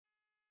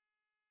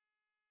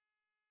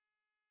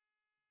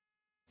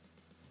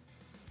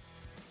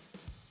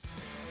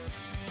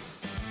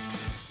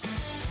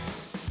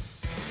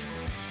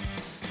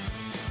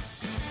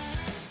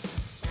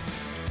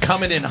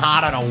Coming in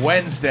hot on a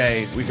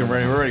Wednesday. We're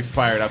already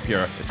fired up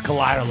here. It's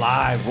Collider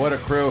Live. What a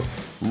crew.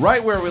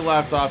 Right where we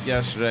left off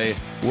yesterday,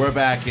 we're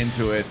back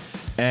into it.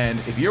 And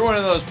if you're one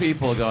of those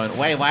people going,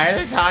 wait, why are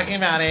they talking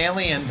about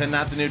aliens and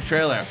not the new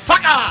trailer?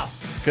 Fuck off!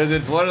 Because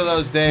it's one of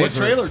those days. What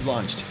trailer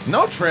launched?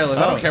 No trailers.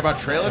 I don't care about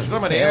trailers. We're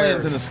talking about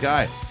aliens in the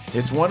sky.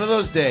 It's one of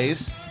those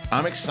days.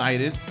 I'm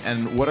excited.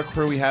 And what a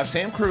crew we have.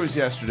 Same crew as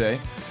yesterday.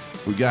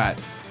 We got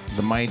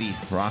the mighty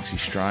Roxy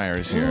Striar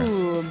is here.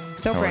 Ooh,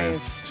 so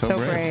brave. So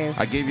brave.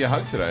 I gave you a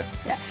hug today.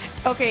 Yeah.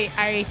 Okay,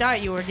 I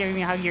thought you were giving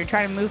me a hug. You were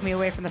trying to move me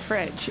away from the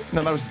fridge.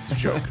 No, that was a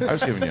joke. I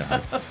was giving you a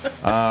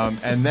hug.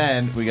 And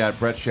then we got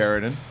Brett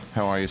Sheridan.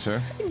 How are you,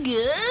 sir? Good.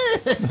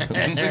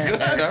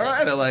 Good. All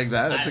right, I like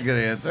that. That's a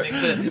good answer.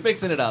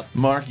 Mixing it up.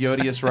 Mark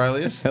Yodius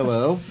Rileyus.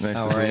 Hello. Nice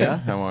How to are see you? you.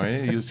 How are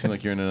you? You seem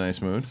like you're in a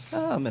nice mood.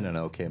 I'm in an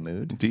okay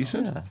mood.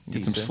 Decent? Yeah,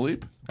 Get some decent.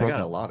 sleep? I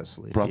got a lot of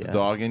sleep. Brought the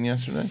dog in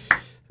yesterday?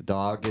 The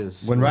dog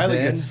is. When Reilly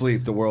in. gets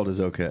sleep, the world is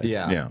okay.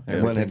 Yeah. Yeah.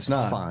 And When it's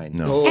not. fine.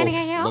 No.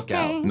 Oh, look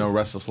out. No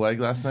restless leg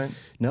last night?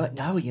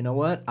 No, you know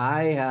what?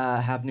 I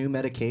have new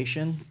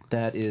medication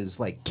that is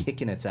like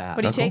kicking its ass.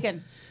 What are you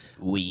taking?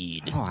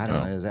 Weed. Oh, I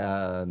don't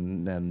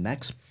know.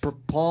 Is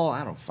Paul?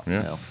 I don't fucking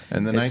know.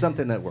 And the it's night-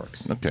 something that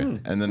works. Okay.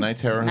 And the night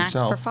terror Max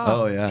himself, Perfal.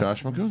 Oh, yeah.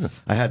 Josh Macuga.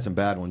 I had some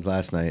bad ones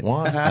last night.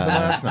 What happened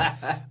last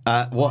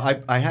night?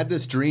 Well, I had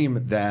this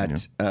dream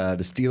that the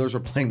Steelers were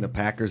playing the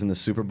Packers in the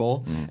Super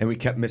Bowl, and we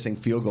kept missing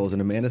field goals.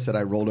 And Amanda said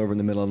I rolled over in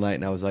the middle of the night,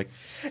 and I was like,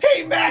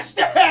 "Hey,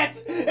 Master!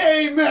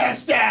 Hey,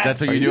 Master!" That's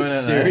what you're doing at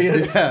night?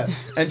 serious? Yeah.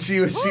 And she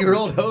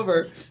rolled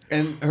over,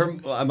 and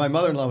my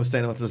mother-in-law was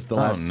staying with us the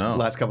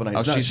last couple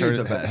nights. Oh, she's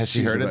the best. Has she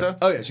She's heard the it best.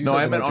 though? Oh yeah, she's No, heard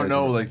I the meant night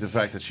terrors. like the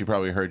fact that she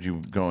probably heard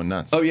you going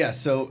nuts. Oh yeah,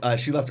 so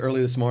she left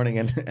early this morning,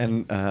 and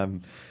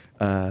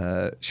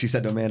she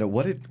said to Amanda,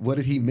 "What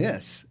did he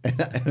miss?" And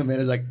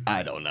Amanda's like,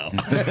 "I don't know."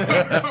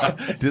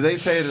 Do they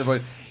say to the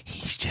point,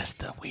 he's just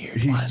the weird one?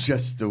 He's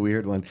just the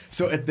weird one.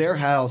 So at their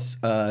house,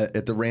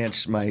 at the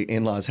ranch, my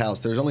in-laws'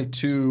 house, there's only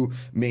 2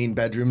 main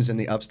bedrooms in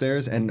the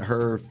upstairs, and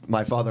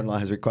my father-in-law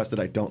has requested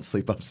I don't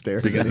sleep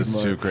upstairs Because it's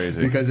anymore too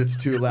crazy. because it's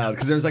too loud.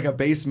 Because there's like a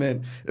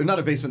basement, not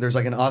a basement. There's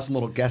like an awesome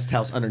little guest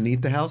house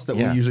underneath the house that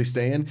we usually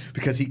stay in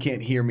because he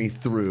can't hear me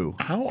through.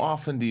 How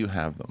often do you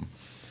have them?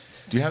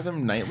 Do you have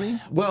them nightly?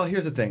 Well,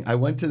 here's the thing.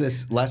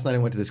 Last night I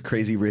went to this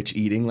Crazy Rich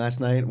Eating last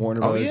night. Warner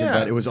Brothers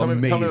invited. It was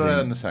amazing. Tell me about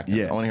that in a second.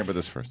 Yeah. I want to hear about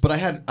this first. But I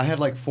had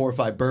like 4 or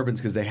 5 bourbons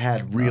because they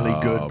had really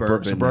good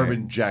bourbon. So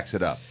bourbon jacks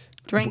it up.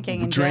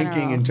 Drinking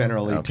in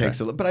general Okay. takes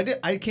a little. But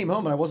I came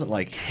home and I wasn't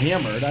like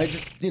hammered. I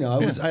just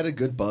I had a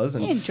good buzz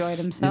and He enjoyed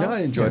himself.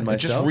 I enjoyed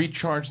myself. Just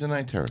recharge the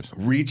night terrors.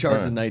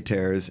 Recharge the night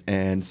terrors,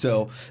 and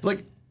so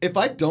like. If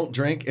I don't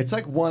drink, it's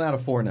like 1 out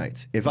of 4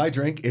 nights. If I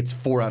drink, it's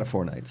 4 out of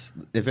 4 nights.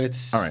 If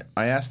it's All right.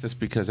 I asked this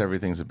because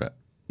everything's a bet.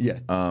 yeah,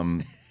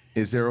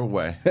 Is there a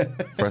way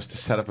for us to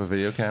set up a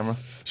video camera?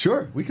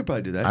 sure, we could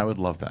probably do that. I would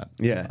love that.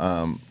 Yeah.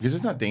 Because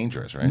it's not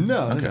dangerous, right?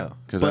 No, Okay. no.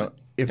 'Cause But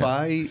if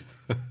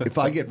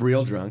I get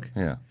real drunk,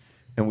 Yeah.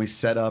 and we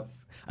set up.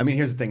 I mean,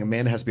 here's the thing: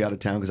 Amanda has to be out of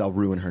town because I'll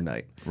ruin her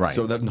night. Right.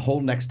 So the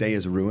whole next day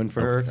is ruined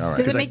for her. all right.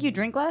 Does 'Cause it make you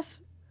drink less?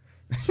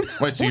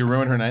 Wait, so you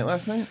ruined her night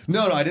last night?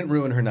 No, I didn't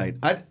ruin her night.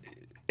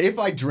 If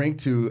I drink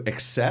to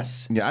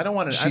excess, Yeah, I don't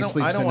want to. She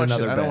sleeps in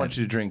another I don't bed. want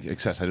you to drink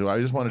excess. I do. I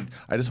just want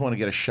to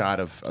get a shot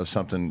of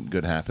something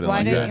good happening. Why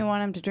like didn't that. you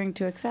want him to drink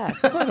to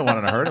excess? I don't want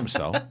him to hurt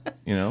himself.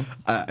 You know,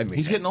 I mean,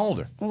 he's getting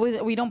older.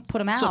 we don't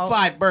put him out. So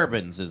 5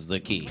 bourbons is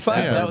the key.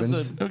 5 That was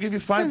bourbons. He'll give you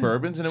 5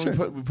 bourbons, and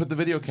then we put the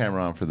video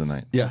camera on for the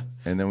night. Yeah.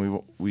 and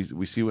then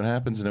we see what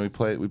happens, and then we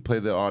play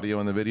the audio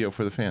and the video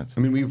for the fans. I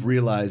mean, we've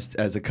realized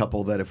as a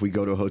couple that if we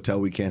go to a hotel,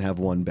 we can't have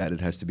 1 bed.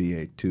 It has to be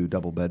a 2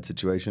 double bed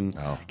situation.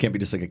 Oh. Can't be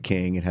just like a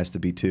king. It has to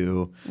be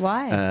 2.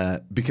 Why?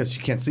 Because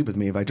she can't sleep with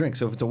me if I drink.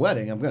 So if it's a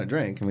wedding, I'm going to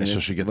drink. I mean, And so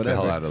she gets the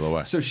whatever. hell out of the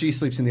way. So she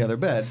sleeps in the other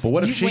bed. But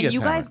what if she when gets you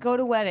guys hammered? go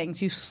to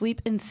weddings, you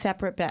sleep in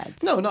separate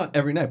beds. No, not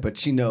every night, but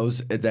she knows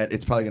that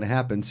it's probably going to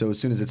happen. So as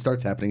soon as it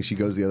starts happening, she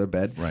goes to the other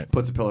bed, Right.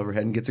 puts a pillow over her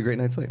head, and gets a great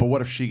night's sleep. But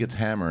what if she gets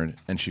hammered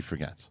and she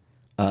forgets?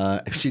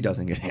 If she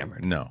doesn't get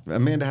hammered. No.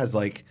 Amanda has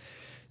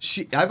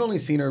I've only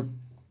seen her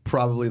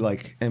probably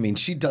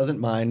she doesn't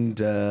mind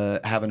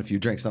having a few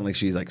drinks. Not like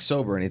she's like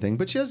sober or anything,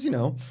 but she has,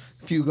 a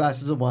few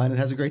glasses of wine and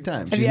has a great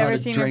time. Have She's you not ever a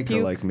seen her drinker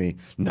puke? like me.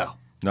 No.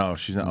 No,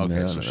 she's not. Okay,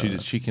 No, so no, no.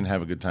 she can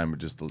have a good time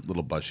with just a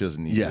little buzz. She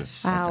doesn't need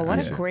Yes. to. Wow, Okay, what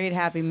I a see. great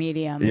happy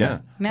medium.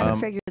 Yeah. Never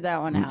figured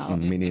that one out.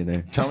 Me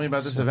neither. Tell me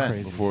about this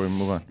event before we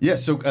move on. Yeah,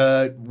 so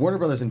Warner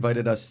Brothers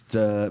invited us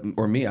to,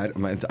 or me, I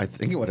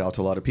think it went out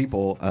to a lot of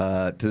people,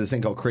 to this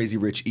thing called Crazy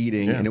Rich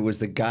Eating. Yeah. And it was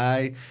the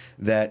guy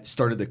that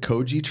started the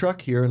Koji truck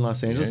here in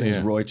Los Angeles. His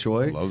name's Roy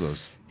Choi. Love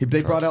those.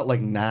 They brought out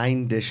like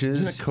 9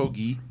 dishes. Isn't it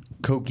Kogi?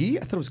 Kogi? I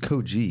thought it was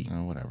Koji.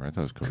 Oh, whatever. I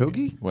thought it was Kogi.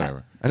 Kogi?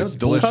 Whatever. I know it's it's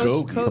delicious.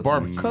 Kogi. The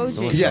barbecue. Koji.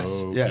 Delicious.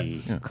 Yes,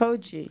 yeah.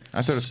 Koji.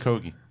 I thought it was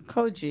Kogi.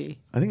 Koji.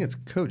 I think it's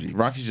Koji.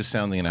 Roxy's just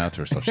sounding it out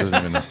to herself. She doesn't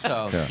even know.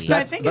 Koji. Yeah,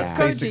 I think it's that's Koji.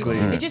 basically-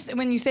 It just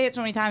when you say it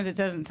so many times, it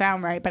doesn't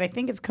sound right. But I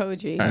think it's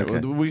Koji. All right,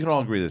 well, we can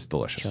all agree that it's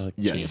delicious.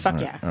 Yes. Fuck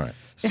yeah. All right.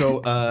 So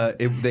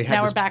they had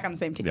Now this, we're back on the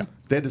same team. Yeah.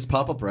 They had this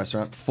pop-up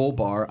restaurant, full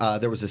bar.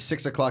 There was a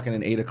 6 o'clock and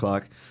an 8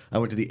 o'clock. I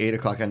went to the 8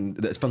 o'clock, and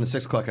from the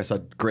 6 o'clock, I saw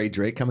Gray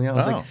Drake coming out. I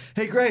was Oh. like,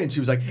 "Hey, Gray!" And she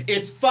was like,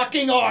 "It's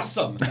fucking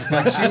awesome!"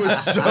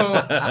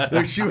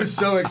 Like she was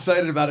so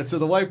excited about it. So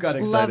the wife got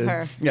excited.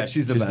 her. Yeah,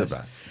 she's the She's best. the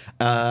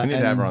best. We need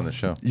to have her on the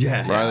show.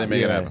 Yeah, Reilly,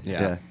 make it yeah, happen.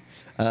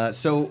 Yeah.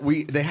 So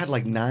they had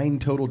like 9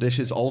 total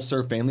dishes, all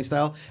served family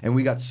style, and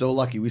we got so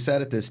lucky. We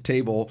sat at this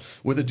table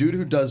with a dude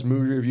who does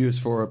movie reviews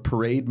for a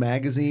Parade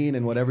magazine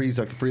and whatever. He's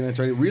like a freelance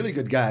writer, really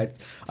good guy.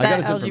 I got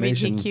his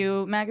information.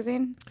 LGBTQ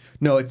magazine.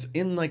 No, it's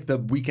in like the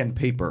weekend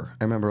paper.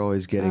 I remember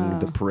always getting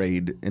the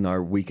Parade in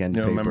our weekend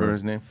You paper. don't remember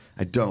his name?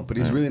 I don't, but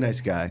he's a really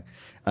nice guy.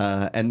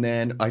 And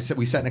then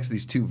we sat next to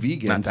these 2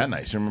 vegans. Not that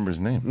nice. You remember his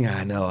name? Yeah,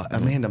 I know.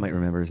 Amanda might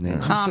remember his name.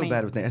 I'm so Tommy.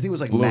 bad with names. I think it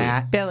was like Louis.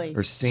 Matt, Billy.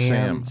 or Sam,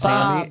 Sam.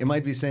 Sammy. Bob. It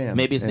might be Sam.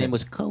 Maybe his Yeah. name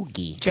was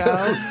Kogi.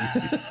 Joe.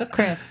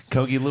 Chris.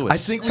 Kogi Lewis. I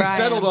think we Brian.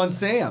 settled on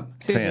Sam.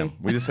 Sam.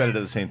 We just said it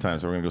at the same time,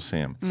 so we're gonna go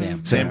Sam.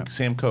 Sam.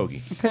 Sam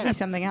Kogi. Could be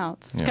something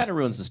else. Yeah. Kind of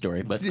ruins the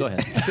story, but go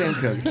ahead. Sam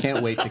Cook.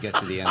 Can't wait to get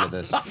to the end of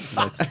this.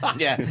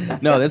 Yeah.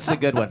 No, this is a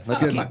good one.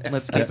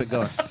 Let's keep it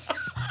going.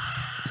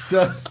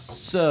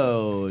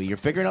 So you're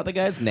figuring out the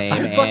guy's name,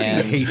 I fucking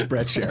and hate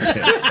Brett Sheridan.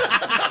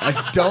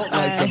 I don't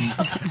like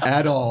him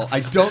at all.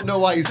 I don't know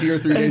why he's here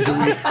 3 days a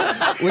week.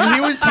 When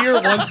he was here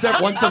once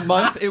a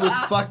month, it was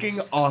fucking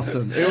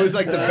awesome. It was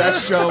like the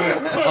best show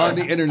on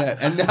the internet.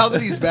 And now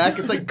that he's back,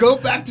 it's like, go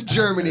back to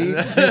Germany,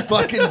 you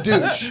fucking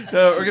douche.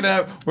 No, we're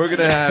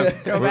gonna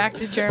have. Go back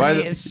to by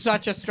Germany the- is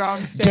such a strong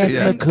does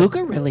statement.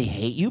 Macuga really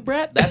hate you,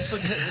 Brett? That's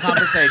the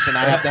conversation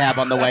I have to have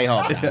on the way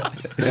home.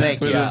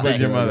 Thank you. with Thank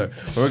your you. mother.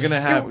 We're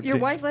gonna have. Your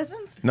wife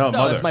listens? No, No,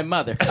 mother. that's my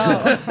mother.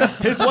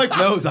 His wife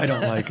knows I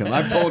don't like him.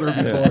 I've told her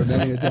before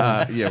many a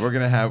time. Yeah, we're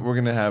gonna have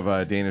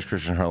Danish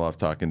Kristian Harloff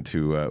talking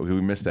to. We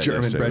missed that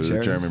German yesterday. Brett It was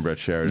Sheridan. German Brett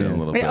Sheridan a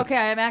little Wait, bit.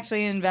 okay, I'm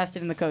actually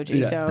invested in the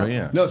Koji. Yeah. So Oh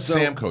yeah. No, so-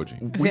 Sam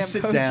Koji. We Sam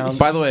sit Koji. down.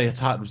 By the way, it's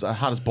hot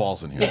as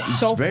balls in here. it's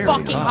so very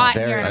fucking hot in hot.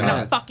 here, and Very I'm in a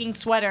hot. fucking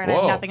sweater, and I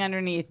Whoa. have nothing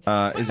underneath. Is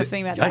I was it?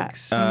 thinking about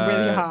Yikes. that. It's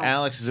really hot.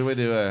 Alex, is there a way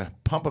to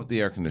pump up the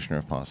air conditioner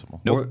if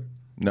possible? Or-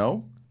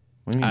 No.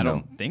 What do you mean I no?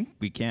 don't think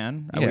we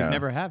can. Yeah. We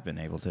never have been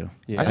able to.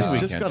 I think we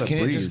Just can. gotta Can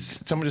you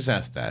breeze. someone just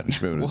asked that.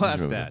 We'll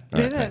ask that. All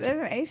right, There's thank you.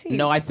 an AC.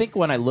 No, I think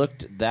when I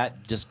looked,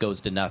 that just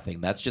goes to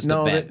nothing. That's just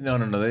No, a vent. no.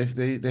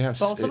 They have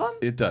Both of them?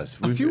 It does.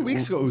 A few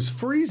weeks ago, it was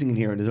freezing in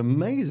here, and it's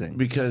amazing.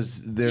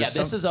 because there's Yeah,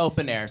 this is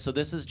open air, so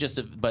this is just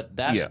a. But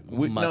that yeah.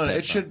 must have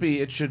It should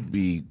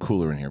be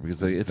cooler in here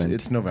because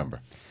it's November.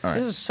 All right.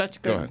 This is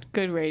such Go good ahead.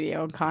 good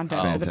radio and content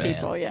for the man.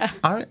 people. Yeah.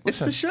 All right. It's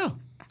listen. the show.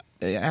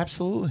 Yeah,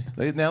 absolutely.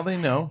 Now they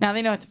know. Now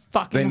they know it's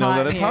fucking They know hot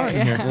that it's in hot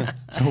in here. here.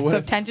 Yeah. So what- So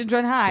if tensions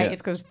run high, Yeah.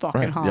 it's because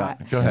fucking Right. hot.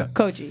 Yeah. Go ahead.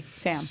 Koji,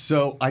 Sam.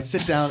 So I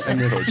sit down and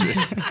this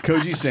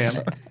Koji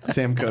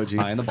Sam Koji.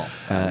 High in the ball.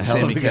 Hell of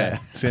Sammy a guy. K.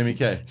 Sammy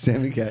K.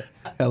 Sammy K.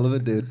 Hell of a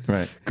dude.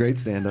 Right. Great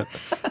stand up.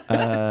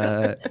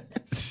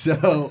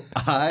 So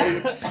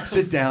I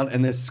sit down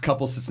and this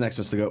couple sits next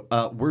to us to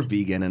go, we're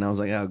vegan. And I was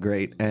like, oh,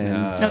 great. And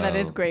No, that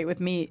is great with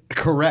meat.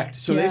 correct.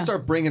 So they Yeah.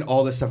 start bringing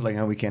all this stuff like,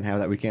 oh, we can't have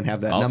that. We can't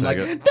have that. I'll And I'm take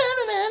like, it.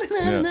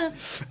 "Da-na-na-na-na-na."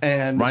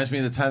 And Reminds me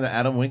of the time that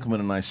Adam Winkleman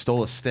and I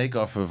stole a steak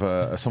off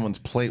of someone's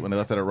plate when they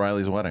left it at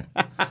Reilly's wedding.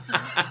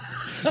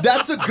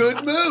 that's a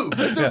good move.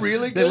 That's a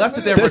really good They left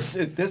it move.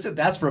 there.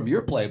 That's from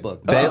your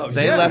playbook.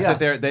 They yeah, left yeah. it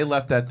there. They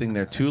left that thing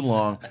there too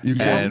long, You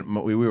and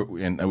we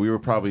were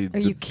probably Are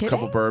you a couple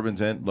kidding?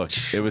 bourbons in. Look,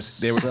 they left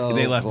So it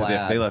there.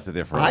 glad. They left it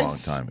there for a I've long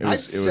s- time. I've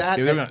sat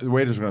The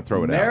waiters were going to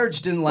throw it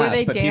Marriage didn't Were last,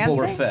 they but people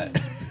were dancing? fed.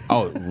 out.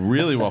 Oh,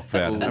 really well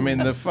fed. I mean,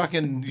 the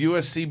fucking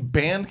USC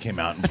band came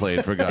out and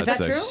played for God's that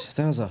sake. true?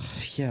 That was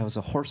it was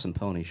a horse and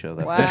pony show.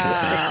 That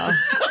Wow.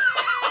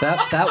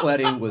 that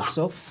wedding was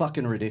so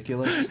fucking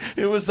ridiculous,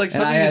 It was like and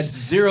something. I you had s-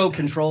 zero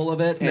control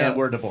of it, No. and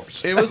we're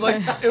divorced. It was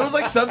like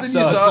something So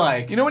you it's saw.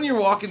 like- You know when you're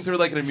walking through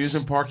like an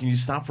amusement park and you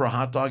stop for a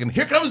hot dog and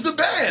here comes the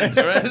band.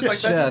 Right? It's like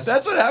Just-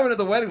 that's what happened at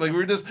the wedding. Like we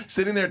were just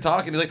sitting there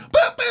talking. You're like,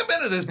 bam, bam,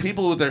 bam. And there's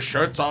people with their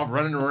shirts off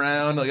running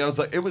around. Like I was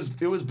like, it was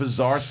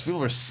bizarre. People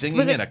were singing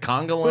Was it- in a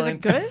conga line. Was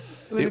it good?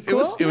 Was it cool?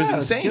 It was Yeah, it was a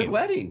insane. good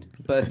wedding,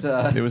 but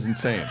It was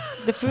insane.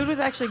 The food was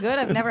actually good.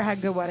 I've never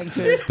had good wedding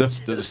food.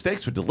 The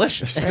steaks were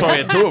delicious. So I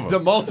had two of The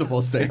them.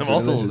 multiple steaks. The are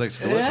multiple delicious.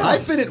 steaks are delicious.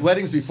 I've been at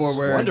weddings before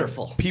where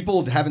wonderful.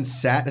 people haven't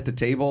sat at the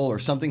table or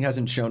something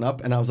hasn't shown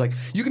up, and I was like,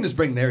 you can just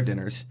bring their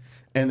dinners.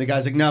 And the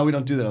guy's like, no, we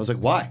don't do that. I was like,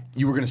 why?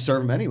 You were going to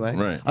serve them anyway.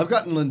 Right. I've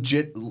gotten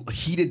legit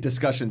heated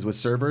discussions with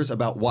servers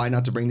about why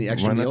not to bring the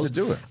extra Why not meals. to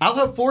do it? I'll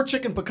have 4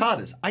 chicken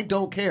picadas. I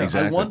don't care.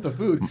 Exactly. I want the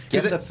food. 'Cause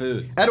Get the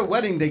food. At a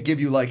wedding, they give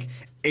you like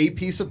a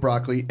piece of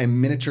broccoli, a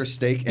miniature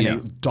steak, and Yeah.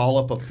 a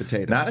dollop of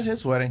potatoes. Not at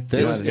his wedding.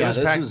 This- It yeah, was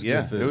this packed- was good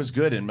yeah, food. it was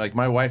good. And like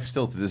my wife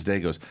still to this day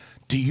goes,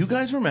 "Do you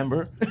guys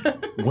remember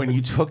when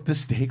you took the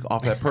steak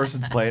off that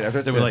person's plate?"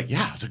 After they were like,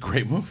 "Yeah, it was a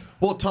great move."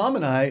 Well, Tom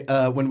and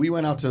I, when we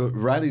went out to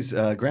Reilly's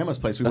grandma's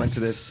place, we went to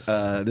this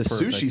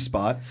sushi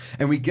spot,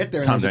 and we get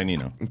there. And Tom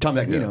there's Tom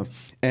Dagnino.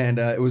 And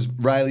it was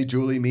Reilly,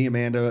 Julie, me,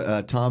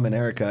 Amanda, Tom, and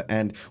Erica.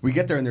 And we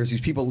get there, and there's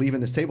these people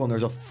leaving this table, and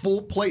there's a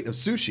full plate of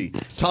sushi.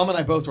 Tom and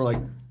I both were like,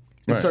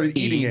 and Right. started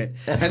eating it.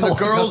 And the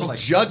girls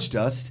judged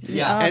us.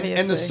 Yeah. And the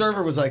Obviously.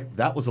 server was like,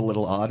 that was a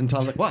little odd. And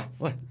Tom's like, what?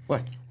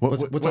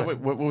 What's up?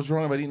 What was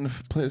wrong about eating a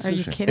plate of Are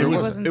you sushi? kidding? It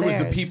was wasn't the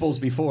theirs. people's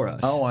before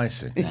us. Oh, I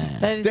see.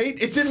 That is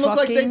It didn't look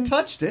like they fucking-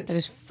 touched it. That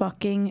is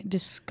fucking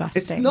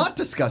disgusting. It's not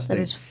disgusting.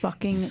 That is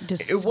fucking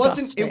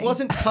disgusting. It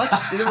wasn't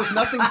touched. There was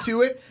nothing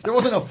to it. There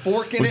wasn't a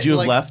fork in it. Would you have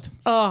like, left?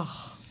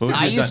 Oh, What would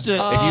I you have used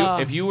done?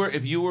 to- if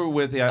you were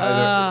with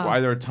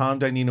either Tom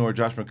Dagnino or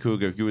Josh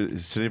Macuga, if you were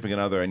his significant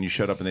other and you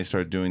showed up and they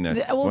started doing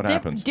that, well, what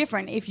happens?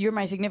 different. If you're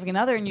my significant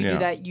other and you Yeah. do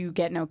that, you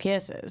get no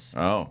kisses.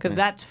 Oh. because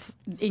that's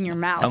in your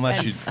mouth. Unless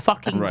and you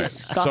fucking right.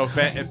 disgusting.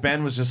 So if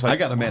Ben was just like I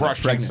got Amanda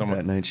crushing pregnant someone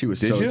that night. She was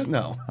Did so you?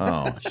 no.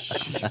 Oh,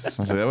 Jesus.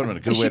 I was like, that would have been a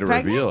good Is way she to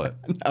pregnant? reveal it.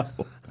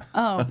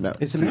 No.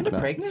 Is Amanda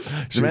pregnant?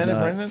 Is Amanda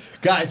not. pregnant?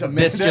 Guys,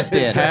 Amanda This just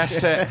did.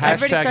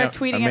 Everybody start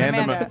tweeting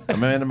at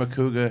Amanda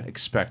Macuga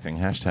expecting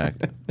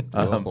hashtag.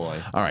 Oh boy.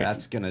 All right.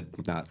 That's gonna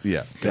not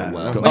Yeah. go Yeah.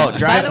 well. Go- Oh, By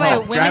drive the it way, home.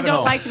 women Drive it don't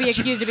home. like to be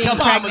accused of being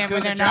Come on, pregnant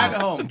when Macuga, they're drive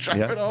not. it home.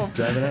 Drive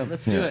it up.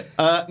 Let's do it.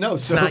 No,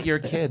 so not your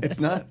kid. It's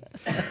not.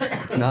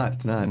 It's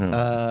not.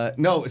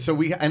 No,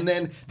 so and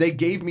then they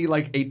gave me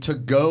like a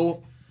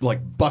to-go like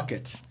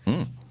bucket.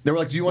 They were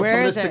like, "Do you want Where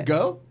some of is this to it?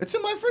 go?" It's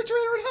in my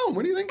refrigerator at home.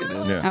 What do you think it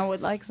is? Yeah. I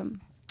would like some.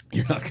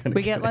 You're not gonna.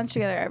 We get lunch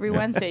together every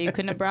Wednesday. You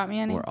couldn't have brought me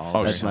any. We're all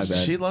Oh, That's my bad.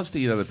 she loves to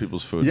eat other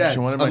people's food. Yeah, She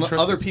wanted my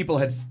other Triscuits. people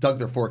had stuck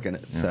their fork in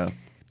it. So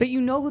But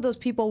you know who those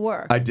people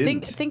were. I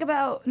didn't. Think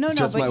about no.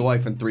 Just but my you-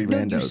 wife and three no,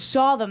 You randos.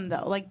 saw them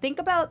though. Like think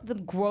about the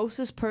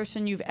grossest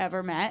person you've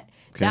ever met.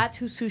 That's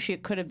who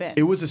sushi could have been.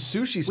 it was a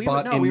sushi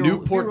spot in we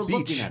Newport were Beach.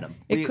 looking at them.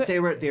 It could- They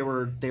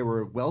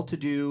were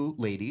well-to-do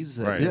ladies.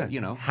 That, Right. Yeah. You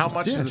know. How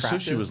much of the sushi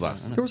attractive. was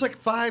left? There was like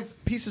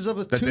 5 pieces of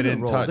a they tuna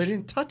didn't roll. touch. They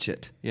didn't touch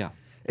it. Yeah.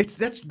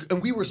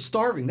 And we were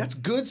starving. That's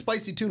good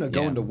spicy tuna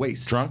going to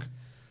waste. Drunk?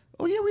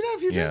 Oh yeah, we'd have a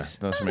few Yeah, drinks.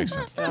 doesn't make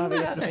sense.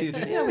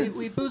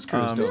 We booze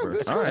cruised over.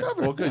 It's All right.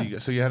 over. Well, good.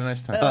 So you had a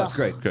nice time. Oh, it's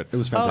great. Good. It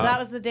was Oh, fantastic. that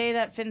was the day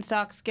that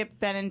Finstock skipped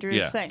Ben and Drew's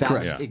Yeah. thing. That's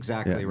Correct.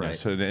 exactly Yeah. Yeah, right.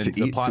 so to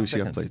the eat plot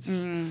sushi on thickens.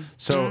 plates.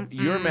 So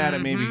you're mad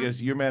at me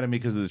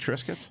because of the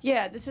Triscuits?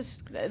 Yeah, this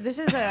is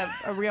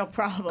a real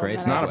problem. Great. that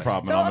It's not I- a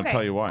problem. So, and I'm gonna okay,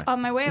 tell you why.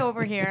 On my way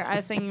over here, I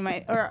was thinking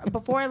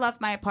before I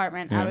left my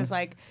apartment, I was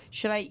like,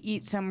 should I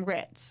eat some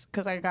Ritz?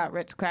 Because I got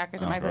Ritz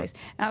crackers in my place,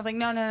 and I was like,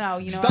 no.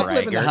 You know Stop what?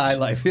 living the high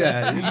life.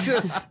 Yeah,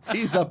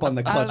 he's up on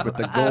the clutch with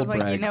the I was gold like,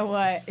 brag. you know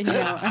what?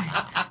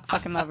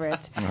 Fucking love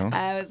Ritz.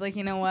 I was like,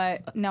 you know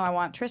what? No, I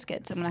want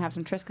Triscuits. I'm gonna have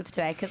some Triscuits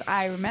today because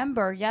I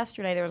remember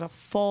yesterday there was a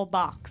full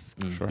box.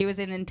 It was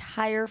an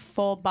entire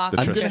full box.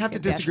 I'm of going to have to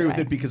Triscuits disagree with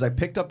yesterday. it because I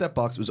picked up that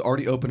box. It was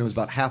already open. It was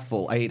about half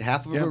full. I ate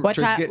half of a What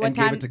Triscuit time? and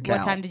gave it to Cal.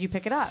 What time did you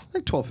pick it up?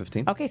 Like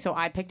 12:15. Okay, so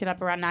I picked it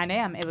up around 9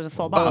 a.m. It was a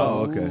full box.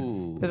 Oh,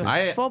 okay. It was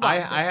a full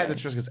box. I had the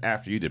yesterday. Triscuits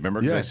after you did.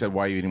 Remember? Because Yeah. I said,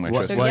 why are you eating my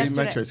What- Triscuits? why are you eating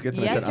my Triscuits?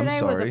 And I said, I'm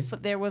yesterday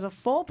sorry. there was a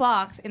full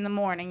box in the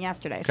morning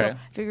yesterday. So Okay.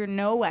 I figured,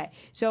 no way.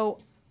 So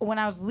when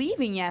I was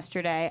leaving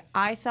yesterday,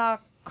 I saw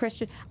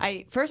Christian.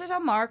 First I saw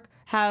Mark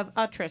have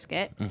a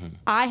Triscuit.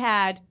 I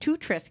had 2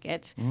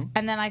 Triscuits,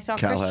 and then I saw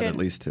Cal Christian. had at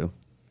least 2.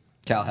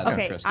 Cal had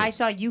Okay, some Triscuits. I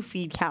saw you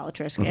feed Cal a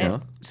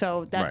Triscuit,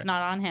 so that's Right.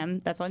 not on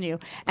him. That's on you.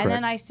 And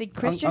then I see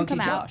Christian Unky come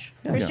out. Josh.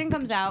 Christian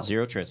comes out.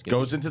 0 Triscuits.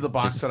 Goes into the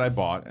box that I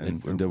bought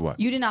and did what?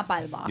 You did not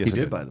buy the box. Yes,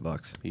 He I did buy the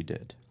box. He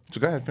did. So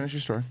go ahead, finish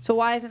your story. So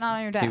why is it not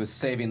on your desk? He was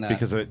saving that.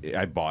 Because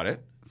I bought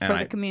it. And For the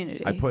I-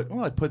 community. I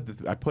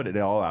put it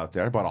all out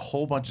there. I bought a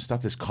whole bunch of stuff.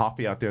 There's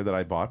coffee out there that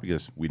I bought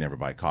because we never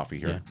buy coffee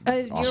here.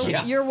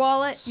 Your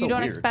wallet, So you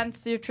don't weird.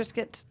 expense your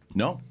Triscuits.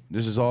 No,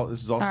 this is all All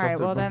stuff. right,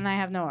 that- well then I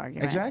have no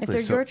argument. Exactly. If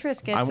they're So your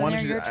Triscuits, I then wanted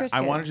they're you your to- Triscuits.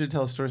 I wanted you to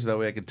tell a story so that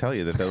way I could tell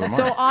you that they were mine.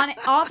 So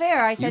off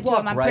air, I said to walked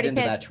him, I'm right pretty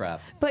into pissed. that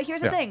trap. But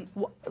here's the Yeah. thing.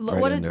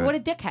 What into a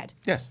it. dickhead.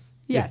 Yes.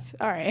 Yes.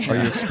 All right. Are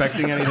you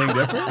expecting anything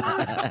different?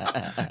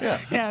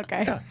 Yeah.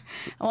 Okay.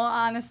 Well,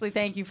 honestly,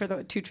 thank you for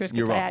the 2 Triscuits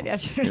You're I had welcome.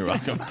 yesterday. You're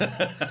welcome.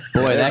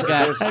 Boy, that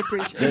I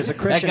appreciate There's a that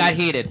Christian. got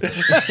heated. Woo,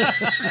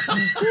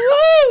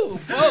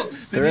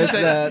 folks! There is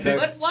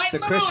Let's lighten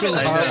the the Christian mood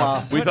a little bit.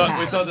 Harloff. we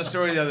thought the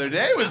story the other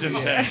day was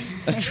intense.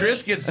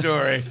 Triscuit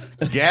story.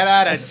 Get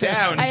out of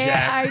town,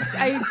 Jack.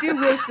 I do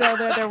wish though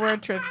that there were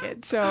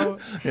Triscuits. So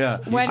Yeah.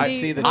 Wendy, I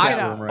see the look chat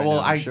it room up. right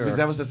well, now, I'm sure.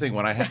 that was the thing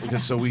when I had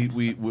because so we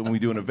when we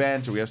do an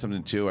event or we have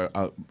something to do,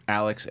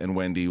 Alex and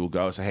Wendy will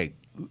go say, hey.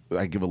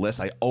 I give a list.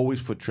 I always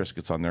put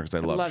Triscuits on there because I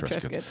love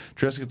Triscuits.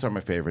 Triscuits are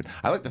my favorite.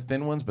 I like the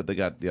thin ones, but they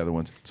got the other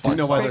ones. It's Do you fun.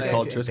 know why Sorry, they're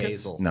called basil.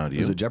 Triscuits? No, do It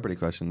was you? a Jeopardy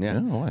question. Yeah.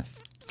 No, what?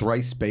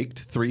 Thrice baked,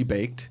 3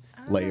 baked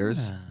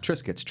layers.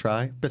 Triscuits.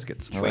 Try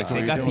biscuits. Wait,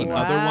 they are got you the doing?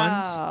 other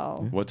ones?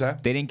 Wow. What's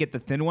that? They didn't get the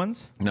thin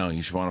ones? No,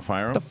 you should want to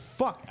fire them. The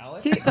fuck,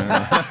 Alex?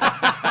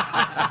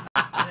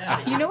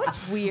 You know what's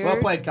weird? Well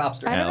played,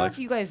 Cobbster. I don't know Alex.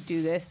 if you guys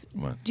do this.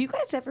 What? Do you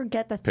guys ever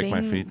get the Pick thing?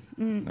 my feet?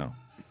 No.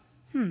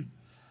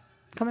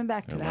 Coming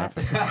back to You're that.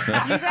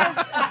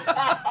 laughing.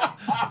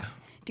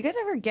 Do you guys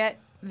ever get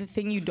the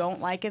thing you don't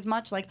like as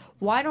much? Like,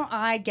 why don't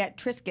I get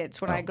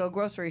Triscuits when I go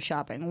grocery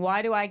shopping?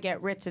 Why do I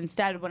get Ritz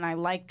instead when I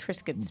like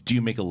Triscuits? Do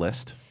you make a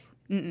list?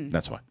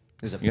 That's why.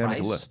 Is it You gotta price?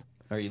 make a list.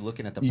 Are you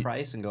looking at the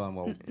price and going,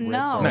 well, Ritz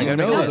No, or- No, you gotta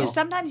make a no, list. just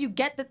sometimes you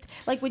get the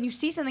like when you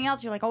see something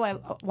else, you're like,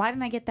 oh, why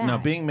didn't I get that? No,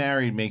 being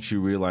married makes you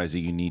realize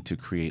that you need to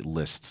create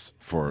lists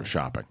for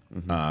shopping.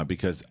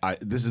 Because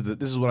this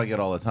is what I get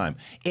all the time.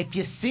 If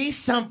you see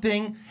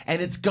something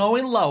and it's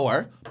going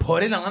lower,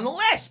 put it on the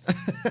list.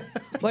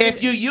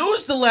 If you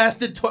use the last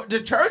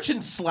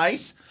detergent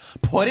slice,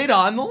 put it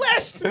on the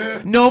list.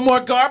 No more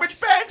garbage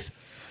bags.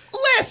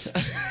 List.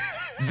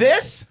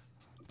 This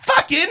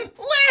fucking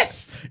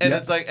list. And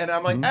it's like, and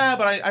I'm like,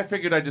 but I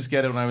figured I'd just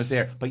get it when I was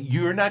there. But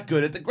you're not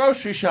good at the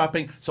grocery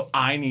shopping, so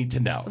I need to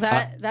know.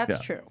 That's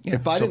true. Yeah,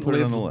 If I so didn't put it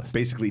live on the list.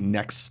 basically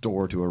next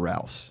door to a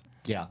Ralph's,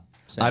 Yeah.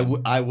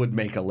 I would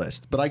make a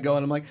list. But I go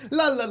and I'm like,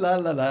 la la la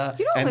la la.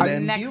 You don't and live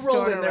then next you roll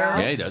door in to there.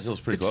 Ralph's. Yeah, he does. It was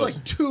pretty it's close.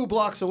 like 2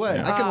 blocks away.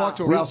 I can walk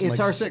to a Ralph's in like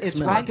 6 minutes.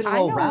 Rock and I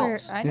Roll know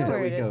Ralph's. where, I know that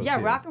where we it go is. Yeah,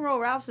 to. Rock and Roll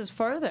Ralph's is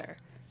further.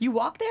 You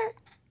walk there?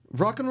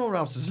 Rock and Roll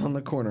Ralph's is on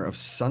the corner of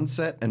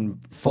Sunset and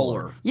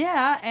Fuller.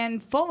 Yeah,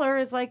 and Fuller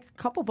is like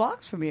a couple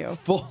blocks from you.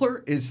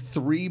 Fuller is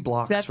 3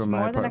 blocks That's from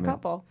my more than a apartment.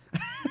 couple.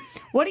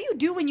 What do you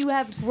do when you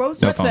have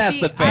grocery? Let's ask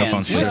the fans. I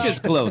used Which to- is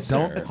closer?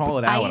 Don't call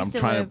it I out when I'm used to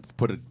trying live- to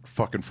put a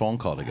fucking phone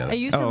call together. I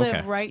used to Oh, live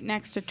okay. right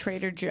next to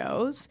Trader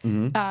Joe's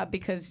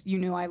because you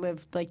knew I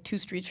lived like 2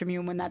 streets from you.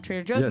 And when that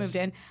Trader Joe's Yes. moved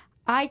in,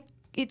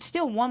 it's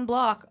still 1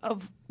 block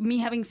of me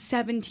having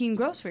 17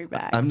 grocery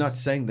bags. I'm not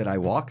saying that I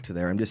walk to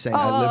there. I'm just saying Oh,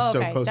 I live oh, so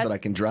okay. close that That's- I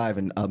can drive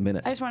in a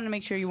minute. I just wanted to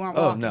make sure you weren't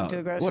Oh, walking no. to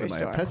the grocery What am I,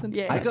 a store. peasant?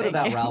 Yeah, I go to thank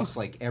that you. Ralph's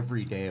like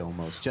every day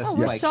almost. Just Oh,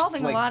 we're like,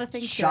 solving a like lot of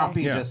things today.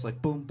 shopping, Yeah. just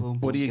like boom, boom, boom.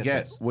 What do you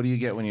get? this. What do you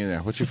get when you're there?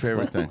 What's your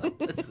favorite thing?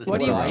 What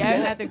do you I get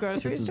get? at the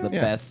grocery This is store? the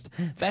best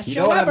You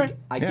show know what ever.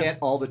 I Yeah. get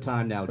all the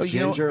time now? Oh, you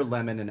know- Ginger,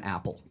 lemon, and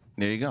apple.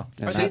 There you go.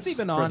 And Are these that's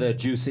even for on? the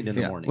juicing in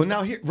the Yeah. morning.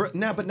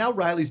 Well, now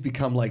Riley's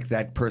become like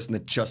that person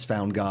that just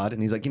found God,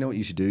 and he's like, you know what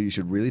you should do? You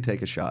should really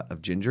take a shot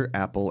of ginger,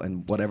 apple,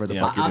 and whatever the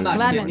fuck you're I'm doing. not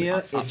Lemon. kidding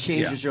you. It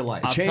changes your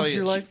life. I'll tell Change you-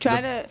 your life. Try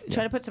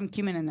to put some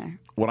cumin in there.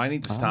 What I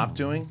need to stop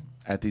doing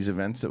at these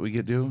events that we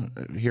get do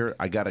here,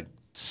 I got to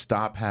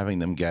stop having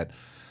them get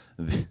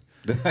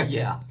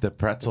Yeah. the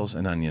pretzels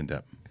and onion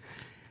dip.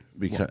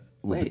 Because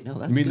Wait, no,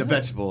 that's I mean the good.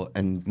 vegetable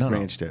and no,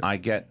 ranch dip. I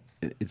get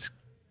it's.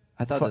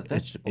 I thought fu- the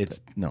vegetable.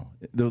 It's no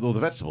the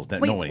vegetables.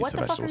 Wait, no one eats what the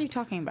the fuck vegetables. are you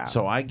talking about?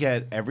 So I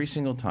get every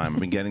single time.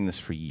 I've been getting this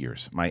for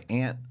years. My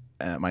aunt,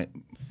 my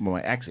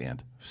ex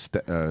aunt,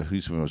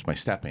 who was my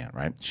step aunt,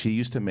 right? She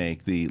used to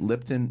make the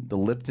Lipton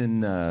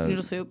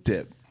Noodle soup.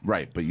 dip,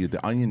 right? But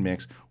the onion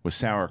mix with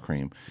sour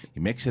cream.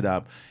 You mix it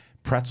up.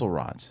 Pretzel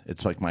rods.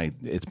 It's like my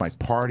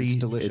party. It's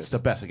delicious. It's the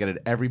best. I get it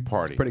at every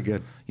party. pretty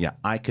good. Yeah,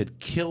 I could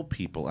kill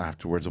people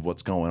afterwards of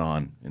what's going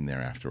on in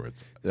there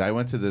afterwards. I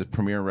went to the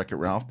premiere Wreck-It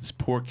Ralph. This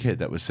poor kid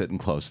that was sitting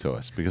close to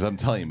us because I'm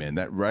telling you, man,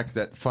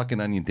 that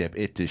fucking onion dip,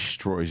 it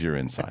destroys your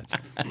insides.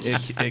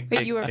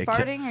 Wait, you were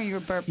farting or you were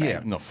burping? Yeah,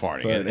 no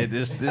farting.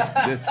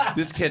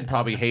 This kid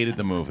probably hated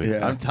the movie.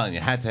 Yeah. I'm telling you,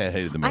 had to have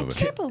hated the I movie.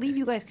 can't believe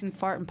you guys can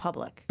fart in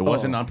public. It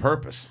wasn't on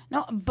purpose.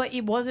 No, but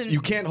it wasn't.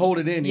 You can't hold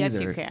it in Yes,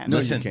 either. you can. No,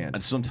 Listen, you can't.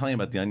 that's what I'm telling you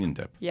about the onion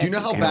dip. Yes, Do you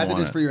know how can. bad that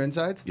want is it. for your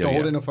insides Yeah, to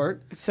hold yeah. in a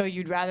fart? So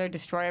you'd rather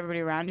destroy everybody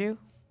around you?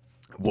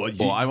 Well,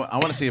 Well, I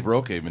want to see if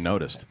Roca even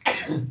noticed.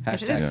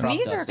 Is it a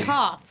sneeze or a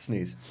cough?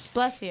 sneeze.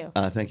 Bless you.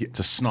 Thank you. It's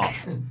a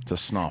snuff. It's a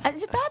snuff.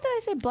 Is it bad that I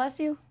say bless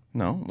you?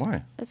 No,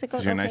 why? Is it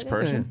Because you're a nice okay?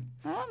 person.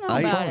 I don't know I-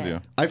 about told you.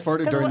 it. I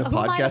farted 'Cause during the who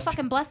am I to podcast.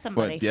 fucking bless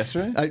somebody? What,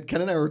 yesterday?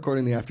 Ken and I were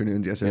recording the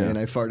afternoons yesterday, Yeah. and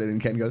I farted, and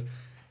Ken goes, "Did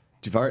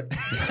you fart?"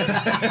 He's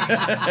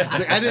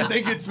like, I didn't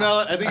think you'd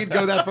smell it. I think it'd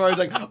go that far. I was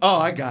like, "Oh,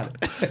 I got it."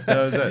 That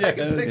was it. Yeah,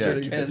 that was Yeah.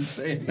 pretty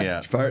good. Yeah.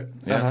 Did you fart?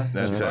 Yeah,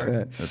 that's it.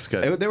 Yeah. That's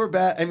good. They were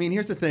bad. I mean,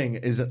 here's the thing: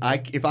 is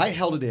that if I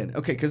held it in,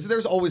 okay, because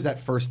there's always that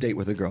first date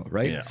with a girl,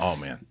 right? Yeah. Oh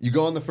man. You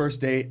go on the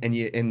first date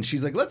and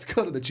she's like, let's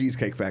go to the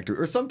Cheesecake Factory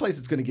or someplace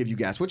that's going to give you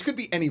gas, which could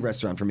be any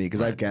restaurant for me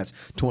because I have gas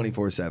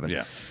 24/7.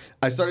 Yeah.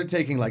 I started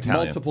taking like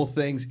Italian. multiple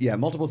things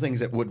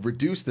that would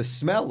reduce the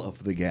smell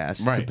of the gas,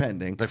 Right.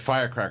 depending. Like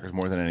firecrackers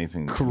more than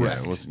anything.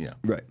 Correct. Yeah.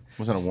 Right.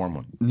 Wasn't a warm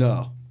one.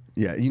 No.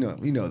 Yeah, you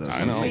know those.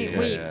 I ones.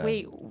 know.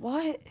 Wait,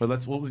 what?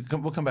 But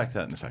we'll come back to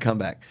that in a second. Come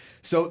back.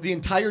 So the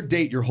entire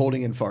date you're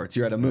holding in farts.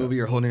 You're at a movie.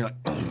 You're holding. You're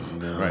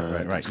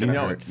like, Right. You gonna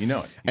know hurt. it. You know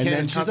it. and can't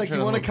then she's like, concentrate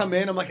 "You on want to the- come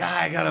in?" I'm like,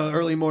 "I got an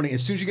early morning."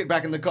 As soon as you get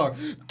back in the car,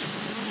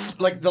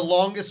 like the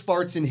longest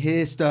farts in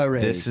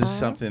history. This is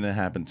something that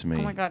happened to me.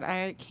 Oh my god,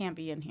 I can't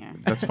be in here.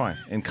 That's fine.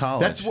 In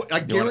college. That's what I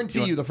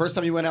guarantee you. The first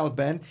time you went out with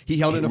Ben, he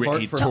held in a He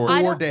fart for tore-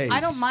 4 days.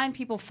 I don't mind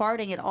people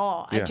farting at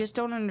all. I Yeah. just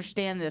don't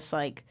understand this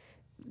like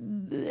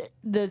the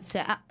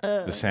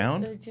The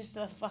sound? Just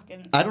a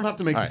fucking. I don't have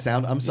to make All the right.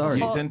 sound. I'm sorry.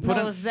 You- then put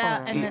no, in- it's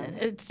that, and then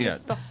it's Yeah.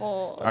 just the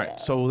whole. All right.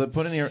 So they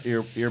put in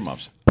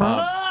earmuffs. Put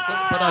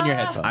on your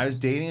headphones. I was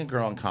dating a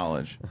girl in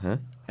college,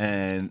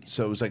 and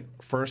so it was like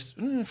first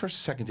or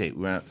second date.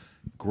 We went out.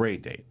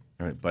 great date,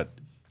 right? But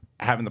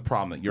having the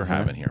problem that you're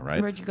having here,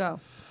 right? Where'd you go?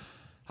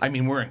 I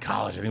mean, we're in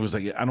college. I think it was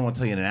like, I don't want to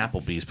tell you in an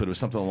Applebee's, but it was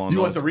something along You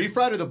those want the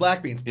refried or the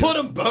black beans? Put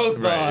them both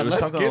Right. on. It was Let's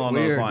something get along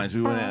weird. those lines.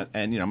 We went out,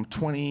 and I'm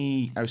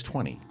 20. I was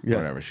 20, Yeah.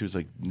 whatever. She was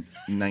like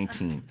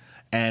 19,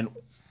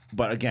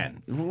 but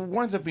again, it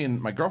winds up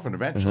being my girlfriend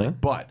eventually.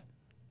 But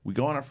we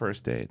go on our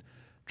first date,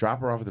 drop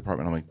her off at the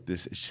apartment. I'm like,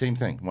 this same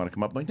thing. Want to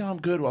come up? I'm like, no, I'm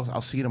good. Well,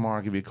 I'll see you tomorrow.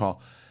 I'll give you a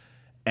call.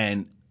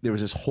 And there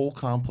was this whole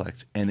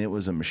complex, and it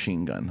was a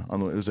machine gun.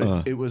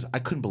 It was. I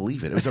couldn't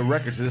believe it. It was a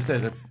record to this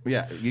day.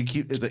 You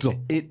keep. It's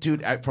like,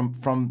 dude.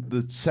 From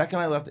the second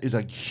I left, it's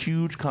a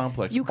huge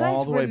complex You guys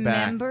all the way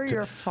back. remember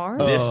your fart?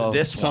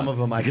 This some one. of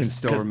them I can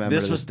still remember.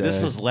 This to was this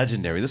day.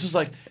 legendary. This was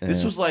like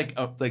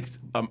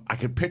I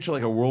could picture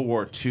like a World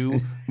War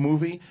II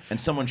movie and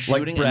someone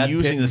shooting Brad and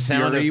using Pitt the in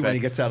sound Fury effect when he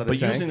gets out of the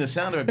tank? using the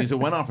sound effect because it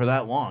went on for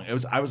that long.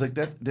 I was like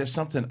that. There's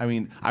something. I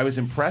mean, I was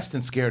impressed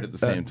and scared at the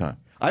same time.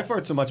 I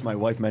fart so much my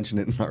wife mentioned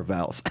it in our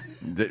vows.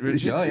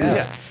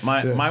 Yeah.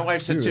 My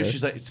wife said too. Right.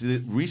 She's like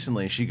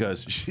recently. She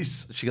goes.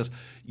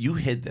 You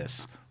hid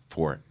this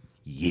for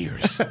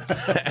years,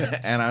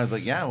 and I was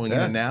like, yeah. Well, you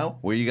know, now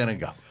where are you gonna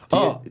go?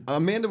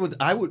 Amanda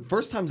would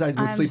first times I would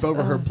I'm sleep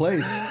over her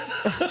place.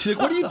 She's like,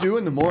 "What do you do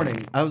in the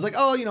morning?" I was like,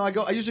 "Oh,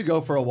 I usually go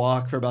for a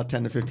walk for about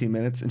 10 to 15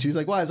 minutes." And she's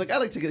like, "Why?" I was like, "I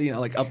like to get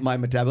like up my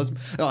metabolism."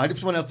 No, I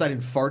just went outside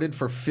and farted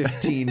for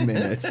 15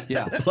 minutes.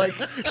 Yeah. Like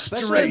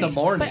Especially straight in the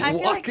morning. But I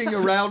feel like walking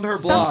around her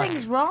block.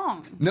 Something's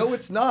wrong. No,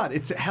 it's not.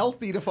 It's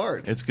healthy to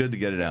fart. It's good to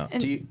get it out.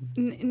 And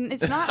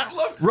it's not.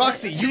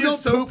 Roxy, She you is don't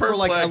so poop for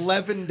like perplexed.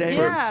 11 days.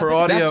 Yeah, For but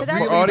audio, that's for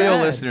really audio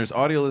bad.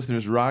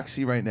 listeners,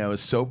 Roxy right now is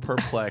so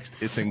perplexed.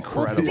 It's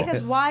incredible.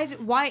 Because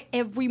why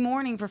every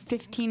morning for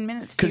 15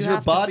 minutes? Because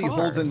your body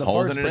holds in the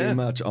Holding farts it pretty in.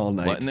 much all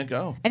night. Letting it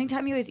go.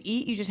 Anytime you guys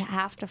eat, you just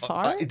have to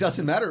fart. It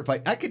doesn't matter if I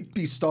could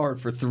be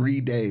starved for 3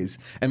 days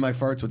and my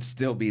farts would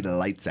still be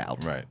lights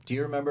out. Right. Do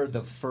you remember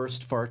the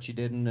first fart you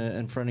did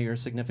in front of your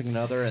significant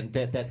other, and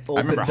that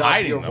opened remember up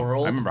hiding your them.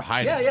 world? I remember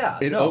hiding Yeah,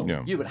 them. yeah.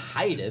 Yeah. You would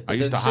hide it. But I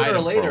used then to hide sooner or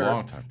them for a later,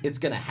 long time. it's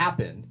going to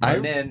happen, I-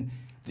 and then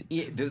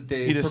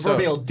the just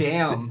proverbial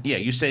dam. Yeah,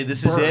 you say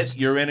this is bursts. it.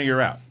 You're in or you're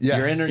out. Yes.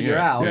 You're in or Yeah, you're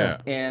out, yeah.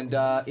 and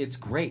it's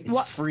great. It's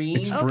What- free.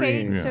 It's free.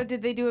 Okay, Yeah. so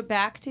did they do it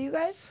back to you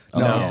guys? No,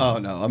 No. oh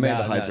no,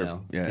 Amanda No, hides no, her.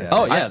 no. Yeah.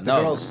 Oh yeah, The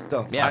no. girls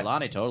don't. Yeah, fight.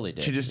 Lonnie totally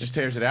did. She just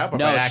tears it out, but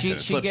by no,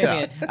 accident she slips gave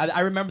out. me.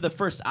 I remember the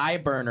first eye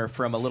burner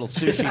from a little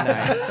sushi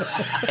night,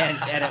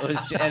 and it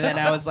was, and then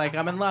I was like,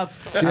 I'm in love.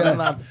 I'm in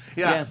love.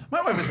 Yeah.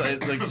 My wife is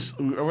like just,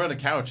 we're on the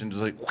couch and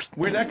just like,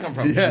 where'd that come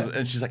from? Yeah.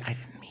 And she's like, I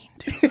didn't mean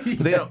to.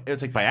 But they don't.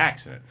 It's like by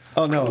accident.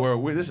 Oh, no.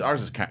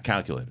 Ours is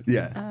calculated.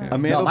 Yeah.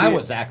 Amanda No, will mine be-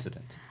 was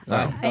accident.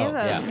 I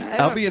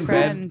have I'll a be in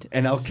friend. bed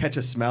and I'll catch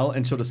a smell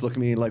and she'll just look at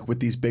me like with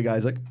these big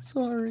eyes like,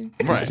 sorry.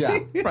 Right. Yeah.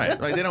 Right.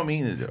 Like they don't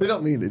mean to do They it.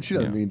 don't mean it. She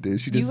doesn't mean to.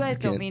 She just You guys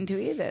don't can't. mean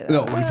to either.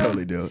 No, we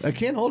totally do. I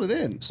can't hold it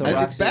in. So, It's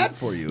Roxy, bad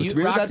for you. It's you-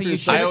 really bad Roxy, for your you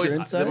should- I stomach, always your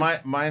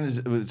insides. mine is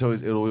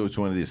it'll always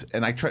one of these,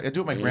 and I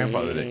do what my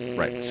grandfather did.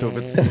 Right. So if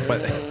it's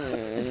but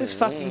This is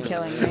fucking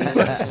killing me.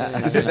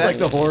 Is this like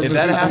the horror if movie?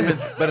 that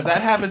happens, but if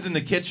that happens in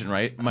the kitchen,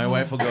 right, my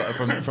wife will go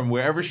from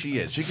wherever she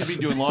is. She could be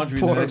doing laundry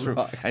in the Poor next room,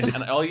 Roxy.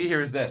 and all you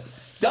hear is this.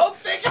 Don't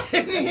think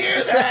I didn't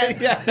hear that.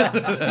 Yeah.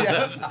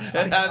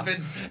 It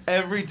happens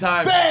every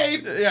time.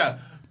 Babe! Yeah.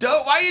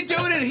 Don't. Why are you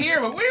doing it here?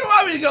 But where do you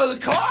want me to go to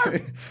the car?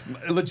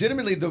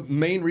 Legitimately, the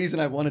main reason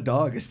I want a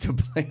dog is to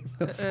blame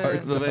the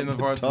farts The on the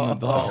parts on the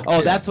dog. dog.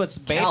 Oh, that's what's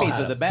Cal babies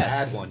had are the a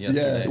best. Bad one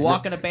yesterday. Yeah.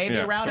 Walking a baby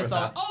Yeah. around, it's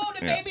all, oh,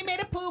 the Yeah. baby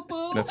made a poo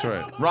poo. That's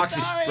right.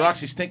 Roxy,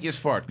 stinkiest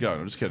fart. Go.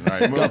 I'm just kidding. All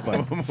right,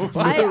 move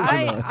on.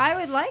 I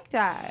would like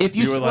that. If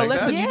you, You would well, like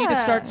listen, that? you need to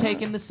Yeah. start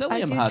taking the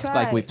psyllium do husk try.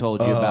 like we've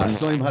told you about.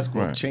 Slim Husk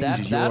will Right. change That-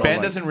 your that- Ben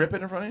life. doesn't rip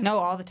it in front of you. no,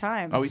 all the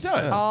time. Oh, he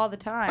does. All the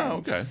time. Oh,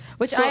 okay.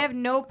 Which So, I have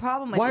no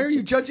problem with. Why are It's-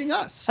 you judging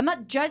us? I'm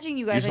not judging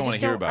you guys. just don't I wanna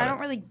just hear don't. about I it. don't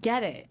really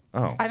get it.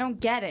 Oh. I don't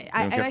get it.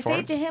 don't And get I say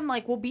it to farts? him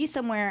like, we'll be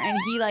somewhere, and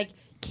he like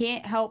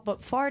can't help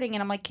but farting,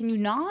 and I'm like, can you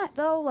not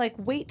though? Like,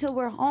 wait till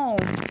we're home.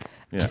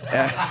 Yeah.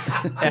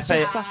 It's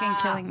just fucking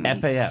killing me.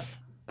 FAF.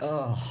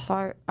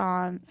 Fart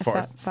on.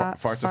 Farts-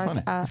 farts are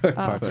funny.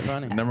 Farts are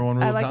funny. Number one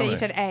rule I of like that comedy. you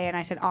said A and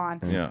I said on.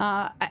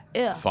 Yeah.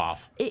 Ugh.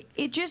 Foff.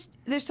 It just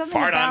there's something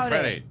Fart on about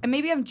Freddy. it. And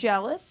maybe I'm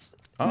jealous.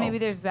 Oh. Maybe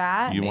there's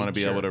that. You want to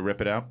be able to rip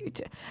it out?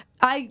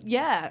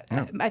 Yeah.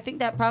 I think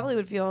that probably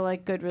would feel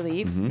like good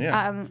relief.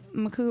 Yeah.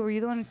 Macuga, were you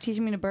the one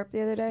teaching me to burp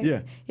the other day?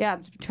 Yeah. Yeah,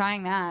 I'm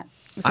trying that.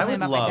 I Something would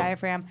about love. my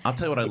diaphragm. I'll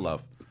tell you what I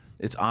love.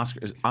 It's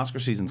Oscar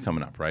season's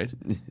coming up, right?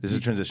 This is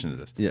a transition to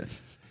this.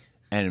 Yes.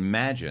 And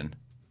imagine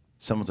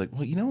someone's like,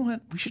 well, you know what?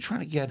 We should try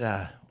to get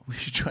Meryl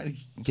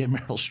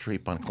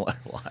Streep on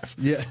Collateral Live.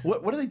 Yeah.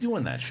 What do they do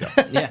on that show?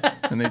 Yeah.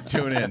 And they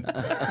tune in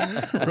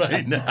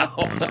right now.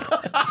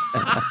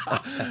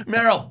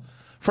 Meryl,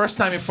 first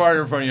time you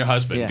farted in front of your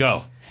husband. Yeah.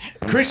 Go.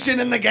 Christian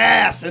in the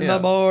gas in the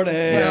morning.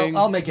 Well,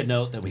 I'll make a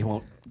note that we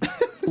won't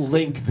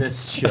link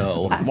this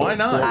show. Why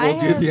not? I We'll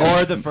do have- the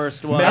or the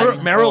first one.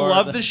 Meryl or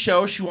loved the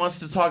show. She wants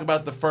to talk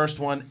about the first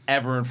one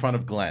ever in front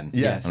of Glenn.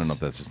 Yes. I don't know if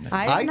that's his name.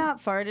 I I- have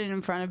not farted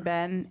in front of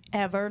Ben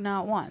ever,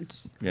 not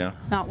once. Yeah.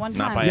 Not one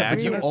Not time. by Yeah, but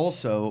accident? you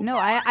also. No,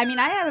 I mean,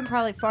 I haven't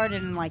probably farted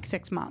in like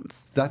 6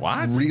 months. That's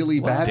What? really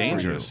That's bad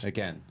dangerous.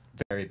 Again,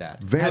 very bad.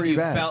 Very Have you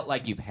bad. felt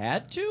like you've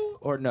had to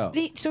or no?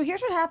 So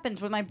here's what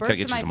happens with my burps get and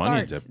you my some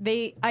onion farts.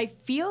 dip. I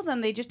feel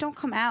them. They just don't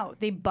come out.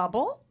 They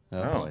bubble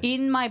Oh.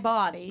 in my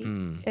body,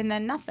 and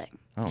then nothing.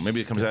 Oh,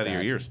 maybe it comes out of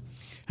your ears.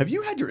 Have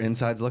you had your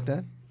insides looked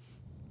at?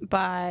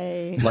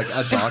 By Like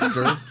a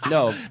doctor?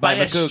 No, by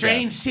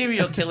Macuga.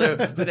 serial killer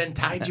who then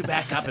tied you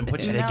back up and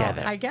put no,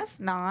 I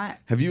guess not.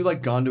 Have you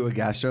like gone to a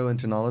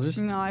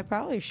gastroenterologist? No, I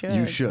probably should.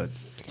 You should.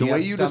 The You way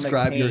have you stomach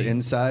describe your pain.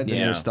 insides and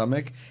Yeah. your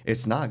stomach,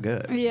 it's not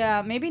good.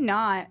 Yeah, maybe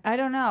not. I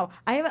don't know.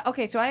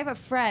 So I have a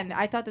friend.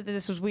 I thought that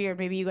this was weird.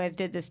 Maybe you guys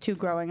did this too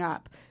growing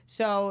up.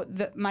 So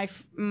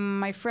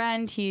my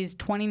friend, he's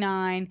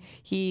 29.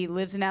 He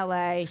lives in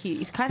LA.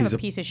 He's kind He's of a- a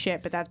piece of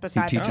shit, but that's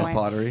beside the teaches point.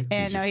 pottery?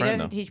 And He's no, your he friend,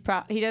 doesn't though.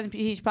 teach. He doesn't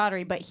teach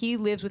pottery, but he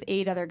lives with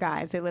 8 other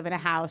guys. They live in a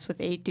house with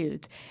 8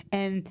 dudes.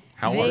 And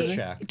How old is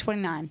they, Shaq?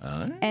 29.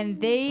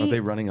 And they Are they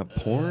running a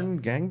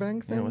porn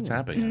gangbang thing? Yeah, what's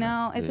happening?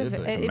 No, it's It's a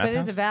but meth it is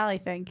house? a valley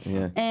thing.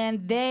 Yeah.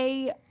 And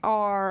they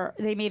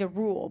made a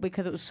rule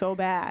because it was so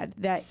bad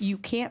that you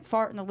can't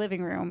fart in the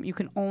living room. You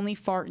can only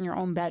fart in your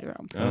own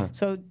bedroom.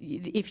 So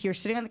if you're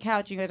sitting on the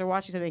couch, and you guys are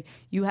watching something,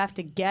 you have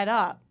to get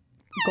up,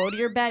 go to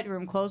your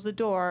bedroom, close the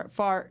door,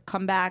 fart,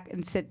 come back,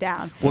 and sit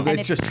down. Well, and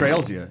it just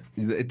trails you.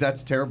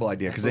 That's a terrible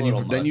idea because then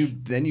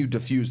you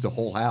diffuse the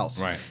whole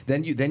house. Right.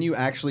 Then you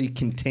actually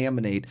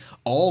contaminate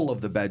all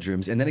of the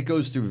bedrooms, and then it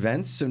goes through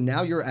vents. So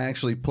now you're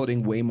actually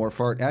putting way more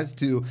fart. As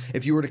to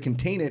if you were to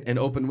contain it and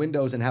open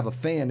windows and have a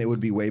fan, it would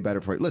be way better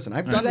for you. Listen,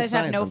 I've you done the guys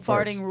have science no on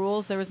farting farts.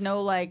 rules. There was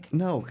no like.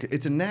 No,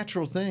 it's a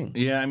natural thing.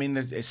 Yeah, I mean,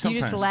 there's You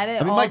sometimes. just let it.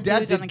 I mean, all my dad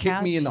dudes on did the kick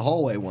couch? me in the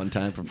hallway one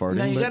time for farting.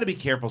 No, you but- got to be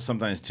careful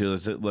sometimes too.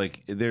 Is it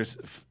like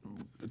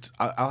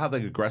I'll have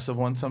like aggressive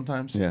ones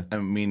sometimes. Yeah.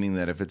 Meaning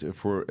that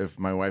if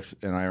my wife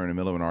and I are in the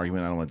middle of an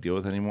argument, I don't want to deal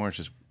with it anymore. It's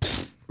just.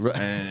 Right.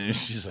 And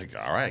she's like,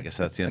 "All right, I guess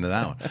that's the end of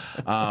that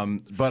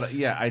one." But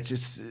yeah,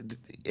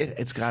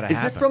 it's got to happen.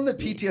 Is it from the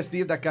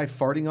PTSD of that guy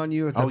farting on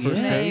you at the Oh,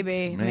 first yeah. date?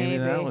 Maybe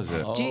that was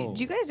it. Do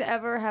you guys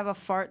ever have a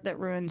fart that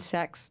ruins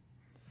sex?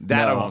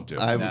 That I No, won't do.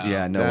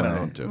 Yeah, no That way. I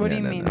don't do. What do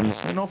Yeah, you no, mean? no.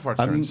 No farts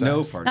I'm during sex.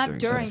 no farts Not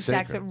during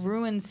sex. sex, it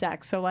ruins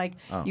sex. So like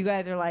you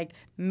guys are like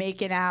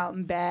making out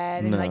in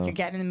bed and like No. you're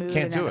getting in the mood.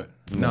 Can't and do then-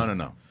 it.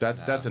 No.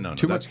 That's a no.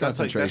 Too much So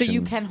concentration.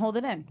 you can hold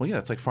it in. Well, yeah,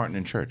 it's like farting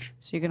in church.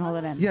 So you can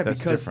hold it in. Yeah, That's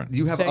because different.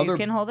 you have so other. you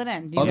can hold it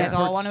in. You other guys all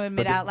parts, want to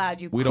admit but out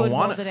loud you We could don't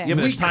want hold it to. in. Yeah,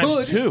 but we there's times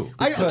could. too.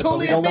 I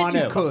totally we don't admit want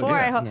you to. could. Before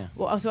I yeah. hold,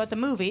 well, so at the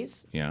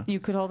movies, Yeah. you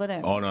could hold it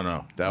in. Oh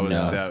no, that was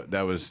No.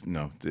 that was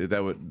no.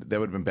 That would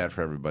have been bad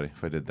for everybody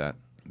if I did that.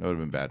 That would have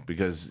been bad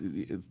because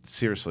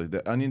seriously,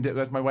 the onion dip.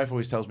 That's my wife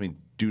always tells me,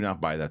 do not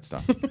buy that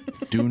stuff.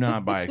 Do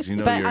not buy it because you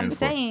know But you're I'm in for.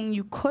 saying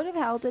you could have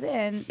held it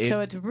in,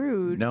 so it's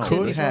rude. No, to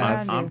Could people have.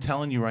 around I'm you.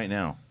 telling you right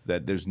now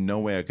that there's no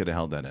way I could have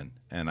held that in,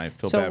 and I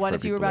feel bad So for what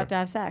if you were people about to that-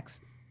 have sex?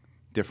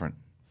 different.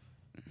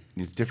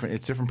 It's different.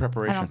 It's different I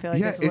preparation. don't feel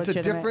like Yeah, this is it's a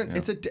legitimate.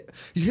 different.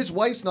 His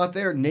wife's not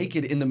there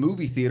naked in the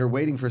movie theater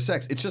waiting for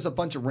sex. It's just a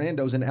bunch of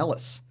randos in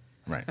Ellis.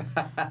 Right.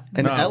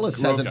 And No,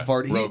 Ellis hasn't Roca.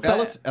 farted. Roca.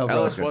 Ellis Roca.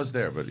 Roca. was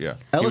there, but yeah.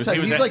 Ellis,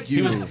 he's like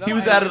you. He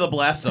was out of the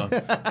blast zone.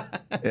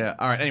 Yeah.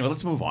 All right. Anyway,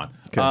 let's move on.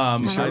 So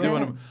I do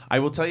want to. I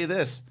will tell you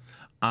this.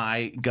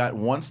 I got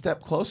one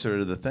step closer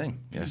to the thing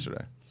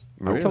yesterday.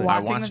 Really? To I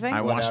watching the watched. thing?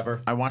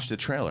 I watched the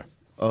trailer.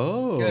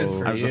 Oh. I was the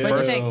What'd you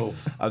first think?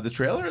 of the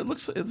trailer. It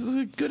looks. It's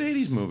a good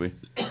 '80s movie.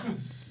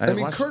 I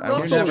mean, Kurt was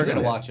Russell never was in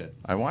gonna it. watch it.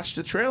 I watched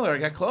the trailer. I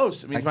got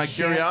close. I mean, my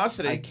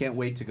curiosity. I can't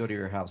wait to go to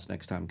your house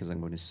next time because I'm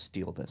going to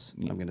steal this.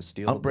 I'm going to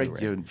steal. I'll the break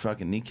Blu-ray. your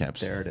fucking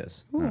kneecaps. There it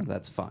is.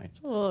 That's fine.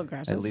 A little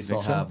aggressive. At least Think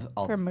I'll so? have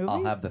For a movie?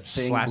 I'll have the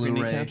thing Slap your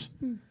Blu-ray. kneecaps.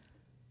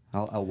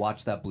 I'll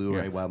watch that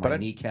Blu-ray while my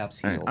kneecaps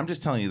heal. I'm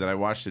just telling you that I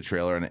watched the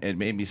trailer and it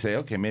made me say,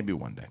 okay, maybe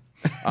one day.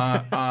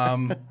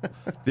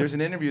 There's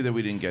an interview that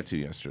we didn't get to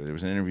yesterday. There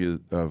was an interview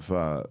of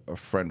a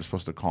friend was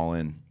supposed to call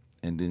in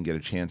and didn't get a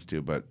chance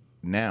to, but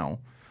now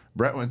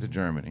Brett went to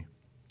Germany.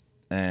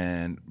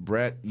 And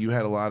Brett, you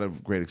had a lot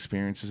of great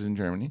experiences in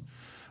Germany.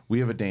 We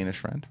have a Danish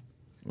friend.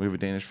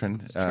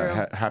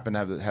 true. Happen to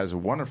have has a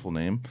wonderful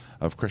name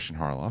of Kristian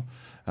Harloff.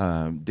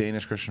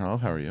 Danish Kristian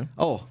Harloff, how are you?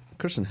 Oh,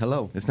 Christian,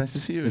 hello. It's nice to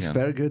see you It's again.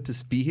 very good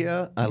to be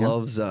here. I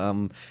love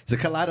the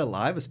Collider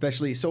Live,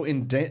 especially. So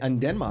in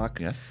Denmark,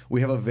 Yes.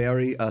 we have a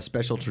very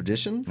special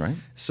tradition. Right.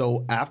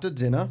 So after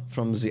dinner,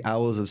 from the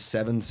hours of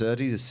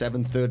 7:30 to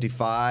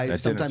 7:35,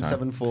 That's sometimes dinner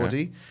time. 7:40,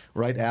 Okay.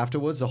 right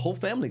afterwards, the whole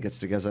family gets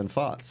together and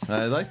farts.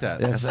 I like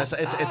that. Yes.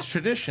 It's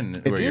tradition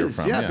It where you're is,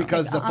 from. yeah,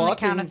 because the on the farting.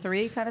 count of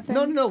 3 kind of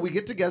thing? No. We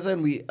get together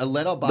and we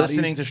let our bodies.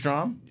 Listening to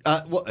Strom?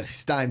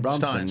 Stein Bramsen.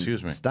 Stein,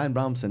 excuse me. Stein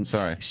Bramsen.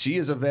 Sorry. She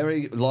is a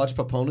very large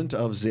proponent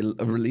of the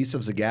release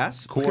of the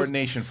gas.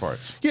 Coordination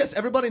farts. Yes,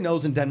 everybody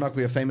knows in Denmark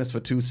we are famous for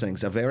two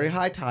things: a very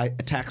high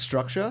tax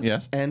structure,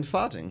 Yes. and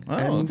farting. Oh,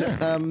 and okay.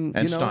 And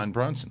you know, Stein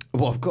Bronson.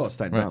 Well, of course,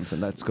 Stein Bronson.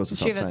 That goes to Does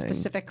she without have a saying.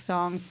 specific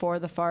song for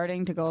the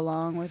farting to go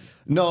along with?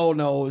 No,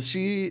 but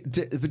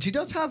she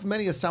does have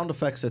many sound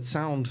effects that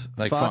sound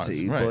Like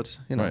farty, farts, right. but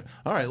you know. Right.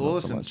 All right. it's Well,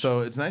 not so listen. much. So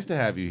it's nice to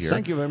have you here.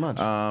 Thank you very much.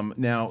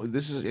 Now,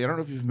 this is. I don't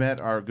know if you've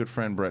met our good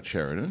friend Brett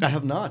Sheridan. I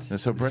have not.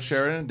 So Brett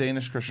Sheridan,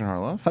 Danish Kristian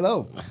Harloff.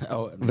 Hello.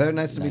 Oh, Very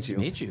nice to meet you.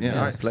 Yeah, Yes,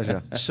 all right.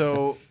 pleasure.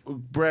 So,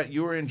 Brett,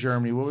 you were in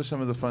Germany. What were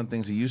some of the fun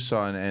things that you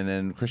saw? And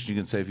then, Christian, you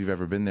can say if you've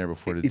ever been there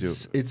before to do.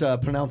 It's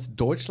pronounced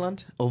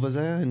Deutschland over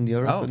there in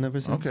Europe and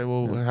everything. Okay.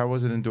 Well, how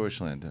was it in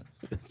Deutschland?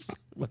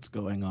 What's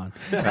going on?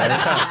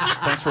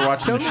 Thanks for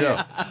watching the show.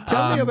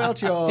 Tell me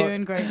about your.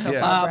 Doing great so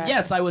yeah. far, Brett.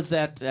 Yes, I was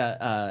at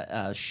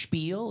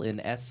Spiel in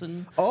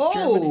Essen. Oh,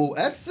 Germany.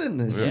 Essen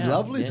is Yeah,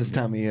 lovely yeah, this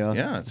time of year.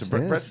 Yeah. So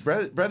Yes.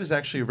 Brett is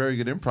actually a very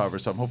good improver.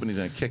 So I'm hoping he's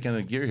going to kick in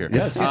a gear here.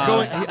 Yes, he's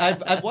going.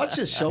 I've watched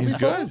his show He's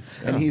before, good,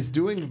 and he's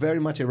doing very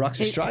much a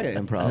Roxy Striar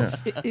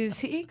improv. Is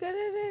he good at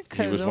it?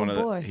 He was oh one of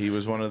boy. the. He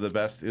was one of the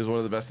best. He was one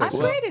of the best. I I'm saw.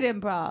 great at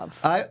improv.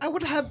 I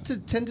would have to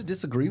tend to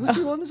disagree with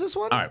you on this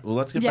one. All right. Well,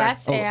 let's get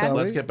Yes, back. and-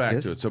 Let's get back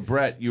Yes. to it. So,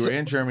 Brett, you were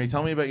in Germany.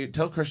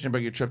 Tell Christian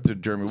about your trip to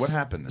Germany. What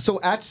happened? So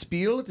at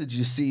Spiel, did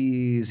you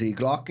see the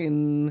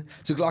Glocken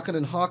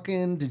and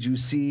Haken? Did you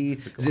see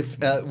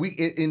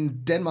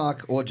in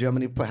Denmark or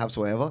Germany, perhaps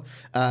wherever?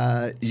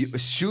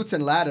 Shoots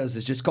and ladders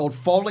is just called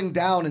falling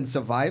down and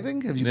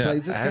surviving. Have you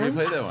played this Have you game?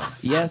 played that one?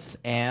 Yes,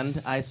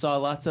 and I saw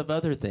lots of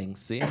other things.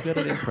 See, I'm good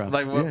at improv.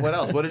 Like what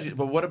else? What did you?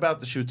 But what about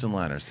the shoots and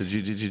ladders? Did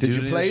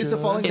you play the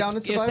falling down and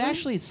it's surviving?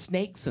 actually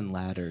snakes and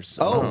ladders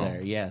Oh. over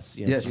there. Yes.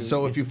 Yes.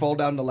 So if you fall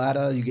down the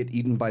ladder, you get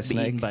eaten by be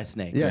snake. eaten by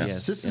snakes. Yes.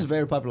 Yes. This is a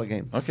very popular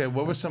game. Okay,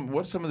 what's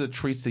some of the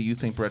treats that you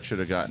think Brett should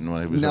have gotten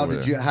when he was Now, over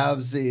did there? you have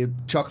the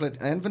chocolate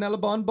and vanilla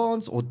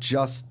bonbons, or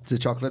just the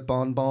chocolate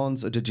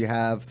bonbons, or did you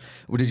have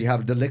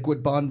the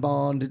liquid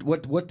bonbon?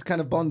 What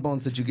kind of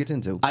bonbons did you get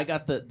into? I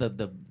got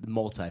the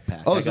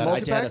multi-pack. Oh, I it's a had a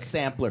multi-pack?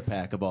 sampler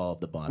pack of all of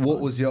the bonbons.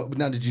 What was your?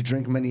 Now, did you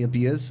drink many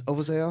beers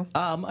over there?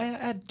 I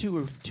had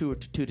two to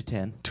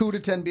 10. 2 to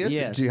 10 beers.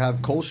 Yes. Did you have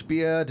Kolsch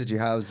beer? Did you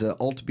have the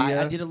alt beer?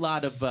 I did a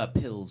lot of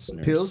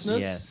pilsners. Pilsners.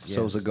 Yes.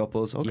 So the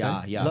goppos.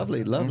 Okay. Yeah.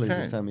 Lovely Okay,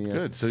 this time of year.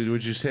 good. So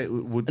would you say?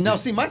 Now,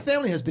 see, my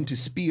family has been to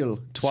Spiel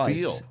twice.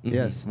 Spiel?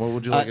 Yes. What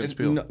would you like at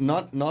Spiel?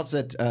 Not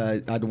that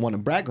I don't want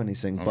to brag or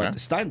anything, Okay. but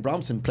Stein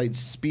Bromson played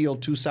Spiel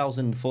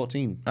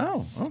 2014.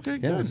 Oh, okay,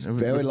 good. Yes,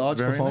 very large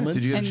very performance.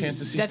 Nice. Did you get And a chance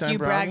to see that's Stein you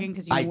Bromson? bragging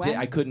because you I went? did.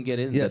 I couldn't get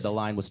in. Yes. The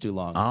line was too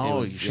long. Oh, It you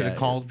was- should have yeah,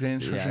 called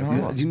Danish yeah, Kristian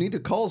yeah. Harloff. You need to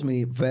call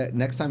me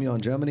next time you're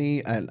in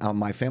Germany, and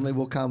my family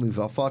will come.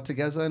 We'll fought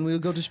together, and we'll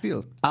go to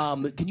Spiel.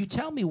 Can you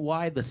tell me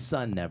why the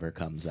sun never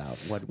comes out?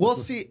 Well,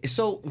 see,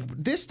 so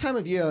this time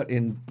of year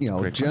in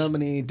Great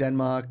Germany,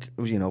 Denmark,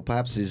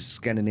 perhaps these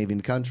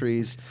Scandinavian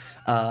countries,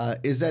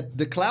 is that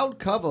the cloud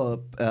cover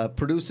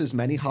produces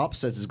many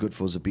hops that is good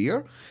for the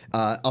beer.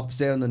 Up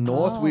there in the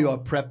north, we are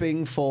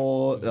prepping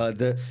for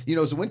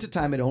it's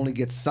wintertime. It only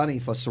gets sunny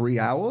for 3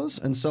 hours,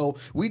 and so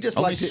we just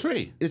Only like to,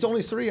 3? It's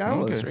only 3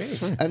 hours,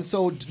 Okay. and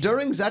so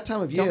during that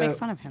time of year, Don't make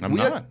fun of him. I'm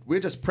not. we're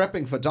just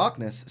prepping for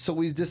darkness. So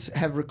we just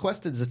have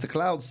requested that the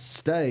clouds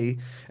stay,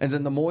 and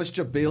then the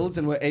moisture builds,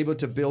 and we're able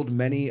to build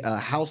many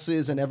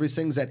houses and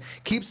everything that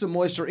keeps the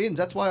moisture in.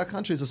 That's why our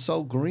countries are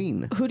so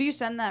green. Who do you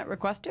send that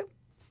request to?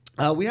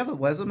 We have a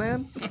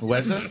weatherman.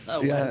 Weza?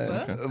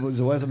 Yeah, it was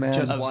a weatherman.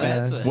 Just one.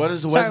 What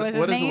is the Sorry, what's his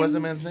what is the name?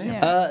 Weatherman's name?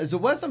 Yeah. The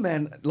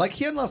weatherman, like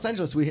here in Los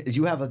Angeles,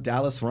 you have a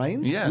Dallas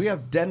Rains. Yes. We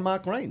have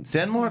Denmark Rains.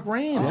 Denmark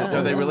Rains. Yeah.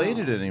 Are they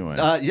related anyway?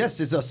 Yes,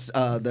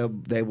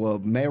 they were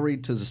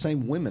married to the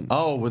same women.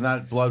 Oh, well,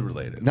 not blood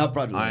related. Not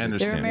blood I related. They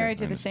understand. were married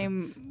that. to the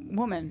same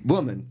woman.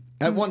 Woman.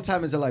 At one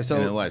time in their life. So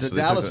In their life, the so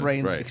they took Dallas a-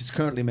 Rains right. is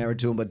currently married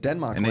to him, but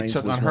Denmark And they Rains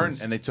took was on her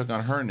once. and they took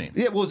on her name.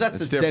 Yeah, well, that's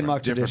It's the different,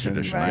 Denmark different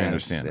tradition. Right. I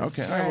understand. Yes,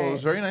 Okay, it's- all right, well, it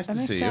was very nice That to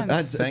makes see you. sense.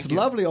 It's Thank you.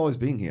 lovely always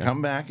being here.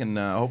 Come back and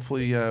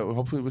hopefully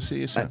we'll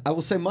see you soon. I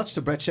will say much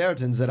to Brett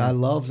Sheridan that I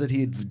love that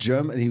he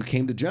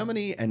came to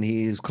Germany and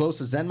he is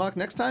close as Denmark.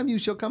 Next time you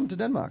shall come to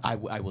Denmark.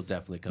 I will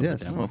definitely come Yes.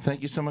 to Denmark. Well,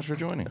 thank you so much for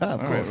joining. Of All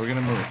right, course. we're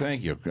gonna move.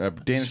 Thank you,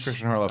 Danish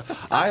Kristian Harloff.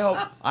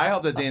 I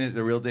hope that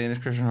the real Danish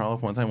Kristian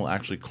Harloff one time will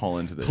actually call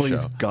into this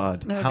Please, show.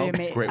 God. That would How be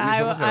amazing. great. We I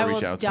someone's gotta will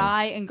reach out to him.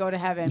 die and go to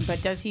heaven, but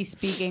does he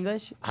speak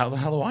English? How the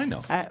hell do I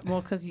know?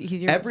 Well, because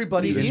he's your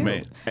Everybody he's is you.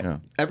 mate. Yeah.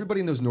 Everybody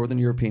in those northern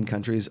European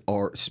countries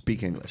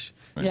speak English.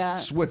 Yeah.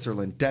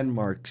 Switzerland,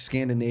 Denmark,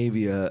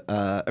 Scandinavia.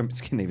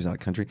 Scandinavia's not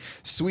a country.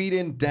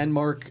 Sweden,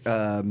 Denmark.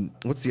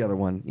 What's the other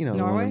one? The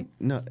Norway?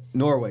 No,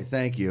 Norway.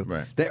 Thank you.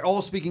 Right. They're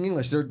all speaking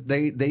English.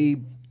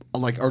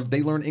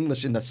 They learn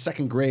English in the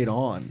second grade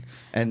on,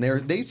 and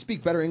they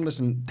speak better English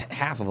than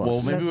half of us.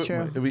 Well, maybe That's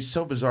true. it'd be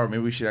so bizarre.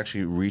 Maybe we should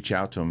actually reach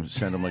out to him,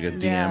 send him like a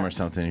DM Yeah. or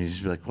something. And he'd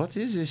just be like, "What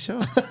is this show?"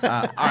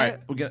 All right,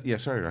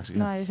 sorry, Roxy.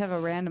 No, I just have a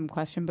random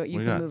question, but you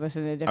What can you got? move us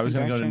in a different I was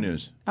going to go to direction.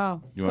 news. Oh,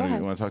 You go want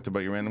ahead. to talk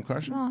about your random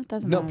question? No, it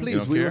doesn't No, matter. please.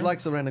 don't We care? would like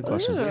the random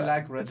questions. We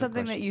like It's random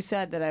something that you questions.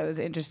 said that I was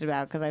interested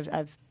about because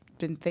I've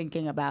been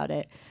thinking about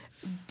it.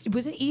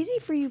 Was it easy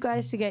for you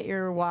guys to get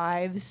your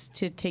wives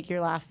to take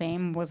your last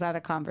name? Was that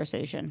a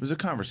conversation? It was a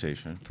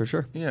conversation. For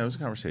sure. Yeah, it was a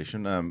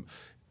conversation.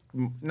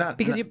 Not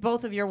Because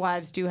both of your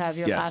wives do have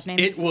your Yes. last name.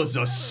 It was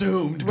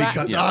assumed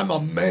because I'm a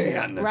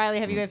man.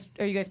 Reilly,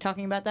 are you guys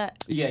talking about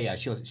that? Yeah.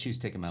 She's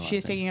taking my last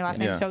She's name. taking your last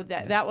name. Yeah. So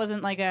that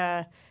wasn't like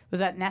was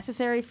that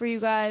necessary for you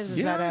guys? Was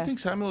Yeah, that I think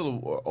so. I'm a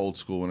little old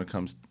school when it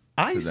comes.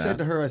 I to said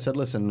that. to her, I said,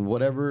 listen,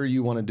 whatever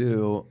you want to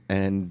do.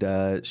 And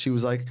she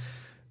was like,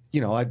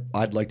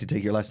 I'd like to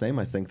take your last name.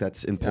 I think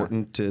that's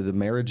important to the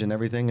marriage and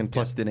everything. And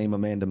plus the name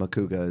Amanda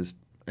Macuga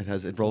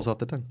it rolls off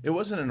the tongue. It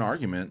wasn't an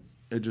argument.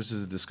 It just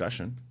is a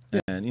discussion.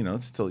 And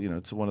it's still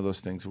it's one of those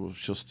things where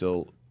she'll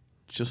still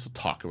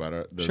talk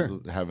about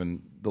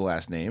having the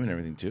last name and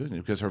everything too,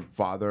 because her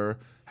father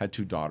had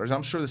 2 daughters.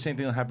 I'm sure the same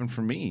thing will happen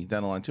for me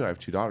down the line too. I have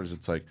 2 daughters.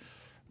 It's like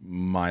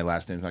my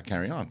last name's not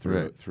carrying on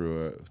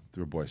through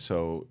a boy.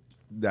 So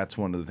that's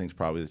one of the things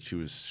probably that she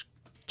was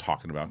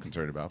talking about,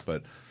 concerned about.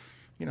 But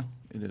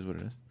it is what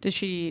it is. Does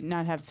she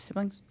not have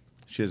siblings?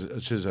 She has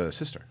a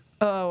sister.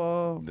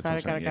 Oh,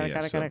 That's got what I'm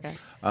it. saying.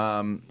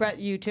 Okay. Brett,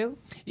 you too?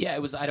 Yeah,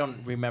 it was. I don't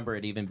remember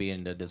it even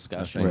being a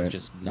discussion. Right. It's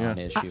just not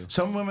an issue.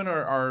 Some women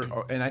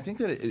are, and I think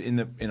that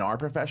in our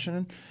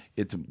profession,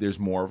 there's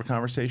more of a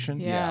conversation.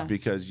 Yeah.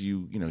 Because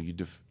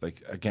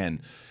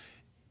again,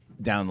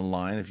 down the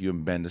line, if you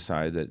and Ben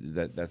decide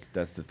that's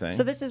the thing.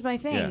 So this is my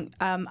thing.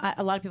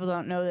 A lot of people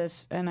don't know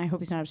this, and I hope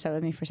he's not upset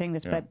with me for saying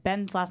this, but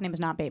Ben's last name is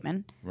not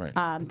Bateman. Right.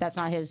 That's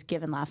not his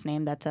given last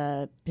name. That's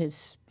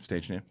his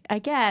Stage name. I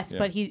guess,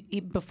 but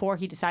he before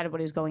he decided what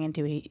he was going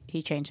into,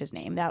 he changed his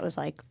name. That was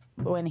like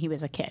when he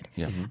was a kid.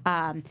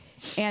 Yeah.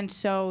 And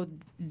so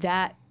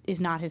that is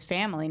not his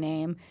family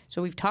name.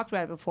 So we've talked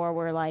about it before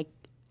where like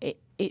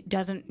it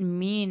doesn't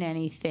mean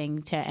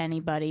anything to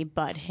anybody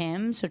but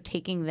him. So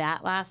taking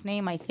that last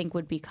name I think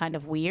would be kind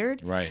of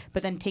weird. Right.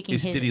 But then taking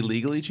did he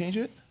legally change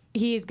it?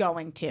 He is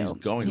going to. He's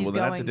going. Well,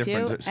 then that's a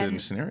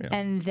different scenario.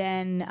 And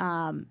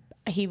then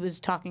he was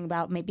talking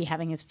about maybe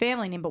having his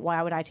family name, but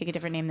why would I take a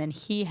different name than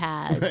he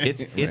has?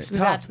 It's So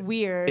tough. that's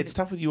weird. It's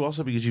tough with you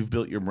also because you've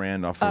built your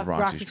brand off of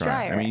Roxy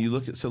Striar. I mean, you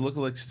look at Jen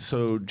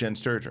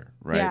Sturger,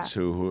 right? Yeah.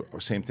 So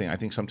same thing. I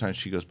think sometimes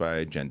she goes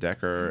by Jen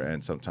Decker,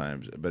 and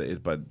sometimes,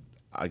 but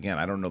again,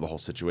 I don't know the whole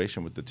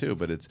situation with the two,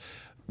 but it's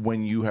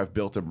when you have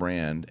built a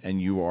brand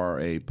and you are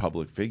a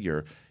public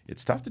figure,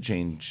 it's tough to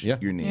change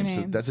your name.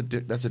 So that's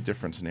a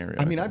different scenario.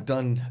 I mean,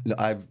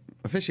 I've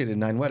officiated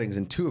 9 weddings,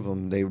 and 2 of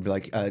them they would be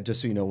like,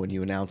 just so you know, when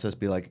you announce us,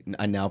 be like,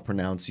 I now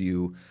pronounce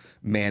you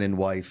man and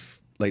wife,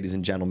 ladies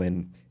and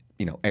gentlemen,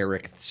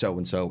 Eric so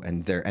and so,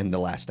 and the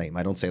last name.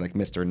 I don't say like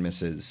Mr. and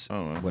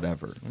Mrs.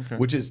 Whatever,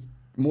 which is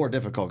more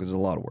difficult because there's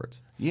a lot of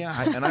words.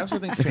 Yeah, and I also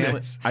think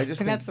family. I just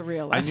think that's the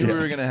real I life. knew we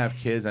were going to have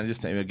kids. I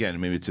just think, again,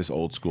 maybe it's just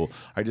old school.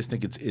 I just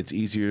think it's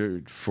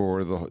easier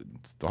for the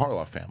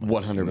Harloff family.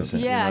 100%. Yeah, You know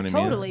what I mean?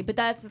 totally. But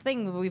that's the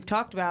thing we've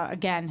talked about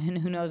again, and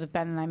who knows if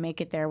Ben and I make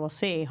it there? We'll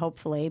see.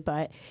 Hopefully,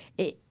 but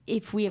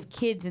if we have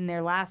kids and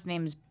their last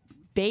name's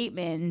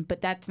Bateman,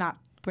 but that's not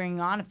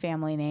bringing on a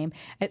family name,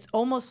 it's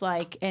almost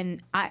like,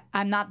 and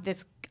I'm not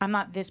this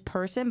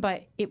person,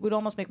 but it would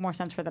almost make more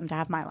sense for them to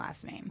have my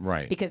last name,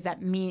 Right? Because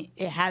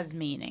it has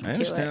meaning. I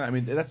understand. To it. I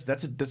mean,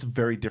 that's a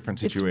very different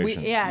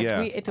situation.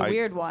 It's a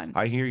weird one.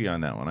 I hear you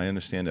on that one. I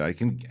understand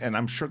it. And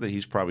I'm sure that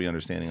he's probably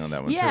understanding on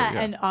that one too. Yeah,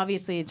 and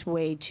obviously it's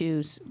way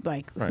too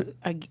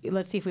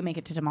let's see if we make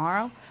it to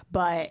tomorrow,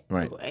 but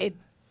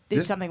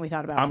it's something we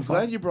thought about. I'm before.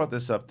 glad you brought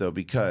this up though,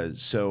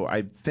 because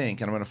I think,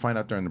 and I'm going to find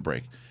out during the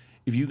break,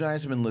 if you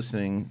guys have been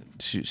listening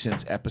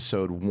since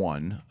episode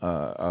 1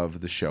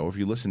 of the show, if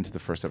you listened to the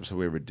first episode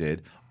we ever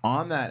did,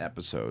 on that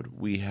episode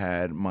we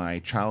had my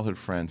childhood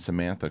friend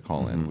Samantha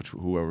call in,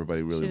 who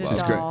everybody really She's a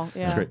loves. doll,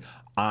 yeah. It's great.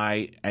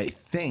 I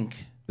think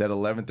that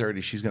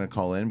 11:30 she's going to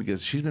call in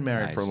because she's been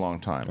married for a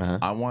long time.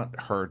 I want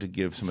her to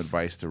give some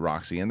advice to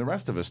Roxy and the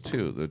rest of us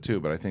too.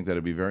 But I think that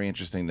it'd be very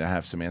interesting to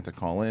have Samantha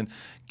call in,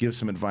 give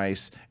some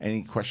advice,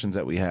 any questions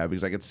that we have,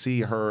 because I could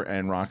see her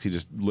and Roxy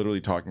just literally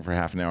talking for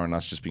half an hour and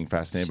us just being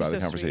fascinated by the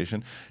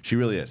conversation. Sweet. She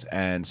really is,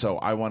 and so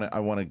I want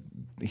to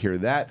hear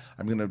that.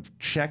 I'm going to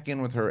check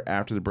in with her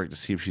after the break to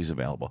see if she's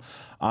available.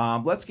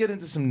 Let's get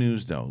into some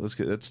news though.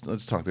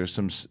 Let's talk. There's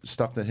some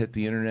stuff that hit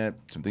the internet,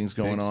 some things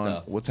going Big on.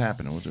 stuff. What's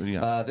happening? What do you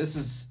got? This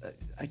is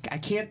I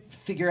can't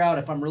figure out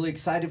if I'm really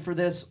excited for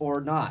this or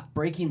not.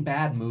 Breaking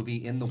Bad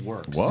movie in the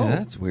works. Whoa. Yeah,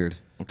 that's weird.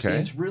 Okay.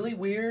 It's really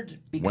weird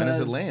because When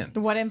does it land?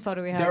 What info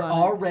do we have? They're on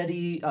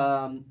already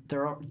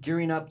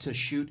gearing up to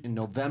shoot in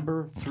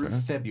November through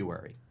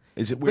February.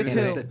 Is it weird? With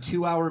And who? it's a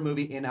 2-hour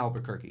movie in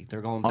Albuquerque. They're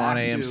going On back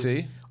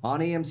AMC? on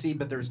AMC,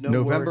 but there's no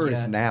November word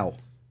is yet. now.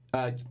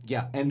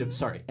 Yeah, end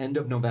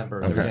of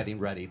November. They're getting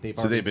ready.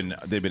 So they've been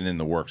in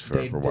the works for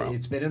a while.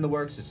 It's been in the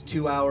works. It's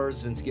 2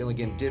 hours. Vince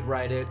Gilligan did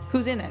write it.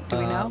 Who's in it? Do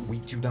we know? We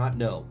do not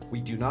know. We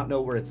do not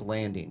know where it's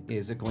landing.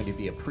 Is it going to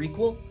be a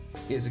prequel?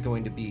 Is it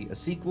going to be a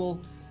sequel?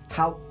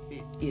 How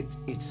it's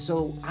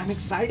so. I'm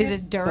excited. Is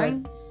it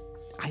during? but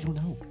I don't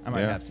know. I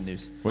might have some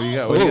news. What do you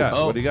got? What do you got?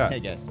 What do you got? Hey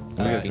guys, do you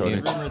got, Cody?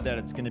 it's rumored that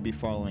it's going to be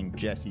following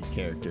Jesse's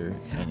character,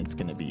 and it's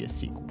going to be a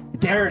sequel.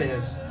 There it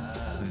is.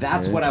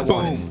 That's what I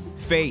wanted. Boom.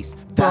 Face.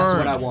 That's Burn.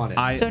 what I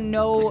wanted. So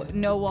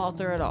no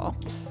Walter at all.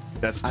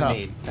 That's tough. I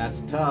mean,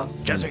 that's tough.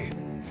 Jesse.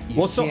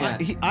 Well, so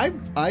can't-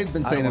 I've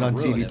been saying it wanna on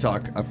ruin TV it.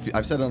 Talk.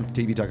 I've said it on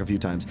TV Talk a few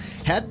times.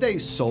 Had they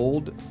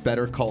sold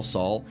Better Call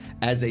Saul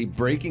as a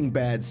Breaking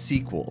Bad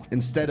sequel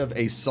instead of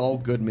a Saul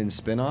Goodman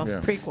spinoff,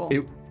 Yeah.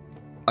 Prequel.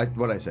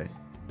 What did I say?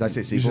 Did I say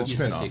You sequel? said You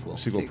said spin-off. sequel.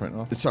 Sequel print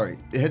off. Sorry,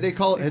 had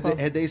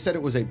they said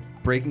it was a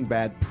Breaking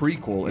Bad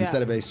prequel Yeah.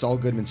 instead of a Saul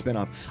Goodman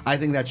spinoff, I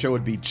think that show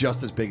would be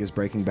just as big as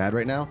Breaking Bad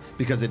right now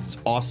because it's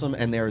awesome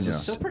and there is Yeah. a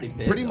Still pretty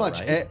big, pretty though, much.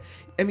 right?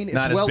 I mean, it's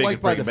Not as well big as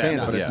liked by the Breaking Bad,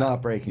 fans, but it's yeah.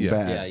 not Breaking Yeah.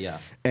 Bad. Yeah, yeah.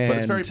 And But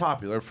it's very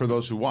popular for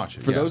those who watch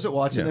it. for yeah. those that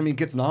watch it, Yeah. I mean, it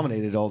gets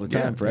nominated all the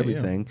time Yeah, for yeah, yeah.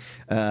 everything.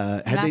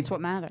 That's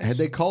what matters. Had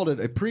they called it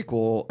a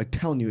prequel, I'm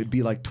telling you, it'd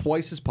be like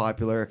twice as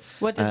popular.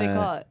 What did they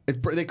call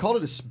it? They called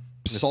it a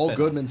Saul spin-off.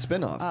 Goodman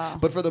spinoff. Oh.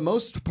 But for the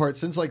most part,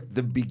 since like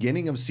the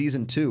beginning of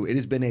season 2, it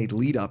has been a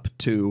lead up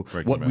to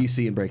Breaking what Bad. we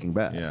see in Breaking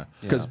Bad. Yeah.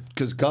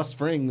 Because Gus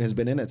Fring has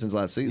been in it since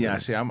last season. Yeah,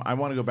 see, I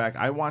want to go back.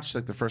 I watched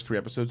like the first 3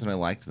 episodes and I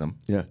liked them.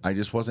 Yeah. I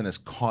just wasn't as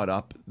caught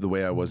up the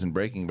way I was in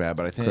Breaking Bad,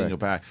 but I think I can go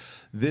back.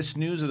 This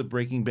news of the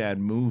Breaking Bad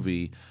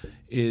movie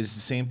is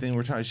the same thing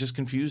we're talking. It's just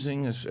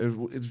confusing. It's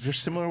very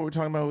similar to what we're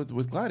talking about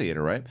with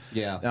Gladiator, right?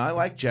 Yeah. Now I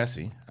like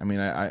Jesse. I mean,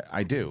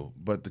 I do,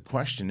 but the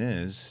question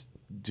is,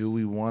 do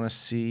we want to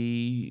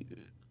see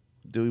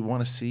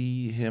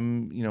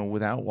him,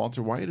 without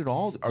Walter White at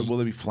all? Or will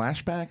there be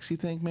flashbacks? You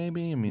think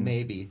maybe? I mean,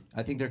 Maybe.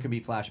 I think there can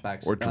be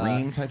flashbacks. or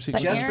dream type But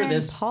sequence. Just for Aaron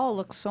this- Paul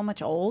looks so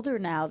much older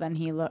now than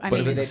he looked. I But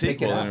mean, if it's a they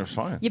pick it sequel, up. then it's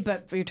fine. yeah,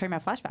 but you're talking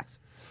about flashbacks.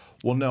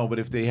 Well, no, but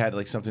if they had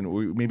like something,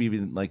 or maybe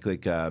even like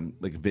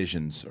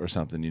visions or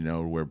something,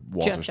 where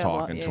Walter's Just a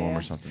talking lot, to him yeah.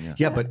 or something. Yeah.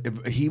 Yeah, but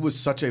if he was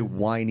such a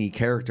whiny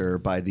character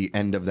by the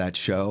end of that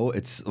show.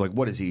 It's like,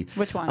 what is he?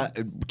 Which one?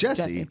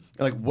 Jesse.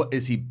 Like, what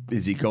is he?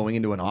 Is he going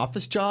into an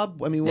office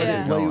job? I mean, what,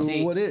 Yeah.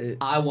 what is?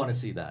 I want to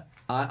see that.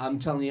 I'm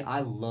telling you,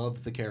 I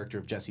love the character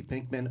of Jesse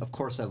Pinkman. Of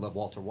course, I love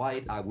Walter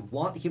White. I would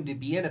want him to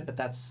be in it, but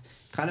that's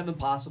kind of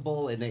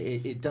impossible, and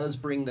it does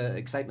bring the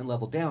excitement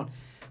level down.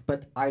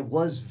 But I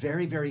was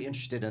very, very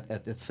interested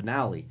at the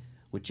finale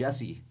with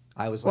Jesse.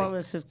 I was like, What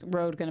was his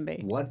road going to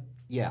be? what?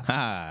 Yeah.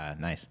 Ah,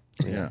 nice.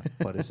 Yeah.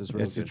 What is his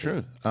road It's the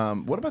gonna be?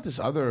 truth. What about this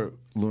other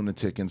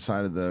lunatic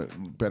inside of the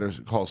Better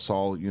Call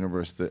Saul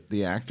universe?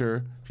 The actor.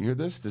 Do you hear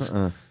this?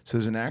 So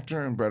there's an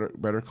actor in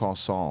Better Call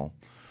Saul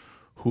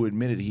who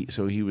admitted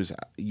he was.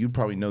 You'd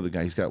probably know the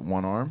guy. He's got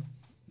one arm.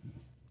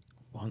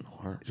 One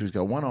arm. So he's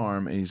got one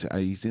arm, and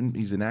he's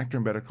an actor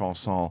in Better Call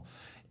Saul.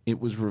 It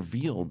was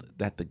revealed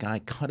that the guy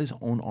cut his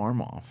own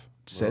arm off.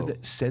 Said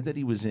that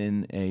he was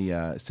in a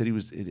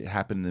it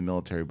happened in the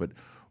military, but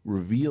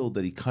revealed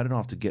that he cut it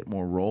off to get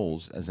more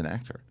roles as an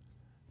actor.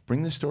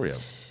 Bring this story up.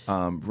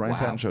 Ryan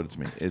Satin showed it to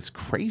me. It's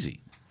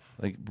crazy.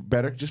 Like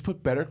just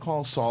put Better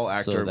Call Saul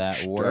actor. So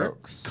that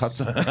works.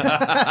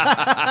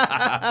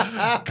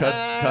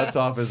 Cuts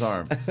off his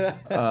arm.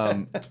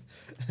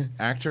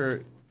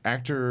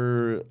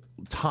 Actor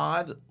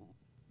Todd.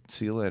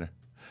 See you later.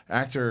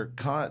 Actor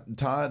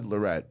Todd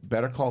Lorette,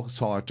 Better Call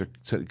Saul actor,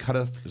 said he cut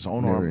off his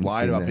own Never arm, even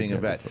lied seen about that being a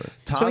guy vet.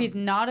 before. So he's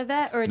not a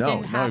vet, or it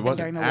didn't he happen wasn't.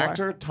 during the war?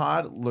 Actor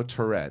Todd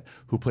LaTourette,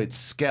 who played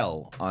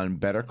Skell on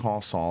Better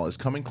Call Saul, is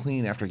coming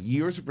clean after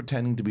years of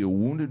pretending to be a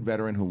wounded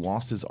veteran who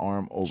lost his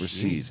arm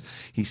overseas.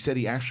 Jesus. He said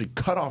he actually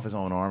cut off his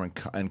own arm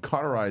and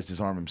cauterized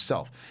his arm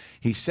himself.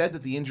 He said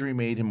that the injury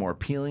made him more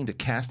appealing to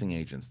casting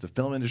agents. The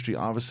film industry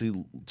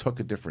obviously took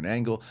a different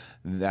angle,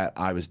 that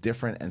I was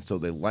different, and so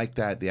they liked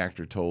that, the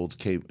actor told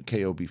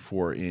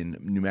KOB4 in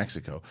New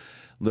Mexico.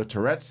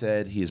 LaTourette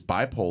said he is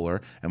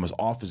bipolar and was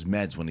off his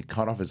meds when he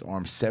cut off his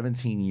arm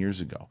 17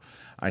 years ago.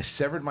 I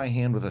severed my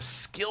hand with a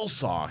skill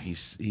saw, he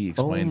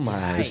explained. Oh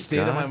my The state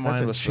of my God, mind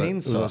that's a was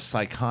chainsaw. a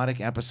psychotic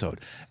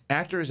episode.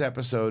 After his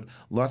episode,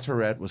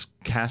 LaTourette was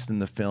cast in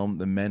the film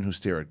The Men Who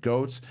Stare at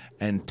Goats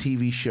and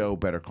TV show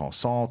Better Call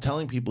Saul,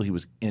 telling people he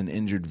was an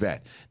injured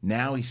vet.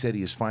 Now he said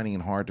he is finding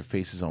it hard to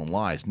face his own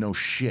lies. No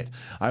shit.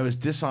 I was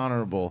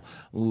dishonorable,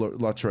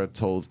 LaTourette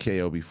told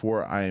KO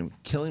before. I am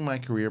killing my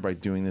career by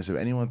doing this. If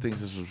anyone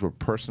thinks this was for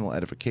personal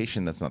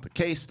edification, that's not the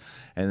case.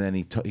 And then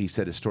he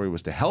said his story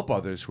was to help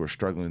others who are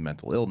struggling with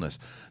mental illness.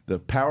 The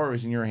power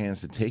is in your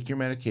hands to take your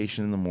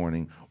medication in the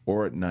morning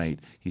or at night,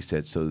 he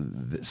said,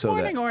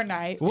 Morning or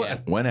night.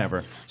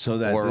 whenever, so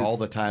that Or all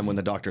the time when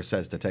the doctor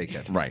says to take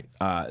it. right,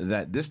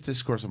 that this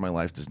discourse of my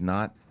life does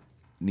not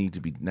need to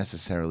be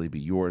necessarily be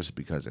yours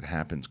because it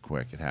happens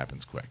quick. It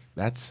happens quick.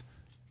 That's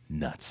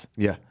nuts.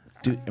 Yeah.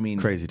 Dude, I mean,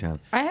 Crazy town.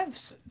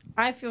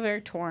 I feel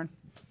very torn.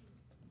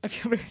 I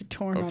feel very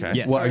torn on Okay. this.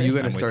 Yes. Well, are you going to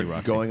I'm with start you,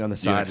 Roxy. going on the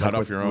You gonna side cut off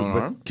with, your own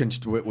arm?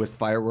 with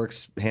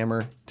fireworks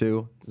hammer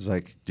too? It's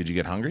like Did you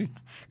get hungry?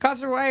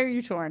 Cobbster, why are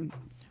you torn?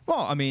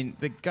 Well, I mean,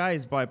 the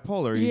guy's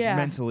bipolar. He's Yeah.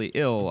 mentally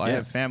ill. I Yeah.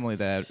 have family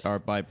that are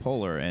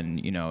bipolar,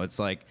 and it's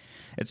like,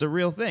 it's a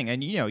real thing.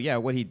 And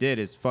what he did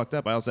is fucked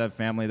up. I also have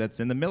family that's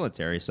in the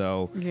military,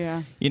 so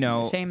Yeah.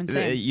 same.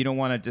 You don't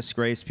want to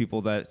disgrace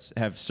people that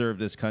have served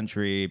this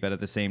country, but at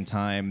the same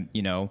time,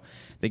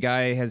 the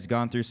guy has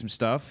gone through some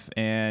stuff,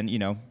 and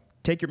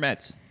take your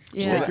meds.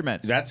 Yeah. Take your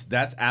meds.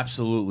 That's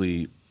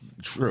absolutely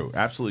true,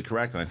 absolutely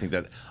correct, and I think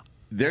that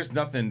there's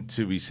nothing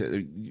to be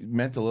said.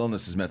 Mental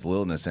illness is mental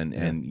illness,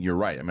 and you're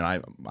right. I mean,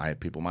 I have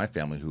people in my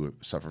family who have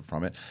suffered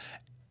from it,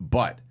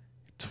 but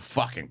it's a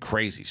fucking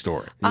crazy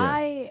story.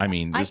 I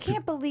mean, I this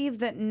can't believe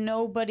that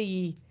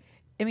nobody.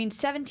 I mean,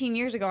 17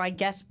 years ago, I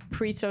guess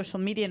pre-social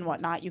media and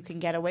whatnot, you can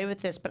get away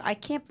with this, but I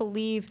can't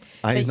believe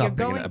that He's you're not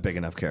going. a big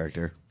enough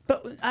character.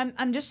 But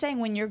I'm just saying,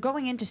 when you're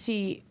going in to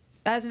see,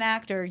 as an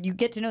actor, you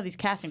get to know these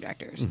casting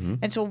directors.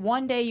 And so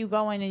one day you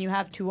go in and you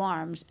have 2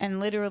 arms, and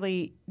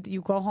literally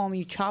you go home,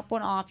 you chop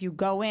one off, you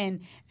go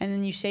in, and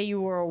then you say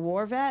you were a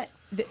war vet.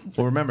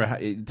 Well, remember,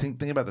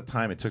 think about the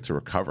time it took to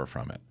recover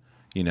from it.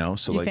 You know,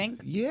 so You like, think?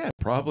 yeah,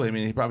 probably. I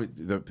mean, he probably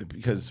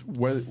because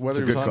whether It's he a was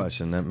good on,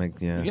 question. That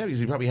yeah, because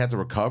he probably had to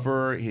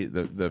recover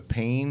the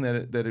pain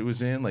that it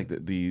was in, like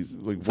the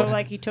like. So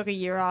like he took a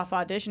year off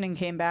auditioning,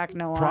 came back,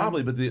 no arm.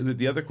 Probably, but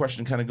the other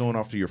question, kind of going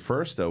off to your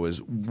first though,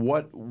 is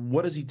what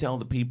does he tell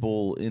the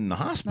people in the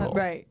hospital?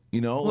 Right.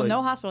 You know, Well, like,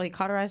 no hospital. He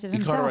cauterized it he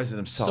himself. cauterized it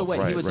himself. So wait,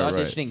 right, he was right,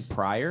 right. auditioning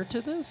prior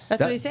to this? That's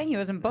That- what he's saying. He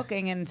wasn't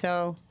booking, and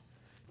so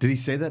Did he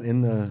say that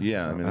in the?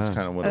 Yeah, I mean that's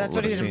kind of what. That's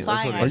what it he's seems.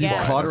 implying, That's I what Are you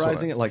guess.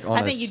 cauterizing it like on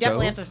I a think you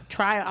stove? definitely have to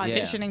try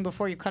auditioning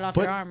before you cut off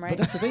your arm, right? But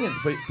that's the thing.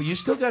 But you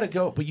still got to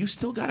go. But you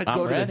still got to I'm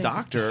go to the ready.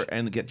 doctor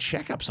and get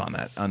checkups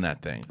on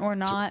that thing. Or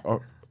not.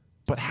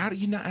 But how do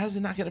you not? How does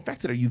it not get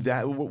affected? Are you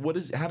that? What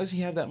is? How does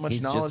he have that much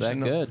He's knowledge? just that to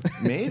know- good.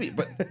 Maybe,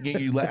 but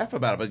you laugh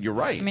about it. But you're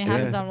right. I mean, it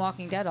happens on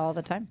Walking Dead all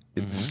the time.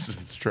 It's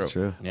true. It's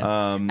true. Yeah.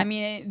 I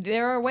mean,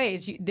 there are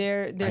ways.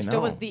 There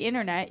still was know. the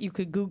internet. You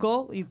could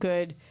Google. You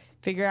could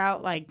figure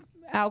out like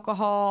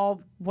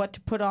alcohol, what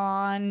to put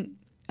on.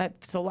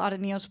 It's a lot of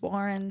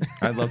Neosporin.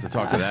 I'd love to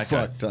talk to that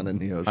guy. Fuck ton of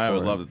Neosporin. I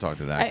would love to talk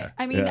to that guy.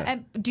 I mean, Yeah.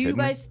 do you Kidding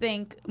me? guys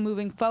think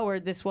moving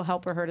forward this will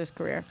help or hurt his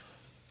career?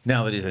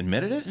 Now that he's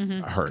admitted it,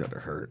 hurt. Gotta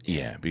hurt.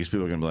 Yeah, because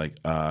people are gonna be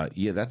like,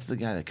 yeah, that's the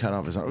guy that cut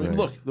off his arm.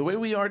 Look, the way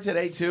we are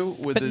today too,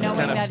 with But this knowing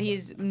kind of, that he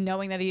is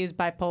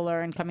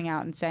bipolar and coming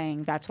out and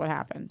saying that's what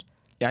happened.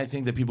 I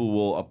think that people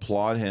will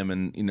applaud him,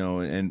 and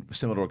and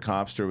similar to what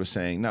Cobbster was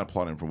saying, not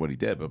applaud him for what he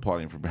did, but applaud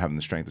him for having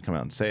the strength to come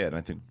out and say it. And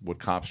I think what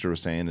Cobbster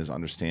was saying is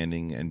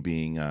understanding and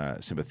being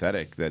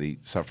sympathetic that he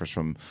suffers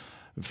from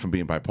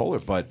being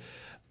bipolar. But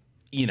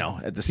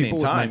at the same People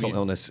with time, mental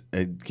illness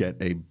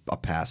get a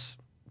pass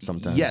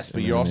sometimes. yes,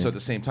 but You you're know what I also mean? at the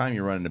same time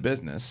you're running a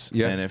business,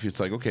 Yeah. and if it's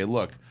like, okay,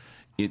 look,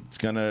 it's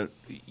gonna,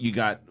 you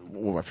got,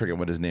 well, I forget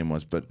what his name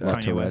was, but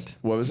Kanye West.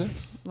 what was it?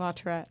 La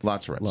Tourette. La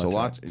Tourette. So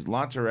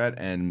La Tourette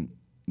and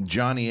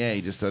Johnny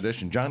A just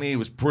auditioned. Johnny A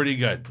was pretty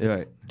good.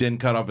 Right. Didn't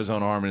cut off his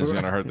own arm and is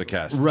going to hurt the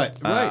cast. Right,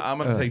 right. I'm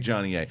going to take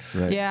Johnny A.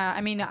 Right. Yeah,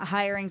 I mean,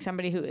 hiring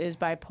somebody who is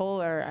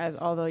bipolar,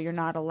 although you're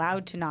not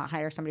allowed to not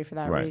hire somebody for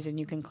that Right. reason,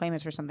 you can claim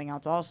it's for something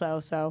else also.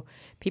 So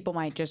people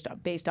might just,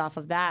 based off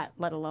of that,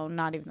 let alone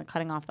not even the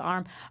cutting off the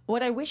arm.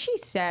 What I wish he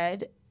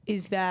said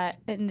is that,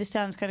 and this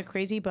sounds kind of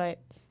crazy, but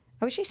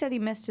I wish he said he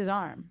missed his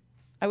arm.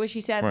 I wish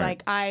he said,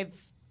 Right. like,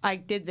 I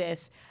did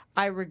this.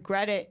 I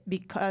regret it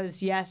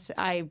because, yes,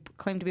 I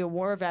claim to be a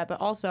war vet,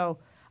 but also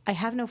I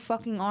have no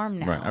fucking arm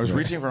now. Right. I was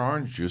reaching for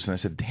orange juice and I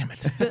said, damn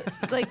it.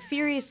 Like,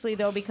 seriously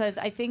though, because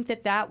I think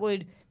that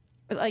would,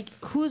 like,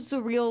 who's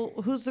the real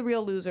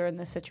loser in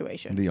this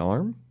situation? The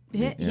arm?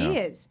 He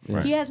is.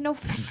 Right. He has no.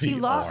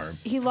 arm.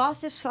 He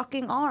lost his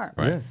fucking arm.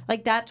 Right. Yeah.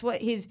 Like that's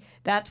what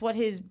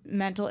his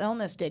mental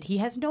illness did. He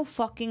has no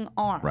fucking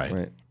arm. Right.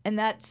 Right. And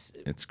that's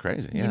It's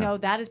crazy. Yeah.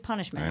 that is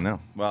punishment. I know.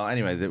 Well,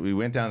 anyway, that we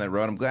went down that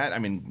road. I'm glad. I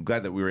mean,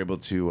 glad that we were able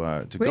to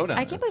go down.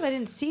 I can't believe I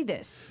didn't see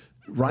this.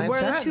 Ryan We're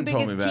the Satin two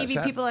told me biggest about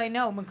TV it. people I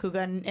know,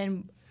 Macuga,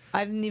 and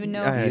I didn't even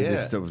know.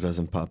 This still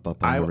doesn't pop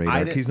up on I the radar.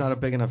 didn't- He's not a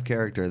big enough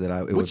character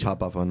that it would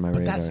pop up on my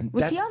radar.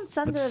 Was he on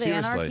Sons of the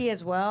Anarchy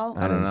as well?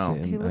 I don't know. see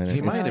him. He I looked didn't-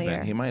 He might have familiar.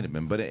 been. He might have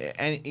been. But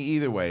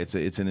either way, it's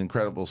an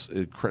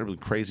incredibly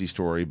crazy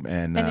story,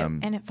 and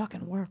And it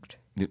fucking worked.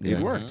 it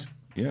worked.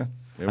 Yeah.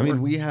 It I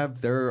mean,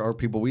 worked. there are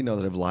people we know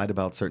that have lied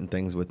about certain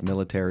things with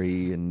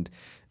military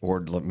or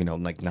like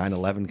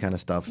 9/11 kind of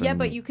stuff. Yeah, and-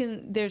 but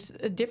there's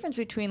a difference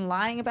between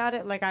lying about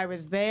it, like I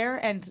was there,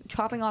 and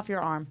chopping off your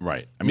arm.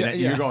 Right. I mean, Yeah,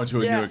 you're yeah. going to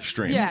a new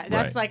extreme. Yeah,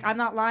 that's Right. like I'm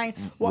not lying.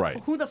 Well,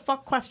 Right. Who the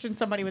fuck questions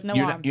somebody with no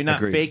You're arm? not, you're not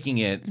Agreed. faking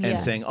it and Yeah.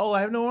 saying, "Oh,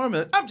 I have no arm."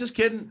 I'm just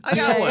kidding. I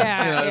got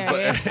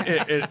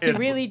one. He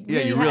really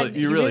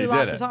did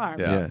lost it. his arm.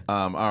 Yeah.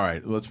 All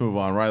right. Let's move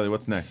on. Riley,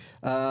 what's next?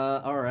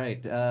 All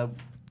right.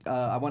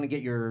 I want to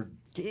get your.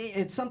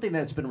 It's something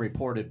that's been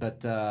reported,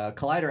 but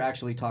Collider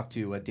actually talked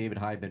to David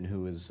Heyman,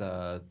 who is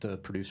the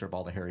producer of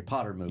all the Harry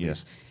Potter movies.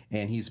 Yes.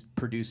 And he's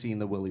producing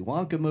the Willy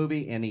Wonka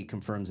movie, and he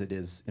confirms it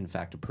is, in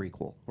fact, a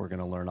prequel. We're going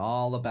to learn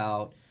all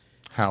about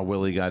How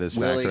Willie got his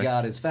Willy factory.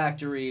 got his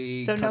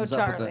factory. So no comes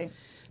up with Charlie.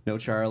 No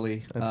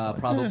Charlie.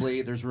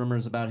 Probably there's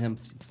rumors about him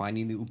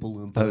finding the Oompa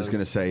Loompas. I was going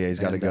to say, he's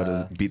got to and, go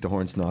to beat the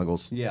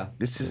Hornsnoggles. Yeah.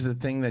 This is the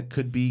thing that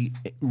could be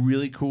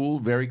really cool,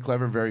 very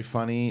clever, very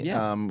funny.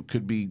 Yeah.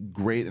 Could be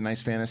great, a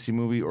nice fantasy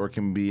movie, or it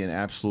can be an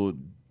absolute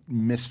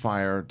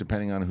misfire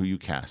depending on who you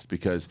cast,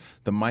 because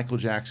the Michael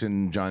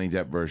Jackson Johnny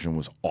Depp version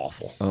was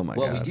awful. Oh my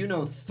Well, god. we do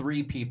know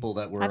 3 people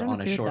that were I don't on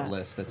a agree with short that.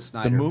 list that The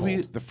Snyder movie,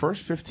 pulled. the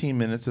first 15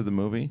 minutes of the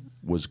movie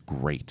was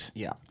great.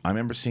 Yeah. I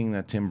remember seeing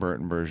that Tim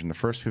Burton version, the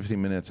first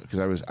 15 minutes, because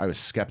I was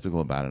skeptical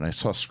about it. And I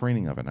saw a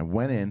screening of it. And I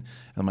went in, and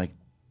I'm like,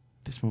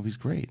 this movie's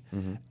great.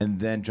 And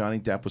then Johnny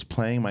Depp was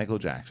playing Michael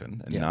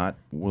Jackson and not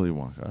Willy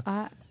Wonka.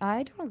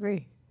 I don't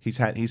agree. He's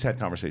had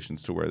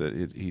conversations to where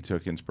that he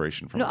took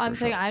inspiration from. No, it for I'm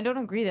saying sure. I don't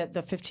agree that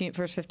the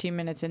first 15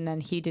 minutes and then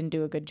he didn't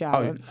do a good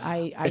job.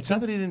 It's not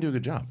that he didn't do a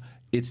good job.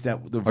 It's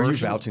that the Are version. you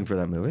vouching for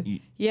that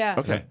movie? Yeah.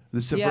 Okay,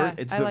 it's the Yeah,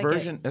 it's I the like it.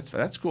 version.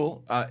 That's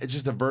cool. It's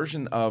just the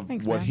version of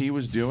Thanks, what man. he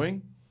was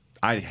doing.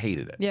 I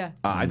hated it. Yeah.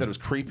 I thought it was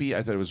creepy.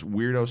 I thought it was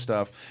weirdo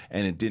stuff,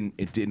 and it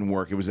didn't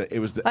work. It was the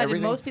Did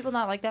everything. most people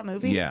not like that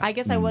movie? Yeah. I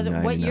guess I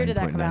wasn't. What year did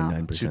that come out?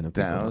 99.99% of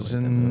people don't like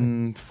that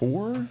movie.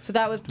 2004. So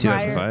that was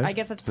prior. 2005? I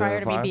guess that's prior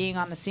to me 2005? being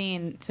on the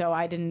scene. So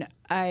I didn't.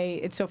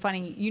 It's so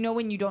funny. You know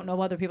when you don't know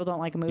other people don't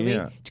like a movie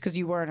Yeah. because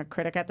you weren't a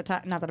critic at the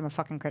time. Not that I'm a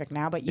fucking critic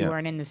now, but you Yeah.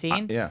 weren't in the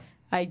scene. Yeah.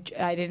 I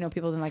didn't know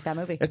people didn't like that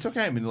movie. It's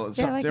okay. I mean, Yeah,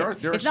 I like there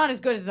it. are It's not as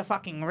good as the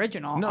fucking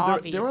original. no.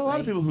 Obviously. There are a lot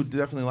of people who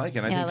definitely like it.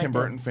 And I Yeah, think I Tim liked it.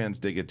 Burton fans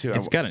dig it too.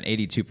 It's got an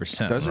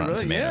 82% Does it Rotten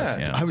really?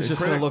 Tomatoes. Yeah. I was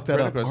just gonna look that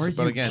up. Critical, Are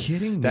but you again,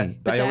 kidding that- me?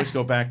 I always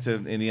go back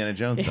to Indiana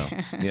Jones, though.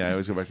 Yeah, I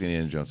always go back to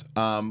Indiana Jones.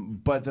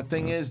 But the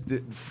thing is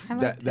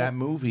that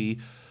movie.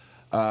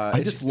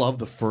 I just love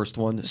the first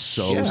one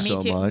so Yeah. so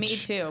Me too, much me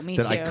too, me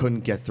that I too.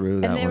 couldn't get through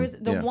that And there one. was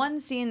the Yeah. one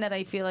scene that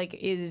I feel like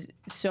is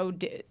so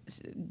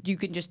you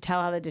can just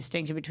tell how the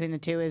distinction between the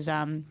two is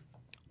when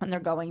they're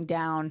going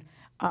down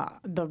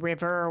the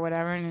river or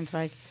whatever, and it's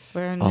like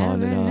we're never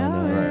On and on,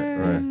 knowing,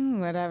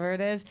 right. whatever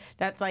it is.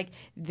 That's like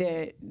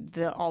the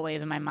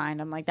always in my mind.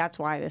 I'm like, that's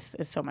why this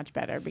is so much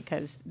better,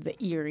 because the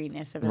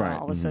eeriness of it Right.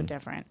 all was so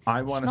different.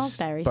 I wanna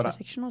Schnozberries, but just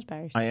like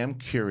Schnozberries. I am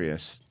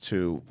curious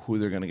to who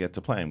they're going to get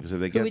to play him, because if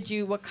they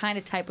get, What kind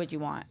of type would you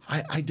want?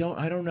 I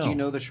don't know. Do you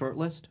know the short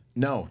list?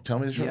 No, tell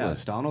me the short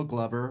list. Donald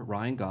Glover,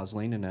 Ryan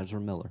Gosling, and Ezra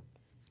Miller.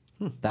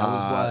 That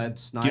was what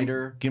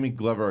Snyder. Give me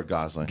Glover or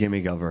Gosling.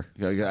 Gimme Glover.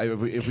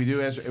 If we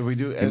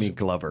do Give me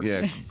Glover.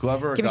 Yeah,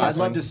 Glover or Give me- I'd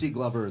Gosling. love to see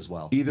Glover as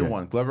well. Either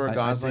one, Glover or I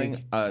Gosling.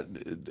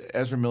 think-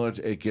 Ezra Miller,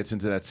 it gets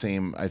into that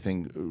same. I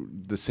think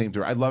the same.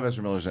 I love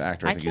Ezra Miller as an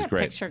actor. I I think he's can't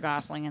great. picture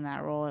Gosling in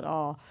that role at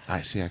all.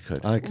 I see. I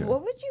could. I could.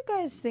 What would you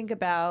guys think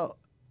about,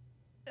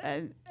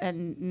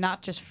 and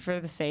not just for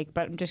the sake,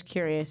 but I'm just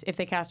curious, if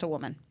they cast a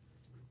woman?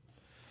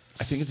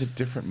 I think it's a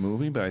different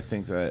movie, but I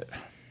think that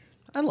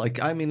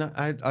I mean,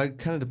 I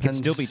kind of depends.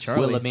 still be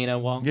Charlie. Wilhelmina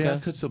Wonka. yeah,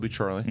 it could still be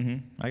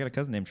Charlie. I got a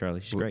cousin named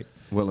Charlie. She's great.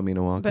 Wilhelmina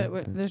Wonka.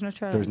 But there's no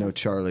Charlie. There's in no this.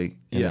 Charlie.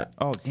 in Yeah. it.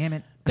 Oh, damn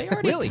it. They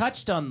already Willy.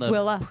 touched on the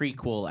Willa.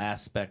 prequel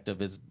aspect of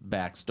his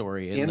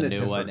backstory in, In the the new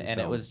Tim one, Burton and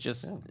it film. was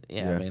just,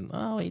 Yeah. I mean,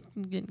 oh, he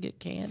can get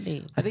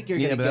candy. I think you're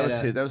Yeah, going but to that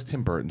get was that was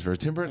Tim Burton's version.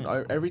 Tim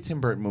Burton. Every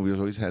Tim Burton movie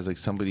always has like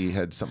somebody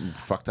had something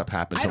fucked up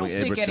happen. I don't Tony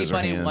think Edward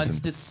anybody Scissorhands wants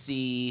and- to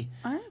see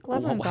Aren't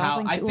Glover and how.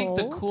 Gosling I too think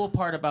the old? cool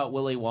part about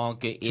Willy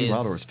Wonka Gene is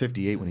Wilder was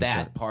 58 when he that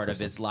shot part of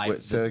his life.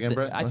 Wait, say that again,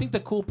 Brett? I think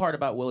the cool part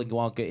about Willy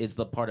Wonka is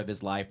the part of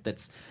his life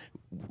that's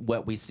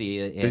what we see.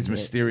 It's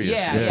mysterious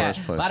Yeah, in the yeah.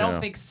 first place, But I don't yeah.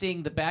 think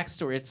seeing the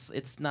backstory.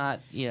 It's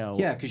not, you know.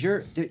 Yeah, because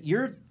you're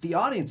the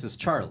audience is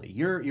Charlie.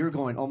 You're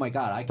going, oh my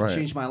God, I can Right.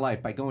 change my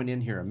life by going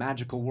in here, a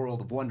magical world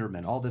of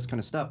wonderment, all this kind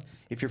of stuff.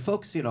 If you're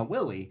focusing on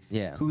Willie,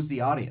 Yeah. who's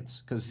the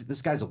audience? Because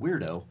this guy's a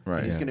weirdo. Right.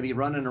 And he's Yeah. going to be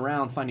running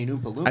around finding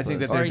Oompa Loompas. I think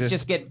that Or they're he's just-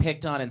 just getting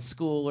picked on in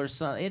school or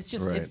something. It's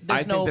just, Right. it's, I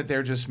there's no. think that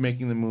they're just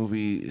making the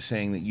movie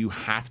saying that you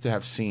have to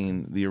have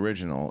seen the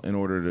original in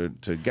order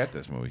to get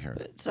this movie here.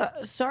 So,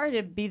 sorry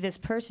to be this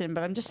person,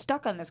 but I'm just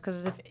stuck on this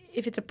because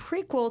if it's a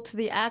prequel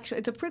to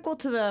it's a prequel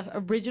to the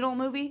original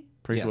movie.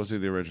 Prequel Yes. to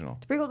the original.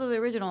 Prequel to the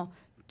original.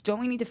 Don't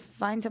we need to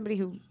find somebody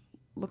who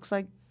looks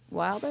like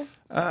Wilder?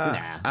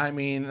 I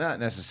mean, not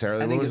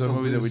necessarily. I What think was it's the a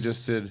movie that we loose,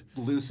 just did?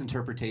 loose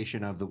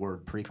interpretation of the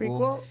word prequel.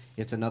 Prequel?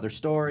 It's another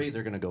story.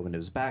 They're going to go into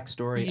his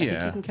backstory. I think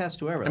Yeah. you can cast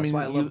whoever. That's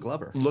why I love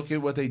Glover. Look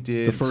at what they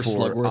did. The first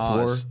for Slugworth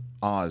Oz.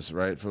 War. Oz,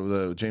 right? For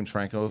the James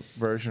Franco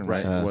version,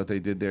 right? What they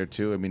did there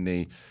too. I mean,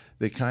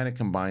 they kind of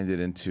combined it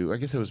into. I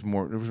guess it was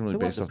more. It wasn't really It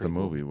was based a off the prequel.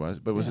 movie, was?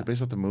 But was it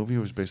based off the movie or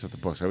was it based off the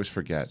books? I always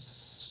forget.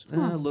 A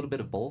little bit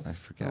of both. I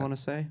forget. I want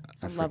to say.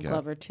 I love forget.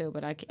 Glover too,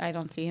 but I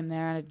don't see him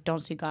there, and I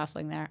don't see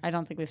Gosling there. I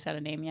don't think we've said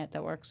a name yet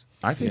that works.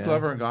 I think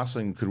Glover and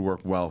Gosling could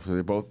work well. So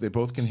they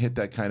both can hit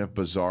that kind of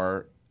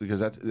bizarre. Because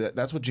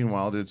that's what Gene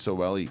Wilder did so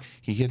well. He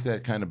hit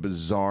that kind of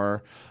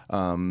bizarre,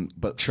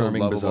 but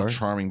Charming lovable, bizarre.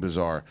 charming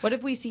bizarre. What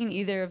have we seen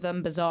either of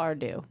them bizarre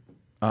do?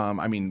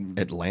 I mean,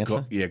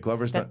 Atlanta?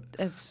 Glover's That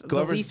done. is the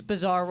Glover's- least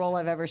bizarre role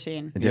I've ever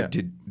seen. And Yeah.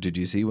 Did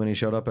you see when he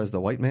showed up as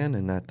the white man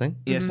in that thing?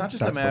 Yeah, it's not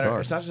just That's a matter.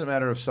 bizarre. It's not just a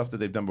matter of stuff that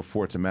they've done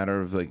before. It's a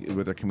matter of like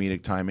with their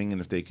comedic timing and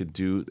if they could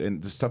do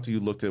and the stuff that you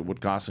looked at what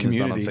Gosling has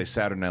done on Community. say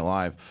Saturday Night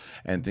Live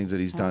and things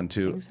that he's done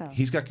too. think so.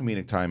 He's got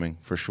comedic timing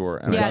for sure.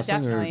 And Yeah, Gosling or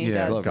definitely he yeah,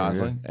 does. Glover,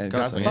 Gosling yeah. and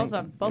Gosling. Both of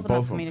them. Both of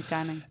them have comedic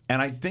timing.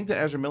 And I think that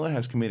Ezra Miller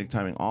has comedic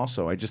timing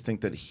also. I just think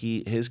that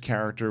his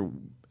character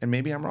and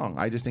maybe I'm wrong.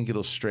 I just think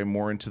it'll stray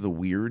more into the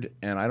weird,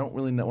 and I don't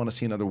really want to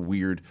see another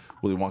weird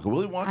Willy Wonka.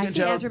 Willy Wonka I and see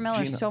Gerald Ezra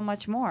Miller Gina- so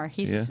much more.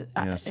 He's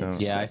Yeah, so-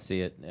 it's- Yeah, I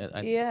see it.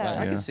 Yeah.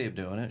 I can see him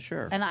doing it,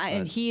 sure.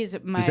 and he is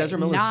my Ezra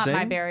Miller not my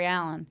sing? Barry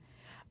Allen.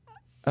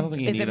 I don't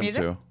think you Is need there him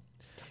music? to.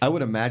 I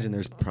would imagine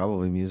there's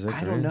probably music.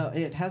 I don't know.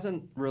 It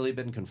hasn't really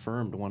been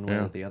confirmed one way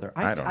Yeah. or the other.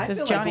 I don't know. I Does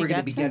feel Johnny like we're going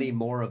to be Depp getting sing?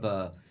 more of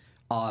a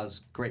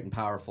Oz, great and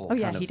powerful Oh,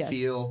 yeah, kind he of does.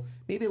 feel.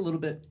 Maybe a little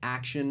bit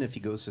action if he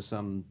goes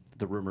to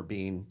the rumor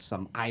being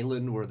some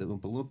island where the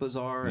Oompa Loompas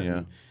are and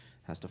Yeah.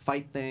 has to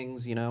fight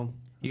things, you know.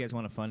 You guys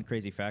want a fun,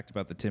 crazy fact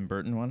about the Tim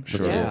Burton one?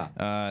 Sure.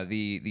 Yeah.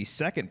 The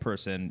second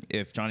person,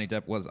 if Johnny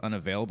Depp was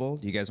unavailable,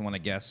 do you guys want to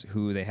guess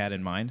who they had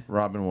in mind?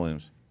 Robin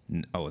Williams.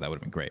 Oh, that would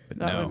have been great, but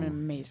That would no. have been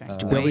amazing.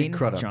 Billy Dwayne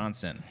Crudup.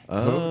 Johnson. Who?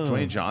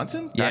 Dwayne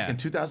Johnson? Back Yeah. in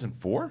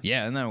 2004?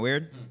 Yeah, isn't that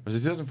weird? Was it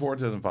 2004 or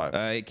 2005?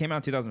 It came out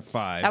in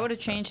 2005. That would have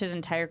changed his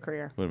entire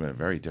career. Would have been a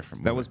very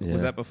different That movie.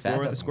 was that before the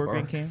doesn't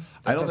Scorpion work. came?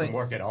 I don't doesn't think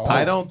work at all.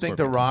 I don't think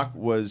The Scorpion. Rock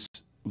was.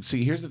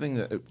 See, here's the thing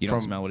that You from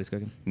don't smell what he's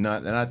cooking?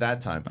 not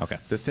that time. Okay.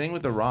 The thing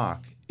with The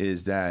Rock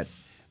is that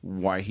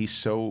why he's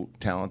so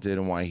talented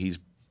and why he's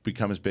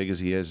become as big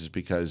as he is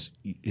because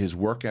his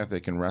work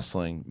ethic in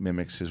wrestling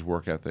mimics his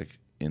work ethic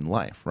in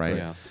life, right?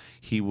 Yeah.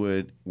 He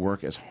would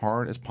work as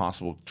hard as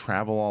possible,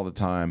 travel all the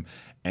time,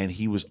 and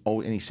he was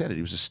and he said it.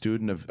 He was a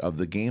student of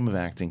the game of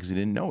acting because he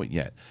didn't know it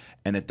yet.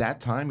 And at that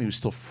time, he was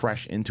still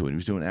fresh into it. He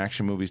was doing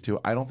action movies too.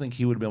 I don't think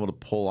he would have been able to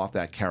pull off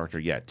that character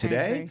yet.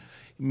 Today,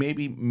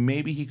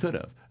 maybe he could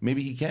have.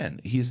 Maybe he can.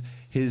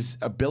 His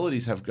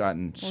abilities have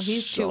gotten Well,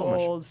 he's so too much.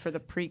 old for the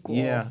prequel.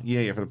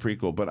 Yeah, for the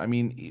prequel. But I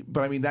mean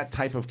that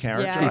type of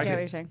character. Yeah, I I get what could-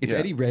 you're saying. If Yeah.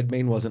 Eddie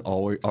Redmayne wasn't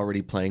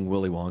already playing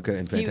Willy Wonka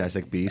in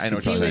Fantastic Beasts, I know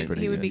what he'd you're probably saying. be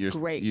pretty He would good. be You're,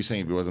 great. You're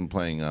saying if he wasn't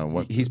playing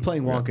what? He's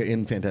playing Wonka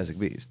in Fantastic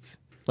Beasts.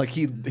 Like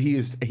he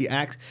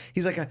acts.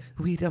 He's like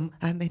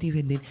I'm Eddie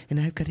Redmayne, and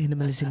I've got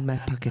animals in my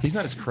pocket. He's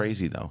not as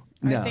crazy though.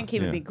 No. I think he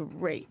would Yeah. be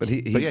great. But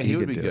he But would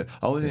could be do good. it.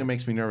 Only thing that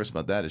makes me nervous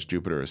about that is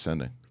Jupiter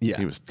Ascending. Yeah.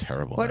 He was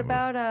terrible. in What that movie.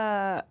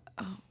 about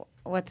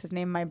what's his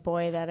name? My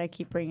boy that I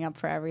keep bringing up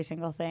for every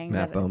single thing.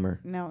 Matt that- Bomer.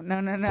 No.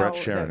 Brett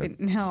Sheridan.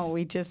 No,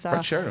 we just saw.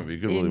 Brett Sheridan would be a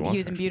good Willy He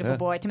was Wonka, in Beautiful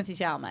Boy. Timothy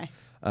Chalamet.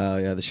 Yeah,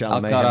 the I'll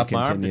Chalamet cut off my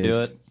arm to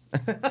continues. do it.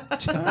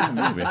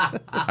 Maybe.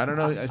 I don't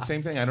know.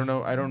 Same thing. I don't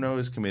know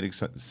his comedic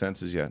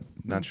senses yet.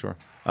 Not sure.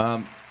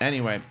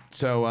 Anyway,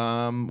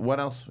 so what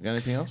else? Got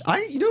anything else?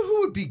 You know who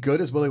would be good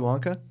as Willy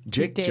Wonka?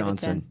 Jake Davidson.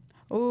 Johnson.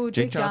 Oh,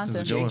 Jake Jake Johnson's Johnson. a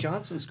good Jake one.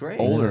 Johnson's great.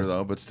 Older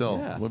though, but still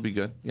Yeah. would be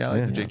good. Yeah, I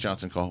like the Jake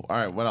Johnson call. All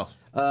right, what else?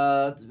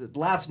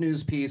 Last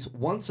news piece.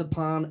 Once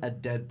Upon a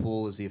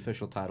Deadpool is the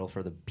official title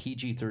for the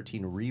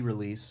PG-13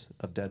 re-release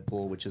of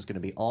Deadpool, which is going to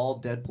be all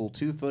Deadpool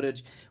 2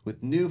 footage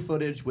with new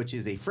footage, which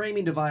is a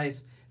framing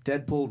device.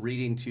 Deadpool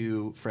reading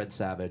to Fred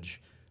Savage,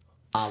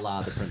 a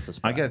la The Princess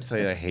Bride. I got to tell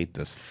you, I hate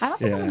this. I don't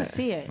think I'm Yeah. going to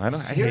see it. I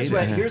hate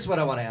it. Here's what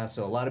I want to ask.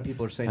 So a lot of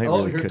people are saying, I "Oh,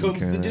 really here couldn't comes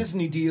care the less.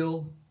 Disney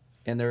deal,"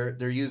 and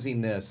they're using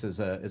this as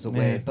a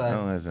way. I But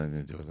don't have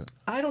anything to do with it.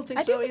 I don't think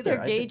I do so think either.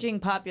 they're gauging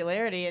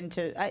popularity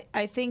into.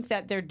 I think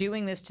that they're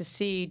doing this to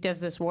see does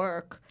this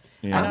work.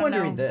 Yeah. I I'm don't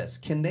wondering know. this: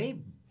 can they?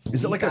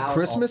 Is it like bleep a out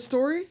Christmas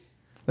story?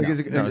 Like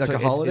is it No, like a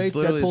holiday It's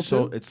literally Deadpool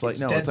so. 2? It's like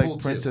It's no, it's like Deadpool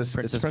 2. Princess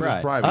Princess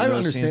Bride. Bride. I You know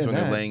don't those scenes understand when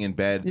that. they're laying in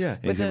bed. Yeah. and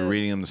he's With gonna be a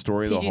reading them the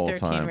story the whole PG-13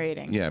 time.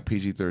 rating. Yeah,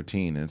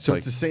 PG-13. It's So like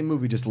it's the same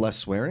movie, just less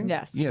swearing.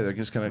 Yes. yeah, they're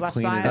just gonna Less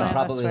clean it violent. up.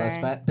 probably less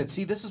swearing. fat. But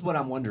see, this is what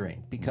I'm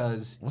wondering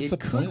because What's it the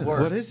could point of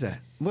work. What is that?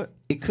 What?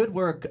 It could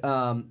work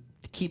to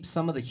keep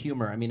some of the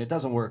humor. I mean, it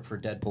doesn't work for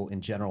Deadpool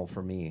in general,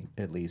 for me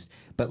at least.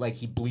 But like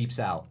he bleeps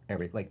out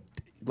like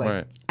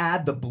Right.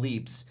 add the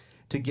bleeps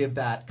to give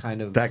that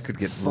kind of That could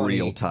get funny,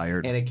 real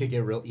tired. and it could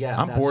get real. Yeah,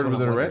 I'm that's bored what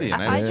with it I'm already,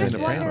 wondering. and I haven't just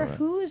seen a fan wonder of it.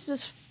 who is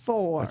this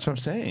for? That's what I'm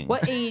saying.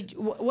 What age?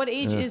 What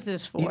age is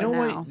this for You know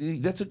now?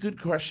 what? That's a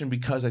good question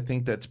because I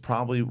think that's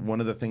probably one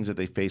of the things that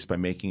they face by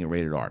making it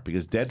rated R.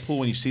 Because Deadpool,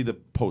 when you see the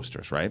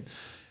posters, right?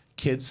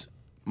 Kids,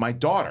 my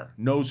daughter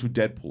knows who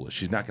Deadpool is.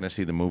 She's not going to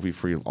see the movie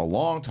for a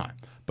long time,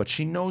 but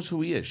she knows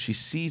who he is. She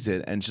sees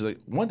it, and she's like,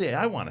 one day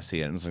I want to see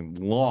it. And it's a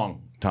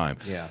long time.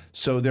 Yeah.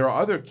 So there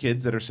are other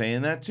kids that are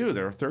saying that too.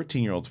 There are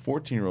 13-year-olds,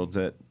 14-year-olds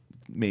that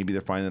maybe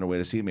they're finding a way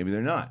to see it, maybe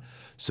they're not.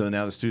 So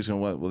now the studio's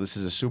going, well, this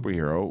is a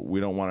superhero. We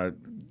don't want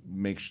to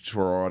make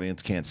sure our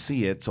audience can't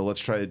see it, so let's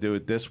try to do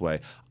it this way.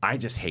 I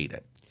just hate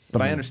it.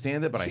 But I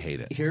understand it, but I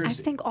hate it. I Here's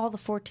think all the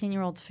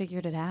 14-year-olds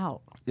figured it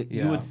out.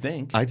 You would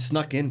think. I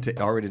snuck into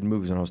R-rated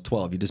movies when I was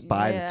 12. You just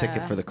buy the ticket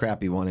Yeah. for the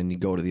crappy one and you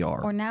go to the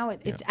R. Or now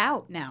it's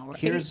out now. Right?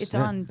 Here's- It's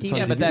yeah, on it's on DVD.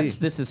 Yeah, but DVD.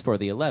 this is for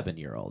the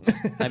 11-year-olds.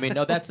 I mean,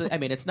 no,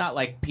 it's not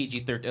like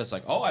PG-13. It's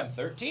like, oh, I'm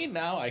 13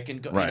 now. I can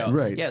go. Right. You know?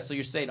 Right. Yeah. So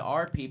you're saying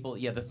R people?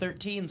 Yeah, the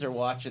 13s are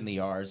watching the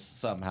R's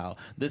somehow.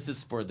 This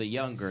is for the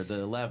younger,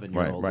 the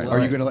 11-year-olds. Right. Are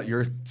you going to let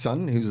your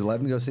son, who's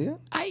 11, go see it?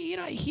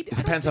 It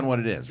depends on what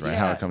it is, right?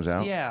 How it comes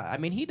out. Yeah, I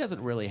mean, he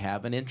doesn't really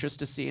have an interest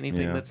to see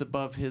anything Yeah. that's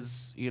above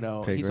his. Pay He's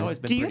grade. always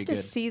been Do you have pretty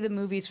to good. see the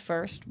movies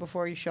first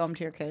before you show them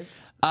to your kids?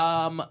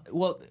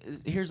 Well,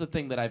 here's the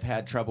thing that I've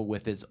had trouble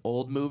with is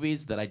old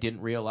movies that I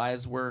didn't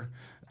realize were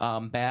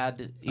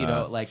bad,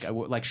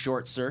 like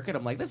Short Circuit.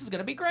 I'm like, this is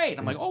gonna be great.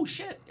 I'm like, oh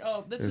shit,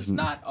 oh this is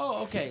not.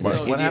 Oh okay.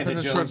 So what happened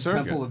in Short Jones' Circuit?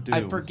 Temple of Doom.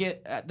 I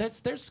forget.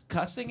 There's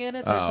cussing in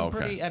it. There's some okay.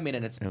 pretty. I mean,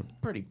 and it's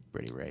pretty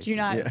racist.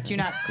 Do you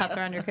not cuss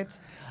around your kids?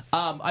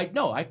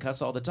 I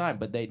cuss all the time,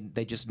 but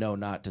they just know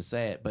not to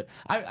say it. But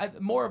I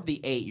more of the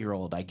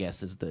 8-year-old, I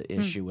guess, is the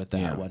issue with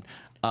that one.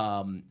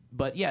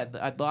 But yeah,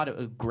 a lot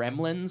of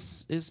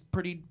Gremlins is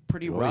pretty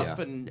rough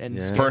and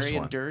First scary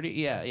one. and dirty.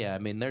 Yeah. I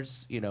mean,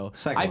 there's Second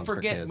I one's for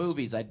forget kids.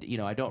 movies. I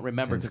don't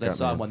remember because I got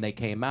saw them meds. when they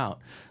came out.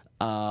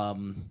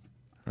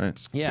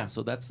 Right. Yeah,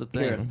 so that's the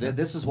thing. Here,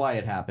 this is why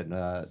it happened.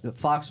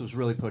 Fox was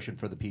really pushing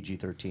for the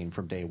PG-13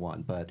 from day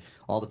one, but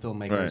all the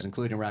filmmakers, Right.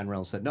 including Ryan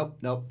Reynolds, said, nope,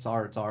 it's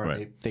R.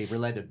 Right. They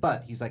relented.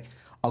 But he's like,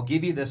 I'll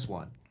give you this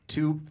one,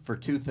 for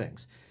two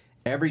things.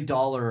 Every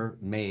dollar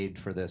made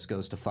for this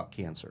goes to fuck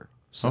cancer.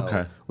 So,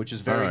 Okay. which is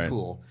very All right.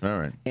 cool. All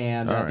right.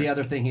 And All right. the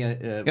other thing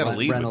gotta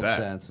lead with Reynolds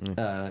that.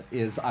 says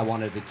is, I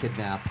wanted to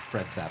kidnap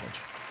Fred Savage.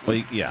 Well,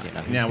 yeah. he's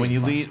Now, when being you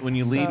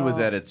funny. lead with So-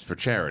 that, it's for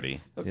charity.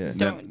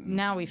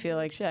 Now we feel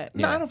like shit.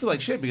 No, I don't feel like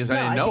shit because I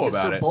No, didn't I know think it's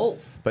about for it.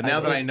 both. But now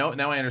I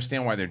I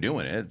understand why they're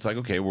doing it. It's like,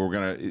 okay, well,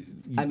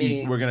 we're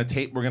mean-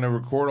 gonna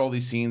record all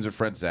these scenes of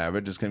Fred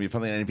Savage. It's gonna be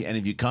funny, and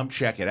if you come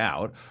check it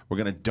out, we're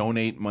gonna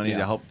donate money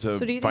to help to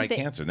So do you fight think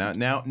they- cancer. Now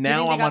they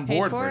I'm got on paid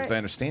board for for it it? because I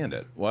understand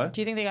it. What? Do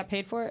you think they got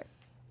paid for it?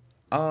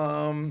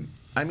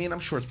 I mean, I'm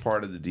sure it's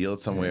part of the deal.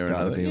 It's some way or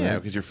gotta another. be, Yeah, right?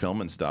 because you're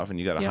filming stuff and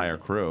you got to Yeah. hire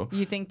crew.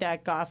 You think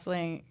that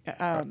Gosling,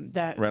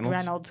 that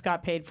Reynolds?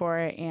 got paid for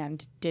it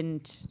and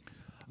didn't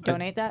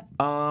donate that?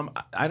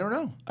 I don't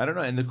know.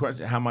 And the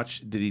question: how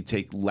much did he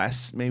take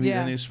less? Maybe Yeah.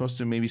 than he was supposed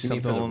to. Maybe mean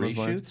something for the along those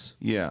lines. reshoots?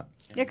 Yeah.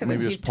 Yeah, 'cause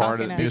maybe it he's was part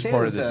of talking it to- was They say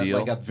part it of was the deal.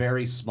 like a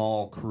very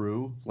small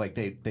crew. Like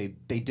they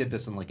did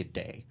this in like a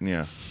day.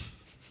 Yeah.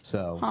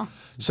 So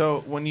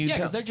So when you Yeah,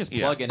 'cause tell- they're just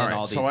plugging in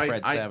all these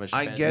Fred Savage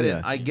I fans. get it.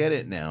 Yeah. I get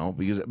it now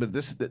but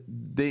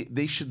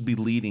they should be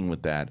leading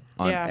with that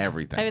on Yeah.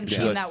 everything. I haven't It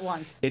seen should- that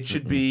once. It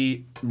should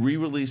be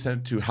re-released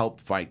to help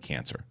fight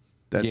cancer.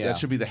 That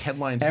should be the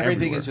headlines. everything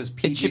everywhere. is just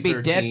PG-13. It should be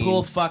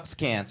Deadpool fucks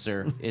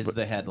cancer is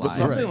the headline. But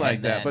something And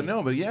like that.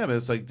 then- But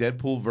it's like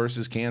Deadpool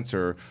versus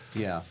cancer.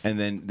 Yeah. And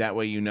then that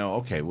way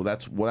okay, well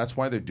that's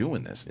why they're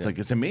doing this. It's like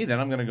it's to me, then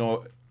I'm gonna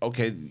go,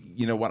 okay,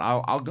 you know what,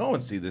 I'll go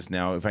and see this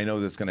now if I know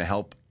that's gonna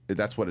help, if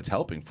that's what it's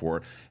helping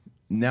for.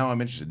 Now I'm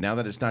interested. Now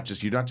that it's not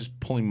just, you're not just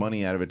pulling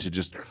money out of it to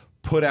just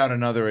put out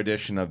another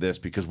edition of this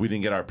because we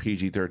didn't get our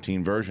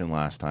PG-13 version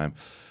last time.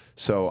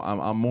 So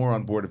I'm more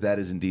on board if that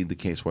is indeed the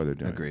case why they're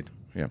doing Agreed. it.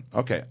 Yeah.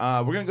 Okay.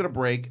 We're going to go to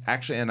break.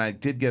 Actually, and I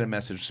did get a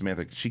message from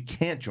Samantha. She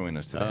can't join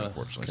us today,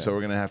 unfortunately. So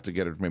we're going to have to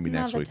get her maybe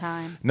next week.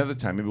 Another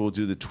time. Maybe we'll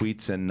do the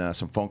tweets and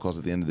some phone calls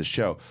at the end of the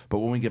show. But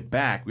when we get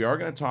back, we are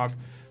going to talk.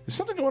 There's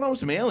something going on with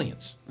some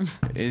aliens.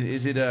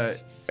 Is it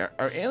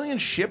are alien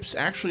ships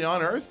actually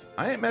on Earth?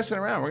 I ain't messing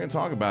around. We're going to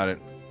talk about it.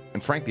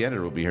 And Frank, the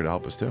editor, will be here to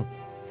help us too.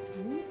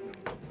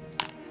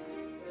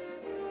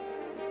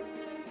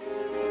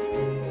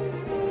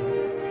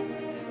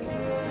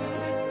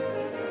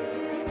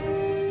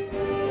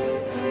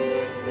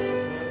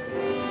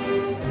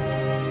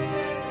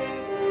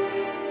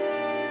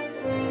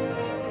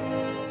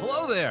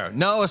 Hello there.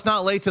 No, it's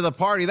not late to the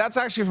party. That's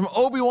actually from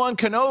Obi-Wan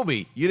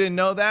Kenobi. You didn't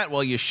know that?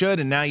 Well, you should,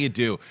 and now you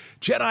do.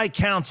 Jedi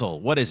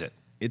Council. What is it?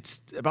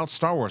 It's about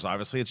Star Wars,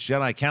 obviously. It's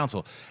Jedi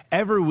Council.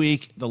 Every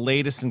week, the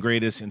latest and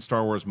greatest in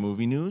Star Wars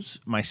movie news.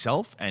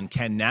 Myself and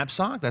Ken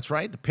Knapsack, that's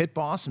right, the pit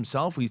boss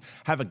himself. We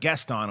have a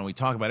guest on, and we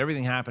talk about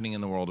everything happening in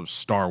the world of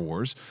Star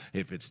Wars.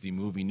 If it's the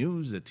movie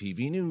news, the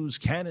TV news,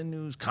 canon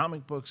news,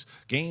 comic books,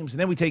 games. And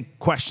then we take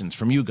questions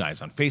from you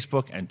guys on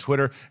Facebook and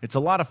Twitter. It's a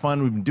lot of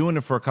fun. We've been doing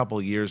it for a couple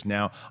of years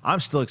now.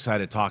 I'm still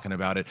excited talking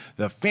about it.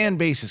 The fan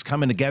base is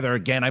coming together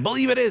again. I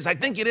believe it is. I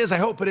think it is. I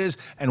hope it is.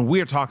 And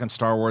we're talking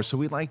Star Wars, so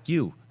we like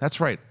you. That's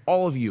right.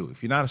 All of you.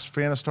 If you're not a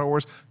fan of Star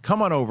Wars,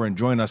 come on over and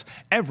join us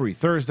every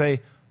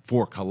Thursday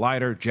for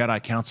Collider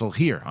Jedi Council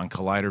here on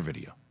Collider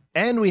Video.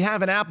 And we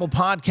have an Apple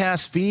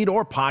Podcast feed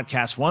or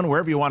Podcast One,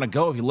 wherever you want to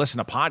go if you listen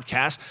to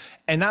podcasts.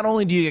 And not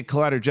only do you get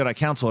Collider Jedi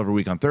Council every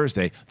week on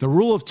Thursday, The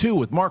Rule of Two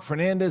with Mark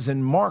Fernandez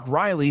and Mark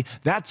Reilly,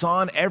 that's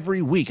on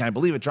every week. And I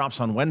believe it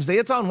drops on Wednesday.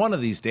 It's on one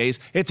of these days.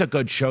 It's a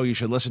good show. You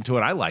should listen to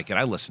it. I like it.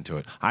 I listen to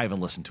it. I haven't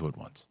listened to it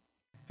once.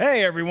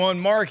 Hey everyone,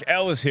 Mark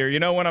Ellis here. You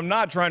know, when I'm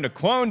not trying to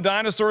clone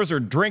dinosaurs or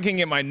drinking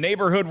at my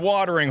neighborhood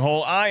watering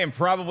hole, I am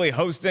probably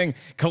hosting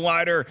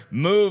Collider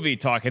Movie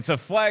Talk. It's a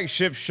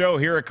flagship show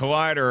here at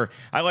Collider.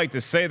 I like to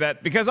say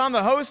that because I'm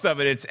the host of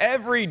it. It's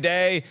every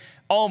day,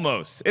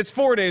 almost. It's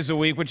 4 days a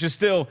week, which is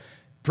still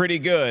pretty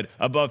good,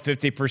 above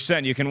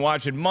 50%. You can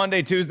watch it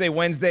Monday, Tuesday,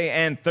 Wednesday,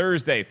 and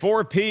Thursday.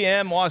 4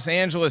 p.m. Los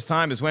Angeles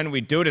time is when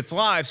we do it. It's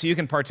live, so you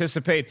can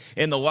participate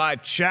in the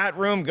live chat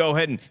room. Go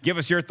ahead and give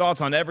us your thoughts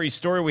on every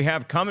story we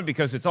have coming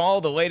because it's all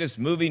the latest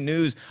movie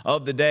news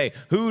of the day.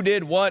 Who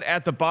did what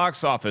at the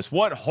box office?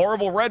 What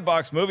horrible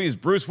Redbox movies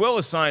Bruce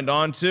Willis signed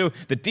on to?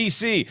 The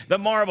DC, the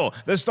Marvel,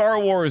 the Star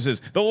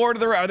Warses, the Lord of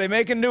the Rings. Are they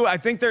making new? I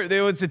think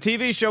it's a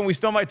TV show, and we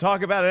still might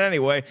talk about it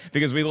anyway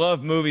because we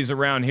love movies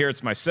around here.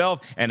 It's myself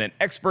and an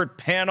expert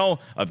panel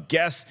of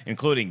guests,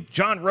 including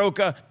John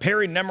Roca,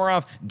 Perry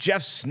Nemiroff,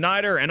 Jeff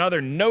Snyder, and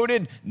other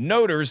noted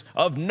noters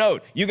of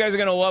note. You guys are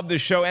going to love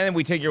this show, and then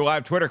we take your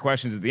live Twitter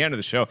questions at the end of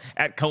the show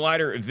at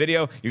Collider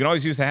Video. You can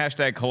always use the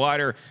hashtag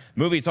Collider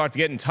Movie Talk to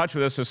get in touch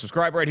with us, so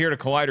subscribe right here to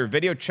Collider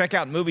Video. Check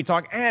out Movie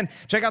Talk, and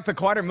check out the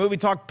Collider Movie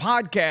Talk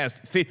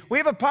podcast feed. We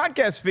have a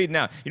podcast feed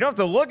now. You don't have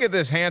to look at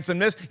this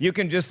handsomeness. You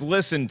can just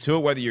listen to it,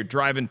 whether you're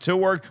driving to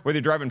work, whether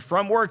you're driving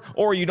from work,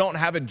 or you don't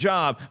have a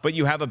job, but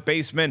you have a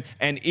basement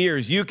and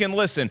ears. You can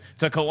listen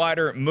to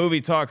Collider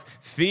Movie Talk's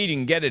feed. You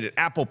can get it at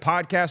Apple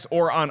Podcasts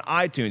or on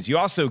iTunes. You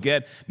also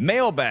get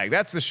Mailbag.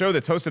 That's the show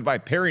that's hosted by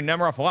Perry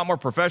Nemiroff, a lot more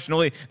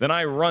professionally than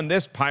I run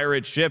this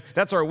pirate ship.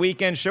 That's our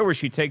weekend show where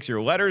she takes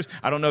your letters.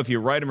 I don't know if you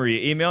write them or you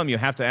email them. You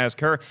have to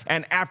ask her.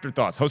 And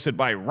Afterthoughts, hosted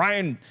by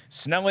Ryan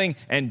Snelling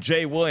and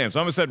Jay Williams.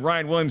 I almost said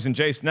Ryan Williams and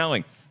Jay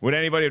Snelling. Would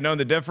anybody have known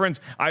the difference?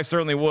 I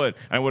certainly would.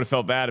 I would have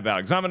felt bad about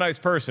it because I'm a nice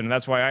person, and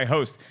that's why I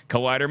host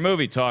Collider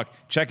Movie Talk.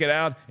 Check it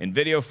out in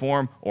video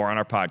form or on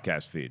our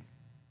podcast feed.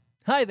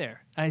 Hi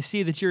there. I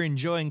see that you're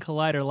enjoying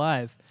Collider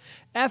Live.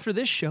 After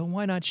this show,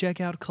 why not check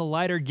out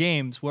Collider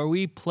Games, where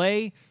we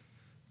play,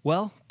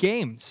 well,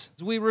 games.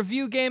 We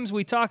review games,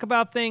 we talk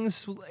about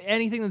things,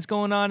 anything that's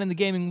going on in the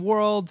gaming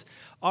world,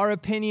 our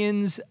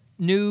opinions,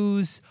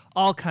 news,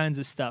 all kinds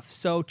of stuff.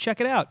 So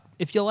check it out.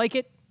 If you like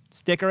it,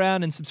 stick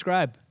around and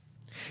subscribe.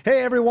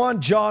 Hey everyone,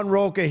 John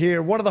Roca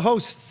here, one of the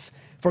hosts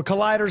for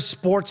Collider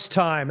Sports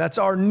Time. That's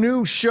our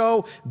new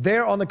show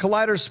there on the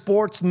Collider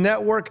Sports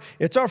Network.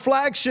 It's our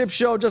flagship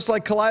show, just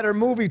like Collider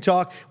Movie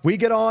Talk. We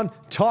get on,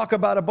 talk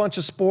about a bunch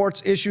of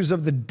sports issues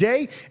of the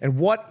day and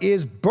what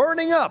is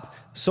burning up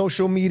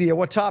social media,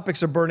 what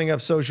topics are burning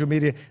up social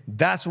media.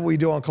 That's what we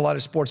do on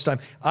Collider Sports Time.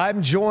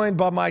 I'm joined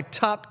by my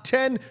top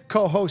 10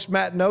 co-host,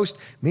 Matt Nost.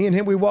 Me and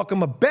him, we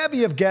welcome a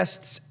bevy of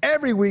guests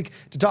every week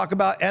to talk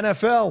about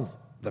NFL,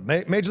 the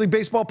Major League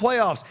Baseball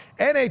playoffs,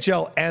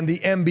 NHL, and the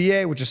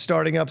NBA, which is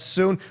starting up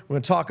soon. We're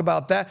going to talk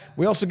about that.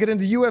 We also get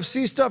into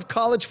UFC stuff,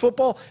 college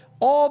football,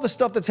 all the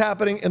stuff that's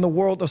happening in the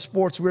world of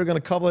sports. We're going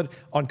to cover it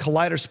on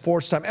Collider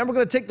Sports Time. And we're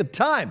going to take the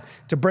time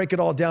to break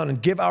it all down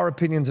and give our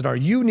opinions and our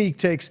unique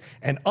takes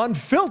and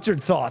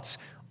unfiltered thoughts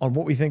on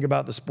what we think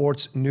about the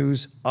sports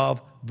news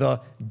of the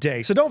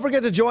day. So don't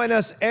forget to join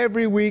us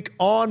every week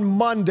on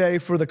Monday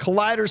for the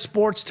Collider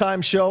Sports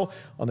Time show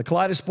on the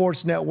Collider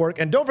Sports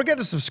Network. And don't forget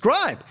to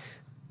subscribe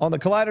on the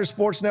Collider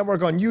Sports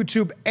Network on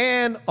YouTube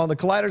and on the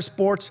Collider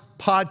Sports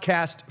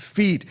podcast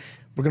feed.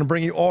 We're going to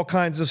bring you all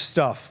kinds of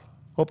stuff.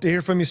 Hope to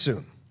hear from you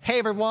soon. Hey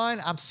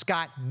everyone, I'm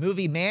Scott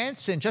Movie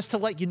Mance, and just to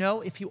let you know,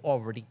 if you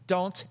already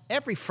don't,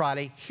 every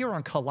Friday here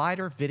on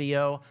Collider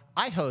Video,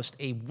 I host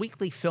a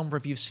weekly film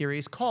review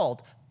series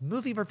called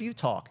Movie Review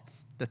Talk.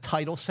 The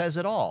title says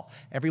it all.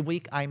 Every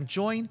week, I'm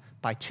joined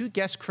by two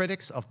guest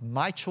critics of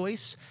my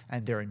choice,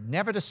 and they're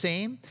never the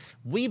same.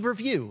 We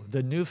review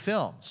the new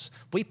films.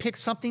 We pick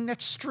something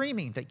that's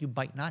streaming that you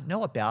might not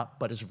know about,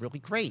 but is really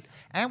great.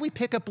 And we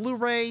pick a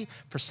Blu-ray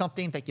for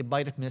something that you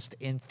might have missed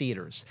in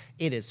theaters.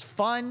 It is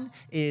fun.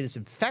 It is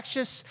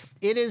infectious.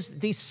 It is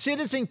the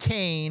Citizen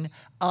Kane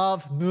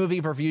of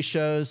movie review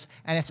shows,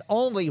 and it's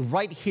only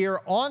right here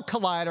on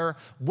Collider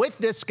with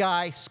this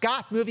guy,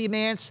 Scott Movie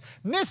Mance,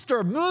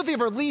 Mr. Movie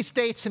Release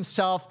Dates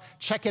himself.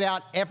 Check it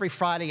out every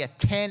Friday at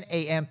 10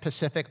 a.m.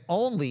 Pacific,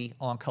 only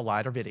on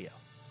Collider Video.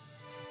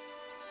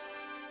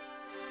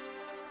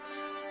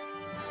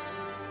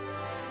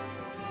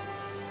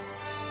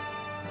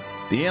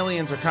 The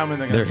aliens are coming.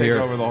 They're going to take here.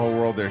 over the whole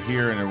world. They're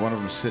here, and one of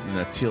them sitting in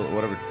a teal,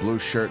 whatever, blue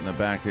shirt in the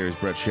back there is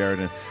Brett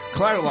Sheridan.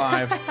 Collider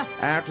Live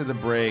after the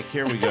break.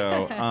 Here we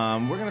go.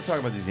 We're going to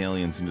talk about these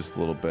aliens in just a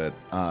little bit.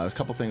 A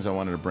couple things I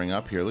wanted to bring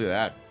up here. Look at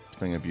that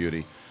thing of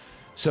beauty.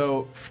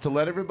 So, to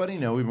let everybody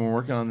know, we've been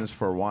working on this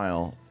for a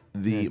while.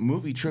 The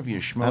movie Trivia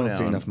Schmodown. I don't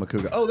see enough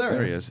Macuga. Oh,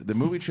 there he is. The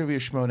movie Trivia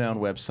Schmodown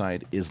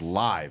website is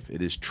live.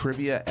 It is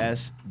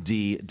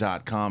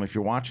triviasd.com. If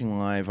you're watching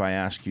live, I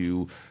ask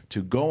you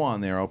to go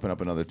on there, open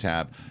up another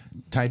tab,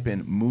 type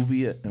in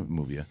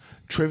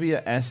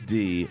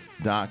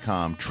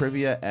triviasd.com,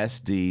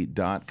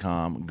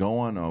 triviasd.com. Go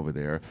on over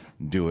there,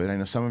 do it. I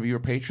know some of you are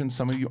patrons,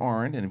 some of you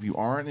aren't, and if you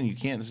aren't and you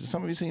can't,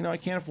 some of you say, I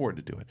can't afford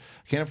to do it.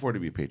 I can't afford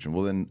to be a patron.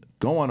 Well, then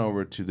go on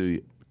over to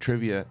the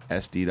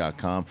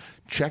triviasd.com.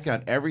 Check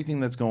out everything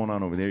that's going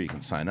on over there. You can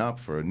sign up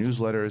for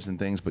newsletters and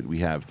things, but we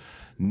have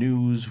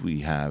news, we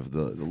have the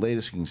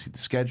latest. You can see the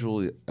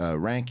schedule,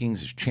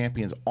 rankings,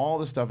 champions, all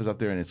the stuff is up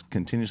there, and it's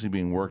continuously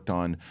being worked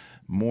on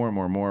more and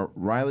more and more.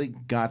 Reilly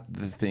got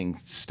the thing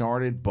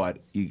started, but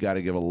you got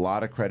to give a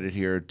lot of credit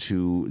here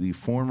to the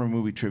former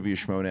movie Trivia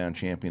Schmodown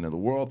champion of the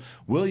world,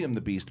 William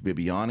the Beast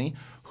Bibiani,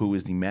 who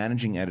is the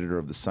managing editor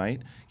of the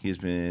site. He has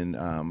been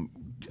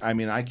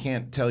I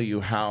can't tell you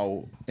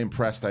how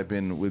impressed I've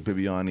been with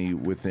Bibiani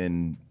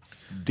within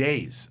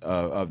days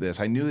of this.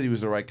 I knew that he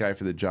was the right guy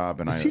for the job.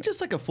 And Is he just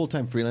like a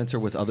full-time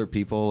freelancer with other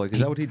people? Like, is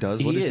that what he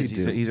does? What does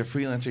he do? He's a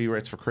freelancer. He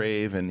writes for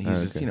Crave, and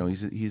he's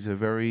just, he's a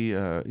very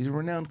he's a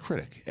renowned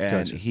critic,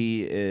 and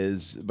he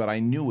is. But I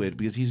knew it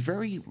because he's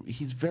very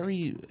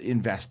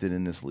invested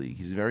in this league.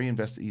 He's very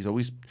invested. He's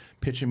always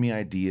pitching me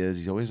ideas.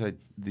 He's always like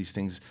these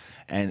things,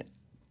 and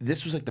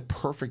this was like the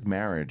perfect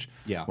marriage.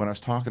 Yeah. When I was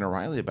talking to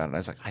Reilly about it, I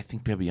was like, I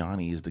think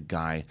Bibbiani is the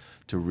guy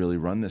to really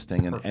run this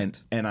thing.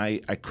 And I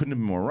couldn't have been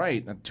more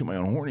right, not to toot my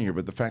own horn here,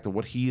 but the fact that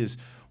what he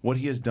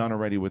has done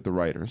already with the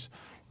writers,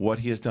 what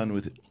he has done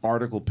with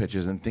article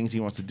pitches and things he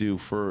wants to do.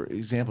 For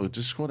example,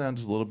 just scroll down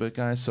just a little bit,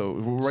 guys. So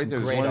we're right there.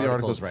 There's one of the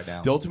articles right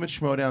now. The Ultimate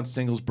Schmodown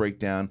Singles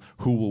Breakdown.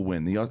 Who will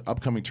win? The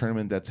upcoming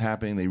tournament that's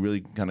happening. They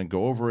really kind of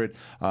go over it.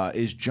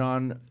 Is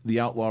John the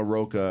Outlaw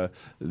Roca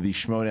the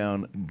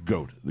Schmodown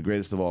GOAT, the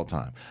greatest of all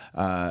time?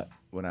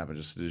 What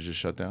happened? Did it just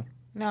shut down?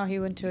 No, he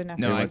went to a next.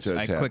 No, one.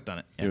 I clicked on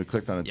it. Yeah. You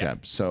clicked on a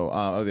tab.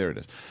 So, there it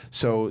is.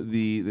 So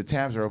the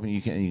tabs are open.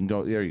 You can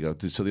go. There you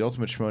go. So the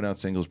Ultimate Schmodown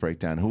Singles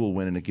Breakdown. Who will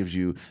win? And it gives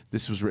you.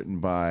 This was written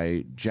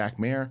by Jack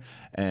Mayer,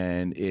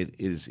 and it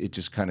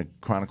just kind of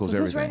chronicles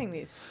everything. Who's writing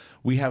these?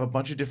 We have a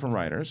bunch of different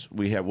writers.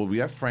 We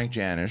have Frank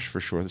Janisch for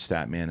sure, the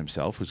stat man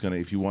himself, who's going to,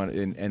 if you want,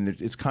 and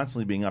it's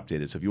constantly being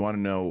updated. So if you want to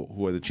know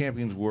who the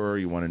champions were,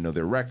 you want to know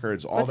their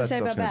records, all that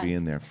stuff's going to be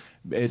in there.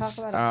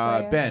 It's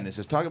Ben. It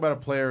says talk about a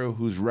player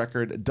whose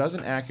record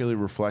doesn't accurately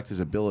reflect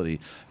his ability.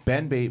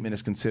 Ben Bateman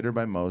is considered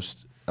by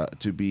most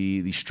to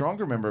be the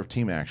stronger member of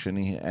Team Action,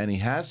 and he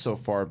has so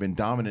far been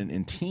dominant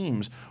in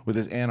teams with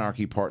his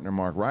Anarchy partner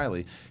Mark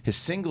Reilly. His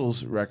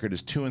singles record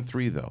is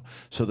 2-3 though.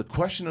 So the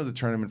question of the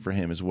tournament for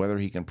him is whether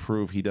he can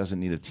prove he doesn't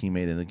need a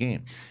teammate in the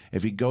game.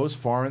 If he goes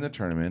far in the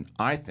tournament,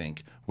 I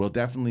think we'll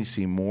definitely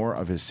see more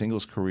of his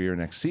singles career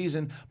next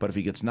season. But if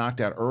he gets knocked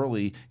out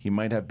early, he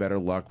might have better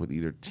luck with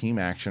either Team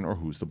Action or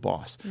Who's the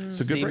Boss. It's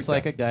a good Seems breakdown.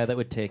 like a guy that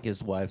would take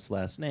his wife's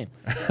last name.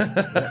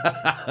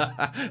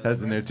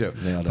 That's in there too.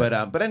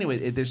 But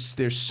anyway,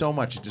 there's so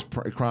much. It just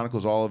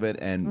chronicles all of it.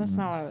 And That's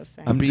not what I was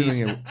saying.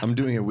 I'm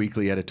doing a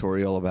weekly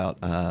editorial about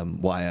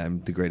why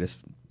I'm the greatest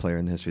player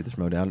in the history of the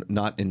Schmodown,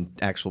 not in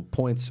actual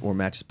points or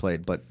matches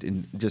played, but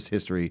in just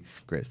history,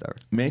 greatest ever.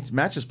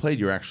 Matches played,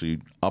 you're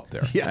actually up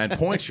there, and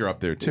points, you're up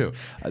there too.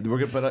 We're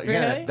good, but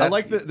Really? I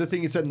like the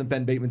thing he said in the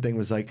Ben Bateman thing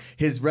was like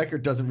his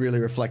record doesn't really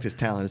reflect his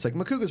talent. It's like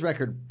Macuga's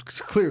record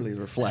clearly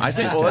reflects. I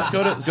think. his Well, let's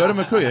talent. go to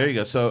Macuga. There you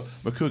go. So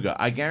Macuga,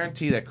 I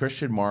guarantee that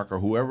Christian Mark or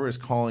whoever is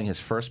calling his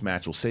first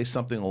match will say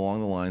something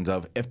along the lines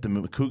of, "If the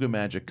Macuga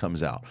magic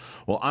comes out."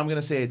 Well, I'm going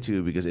to say it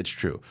too because it's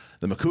true.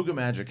 The Macuga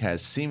magic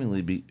has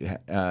seemingly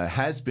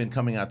has been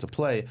coming out to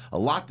play a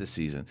lot this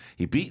season.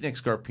 He beat Nick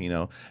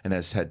Scarpino and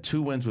has had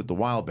 2 wins with the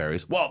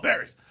Wildberries.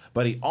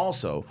 But he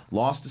also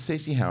lost to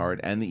Stacey Howard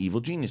and the Evil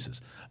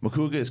Geniuses.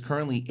 Macuga is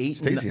currently 8.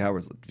 Stacey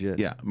Howard's legit.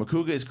 Yeah,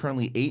 Macuga is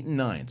currently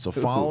 8-9. So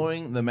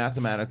following the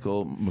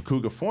mathematical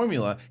Macuga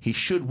formula, he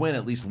should win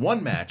at least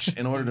one match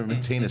in order to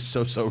maintain his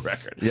so-so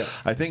record. Yeah.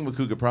 I think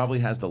Macuga probably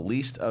has the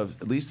least a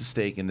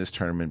stake in this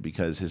tournament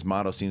because his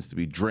motto seems to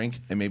be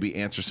drink and maybe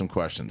answer some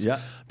questions. Yeah.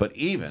 But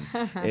even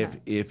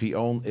if he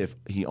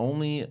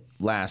only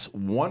lasts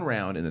one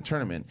round in the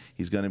tournament,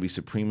 he's going to be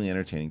supremely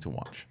entertaining to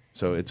watch.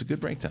 So it's a good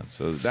breakdown.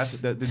 So that's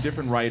the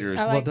different writers.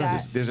 I like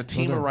that. There's a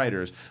team of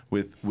writers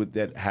with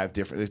that have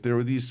different. There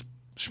were these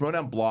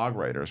Schmodown blog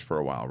writers for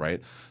a while,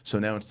 right? So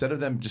now instead of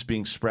them just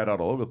being spread out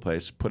all over the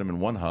place, put them in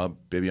one hub.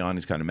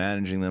 Bibbiani's kind of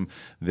managing them.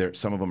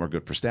 Some of them are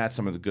good for stats.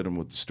 Some of them are good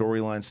with the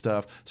storyline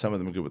stuff. Some of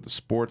them are good with the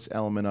sports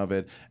element of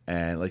it.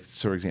 And like,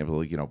 for example,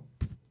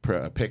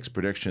 like, picks,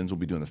 predictions. We'll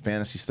be doing the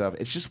fantasy stuff.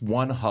 It's just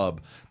one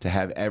hub to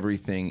have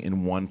everything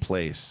in one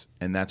place,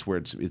 and that's where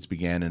it's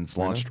began, and it's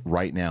launched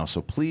right now. So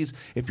please,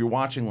 if you're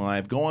watching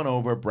live, go on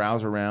over,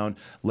 browse around,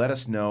 let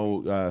us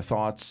know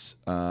thoughts,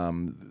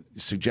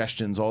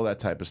 suggestions, all that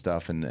type of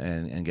stuff,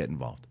 and get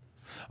involved.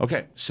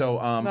 Okay, so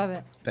Love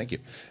it. Thank you.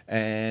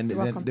 And then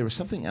welcome. there was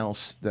something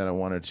else that I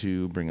wanted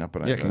to bring up.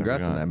 But Yeah,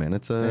 congrats on that, man.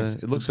 It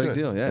looks a big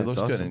deal. Yeah, it looks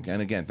it's good. awesome.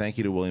 And again, thank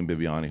you to William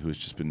Bibbiani, who's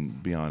just been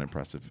beyond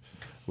impressive.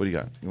 What do you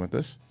got? You want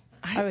this?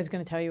 I was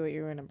going to tell you what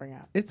you were going to bring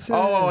up. It's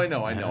I know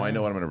what I'm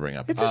going to bring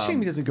up. It's a shame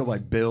he doesn't go by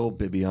Bill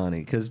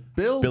Bibbiani because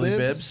Billy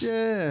Bibbs?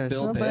 Yeah, it's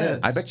Bill not Bibbs. bad.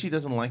 I bet she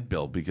doesn't like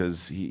Bill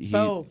because he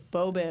Bo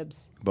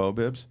Bibbs. Bo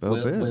Bibbs?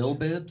 Bill Bibbs. Will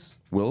Bibbs?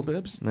 Will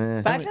Bibbs?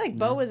 Nah. But I feel like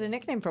Bo was a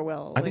nickname for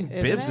Will. I think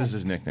isn't Bibbs it? is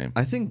his nickname.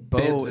 I think Bo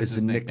Bibbs is is a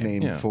his nickname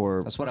nickname. Yeah.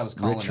 for That's what I was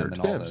calling Richard. him in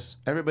all Bibbs. this.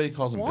 Everybody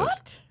calls him Bibbs.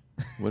 What?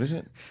 What is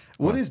it?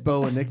 What is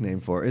Bo a nickname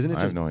for? Isn't it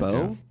I have just no Bo?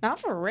 idea. Not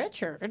for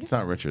Richard. It's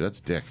not Richard. That's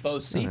Dick.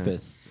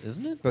 Bocephus,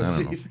 isn't it? Bo I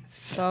don't know.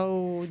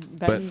 So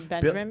But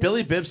Benjamin.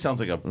 Billy Bibbs sounds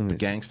like a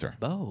gangster.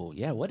 Bo,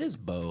 yeah. What is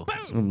Bo?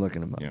 I'm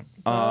looking him up. Yeah.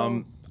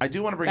 I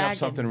do want to bring up Baggins.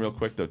 something real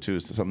quick though too.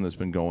 Something that's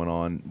been going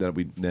on that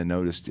we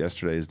noticed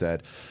yesterday is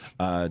that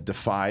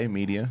Defy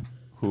Media,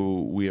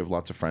 who we have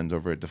lots of friends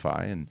over at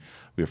Defy, and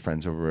we have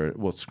friends over at,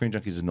 well, Screen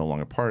Junkies is no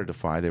longer part of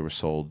Defy. They were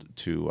sold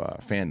to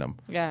Fandom.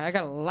 Yeah, I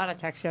got a lot of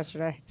texts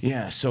yesterday.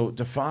 Yeah, so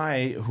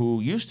Defy,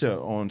 who used to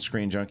own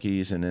Screen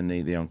Junkies, and then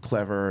they own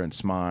Clever and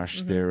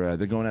Smosh, they're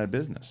going out of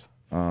business.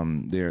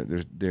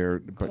 They're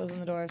Closing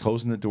the doors.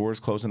 closing the doors,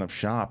 closing up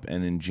shop,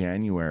 and in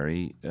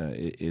January,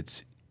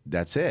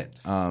 that's it.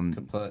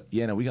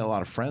 Yeah, no, we got a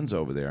lot of friends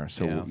over there,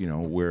 so you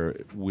know we're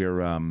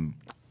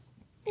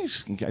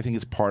I think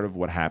it's part of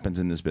what happens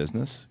in this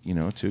business, you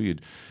know. Too,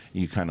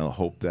 you kind of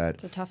hope that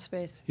It's a tough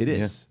space. it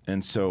is.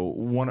 And so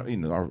one of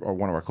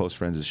our close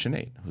friends is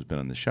Sinead, who's been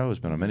on the show, has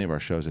been on many of our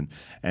shows, and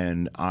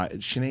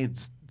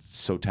Sinead's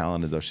so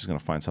talented though. She's going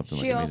to find something.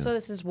 She like also,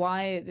 this is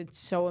why it's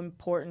so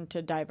important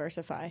to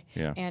diversify.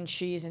 Yeah. And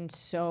she's in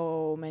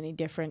so many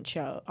different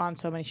on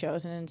so many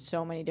shows and in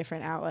so many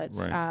different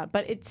outlets. Right.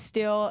 But it's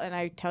still, and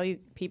I tell you,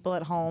 people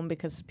at home,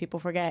 because people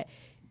forget,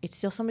 it's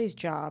still somebody's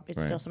job.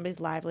 It's still somebody's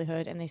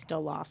livelihood, and they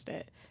still lost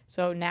it.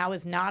 So now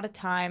is not a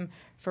time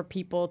for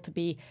people to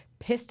be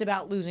pissed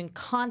about losing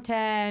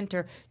content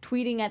or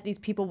tweeting at these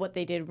people what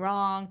they did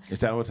wrong. Is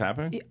that what's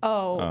happening? It's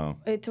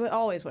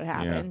always what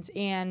happens.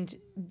 And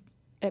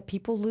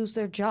people lose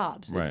their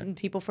jobs. Right. And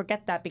people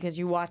forget that because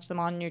you watch them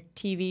on your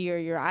TV or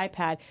your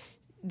iPad.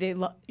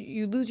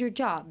 You lose your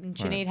job. And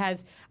Sinead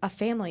has a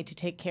family to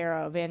take care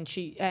of, and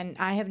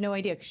I have no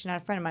idea because she's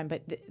not a friend of mine.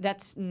 But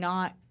that's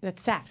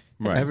sad.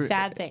 Right. That's a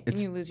sad thing, and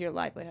you lose your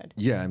livelihood.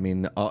 Yeah, I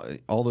mean,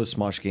 all those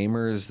Smosh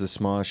gamers, the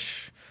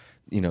Smosh,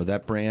 you know,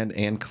 that brand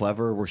and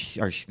Clever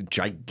are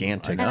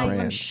gigantic And brands.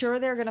 I'm sure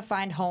they're going to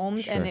find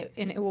homes, Sure. and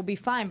it will be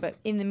fine. But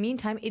in the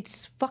meantime,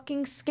 it's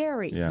fucking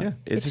scary. Yeah.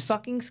 It's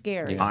fucking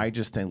scary. I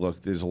just think,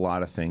 look, there's a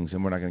lot of things,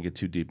 and we're not going to get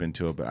too deep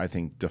into it, but I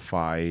think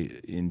Defy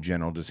in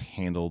general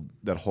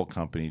that whole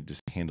company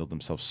just handled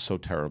themselves so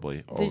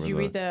terribly. Did you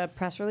read the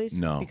press release?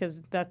 No.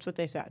 Because that's what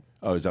they said.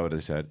 Oh, is that what they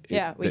said?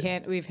 Yeah,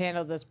 we've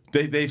handled this.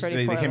 They pretty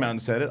came poorly. out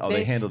and said it? Oh,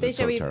 they handled it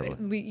so terribly.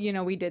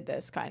 We did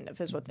this kind of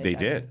is what they They said.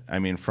 did. I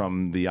mean,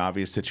 from the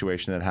obvious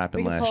situation that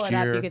happened We could last pull it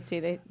year. up. You could see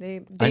they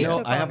know,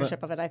 took I have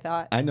ownership of it. I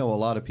thought. I know a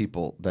lot of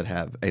people that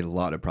have a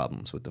lot of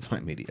problems with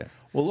Defy Media.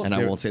 Well, look, and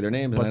I won't say their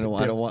names. And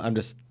I don't want. I'm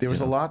just. There was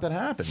you a know. lot that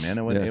happened,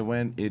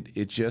 man.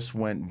 It just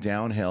went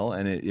downhill,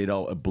 and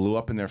it blew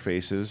up in their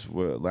faces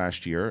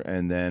last year,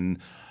 and then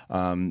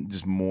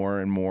just more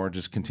and more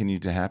just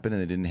continued to happen,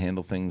 and they didn't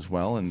handle things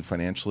well, and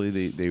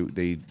financially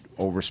they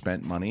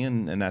overspent money,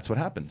 and that's what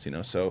happens, you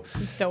know. So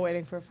I'm still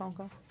waiting for a phone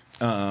call.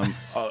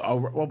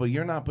 well, but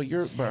you're not. But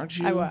aren't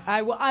you?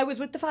 I was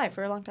with Defy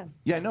for a long time.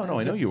 Yeah, no,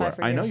 I know you were.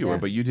 I know you were,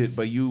 but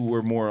you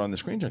were more on the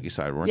Screen Junkie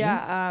side, weren't you?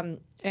 Yeah,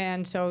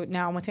 and so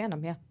now I'm with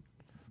Fandom. Yeah.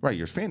 Right,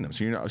 you're Fandom.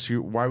 So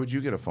why would you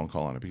get a phone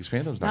call on it? Because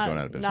Fandom's not going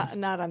out of business.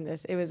 Not on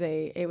this. It was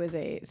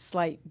a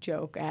slight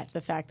joke at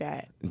the fact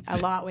that a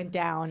lot went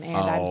down, and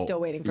I'm still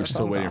waiting for a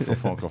phone call. You're still waiting for a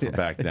phone call from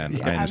back then.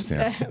 Yeah, I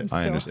understand.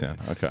 I understand.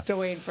 Okay. Still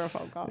waiting for a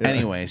phone call.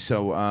 Anyway,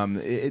 so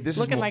this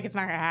looking is like it's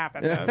not gonna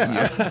happen. Though,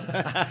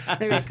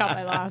 maybe I cut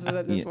my losses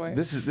at this point.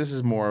 This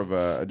is more of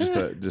a just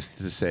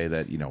to say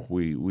that, you know,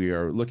 we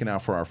are looking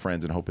out for our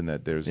friends and hoping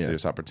that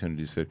there's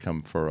opportunities that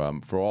come for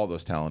all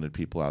those talented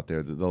people out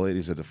there. The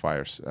ladies at Defy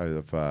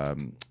of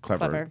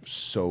Clever.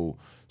 So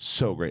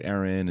great.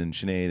 Erin and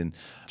Sinead and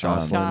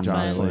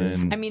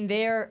Jocelyn. I mean,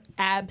 they're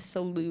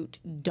absolute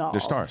dolls.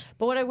 They're stars.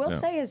 But what I will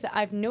say is that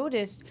I've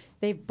noticed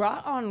they've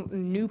brought on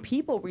new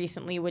people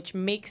recently, which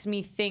makes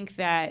me think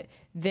that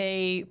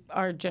they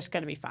are just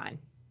going to be fine.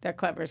 That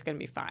Clever is going to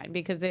be fine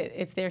because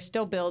if they're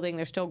still building,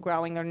 they're still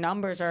growing, their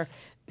numbers are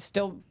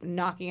still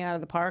knocking it out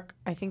of the park,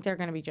 I think they're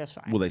going to be just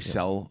fine. Will they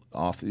sell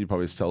off? You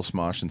probably sell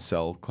Smosh and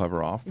sell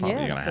Clever off? Probably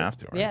you're going to have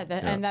to, right? Yeah,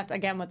 and that's,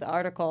 again, with the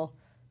article.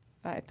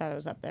 I thought it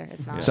was up there.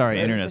 It's not.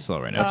 Sorry, internet's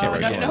slow right now.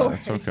 No,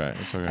 it's okay.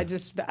 It's okay. I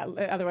just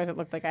otherwise it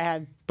looked like I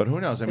had. But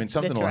who knows? I mean,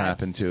 something will Tourette's.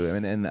 happen too. I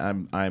mean, and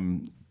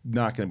I'm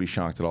not going to be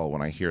shocked at all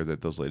when I hear that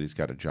those ladies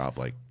got a job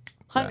like.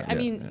 I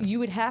mean, you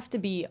would have to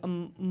be a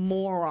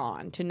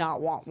moron to not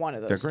want one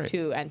of those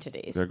two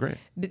entities. They're great.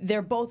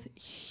 They're both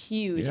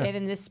huge. Yeah. And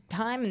in this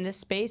time, in this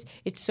space,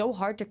 it's so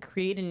hard to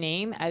create a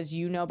name, as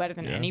you know better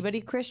than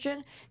anybody,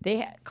 Christian.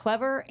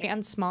 Clever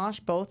and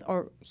Smosh both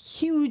are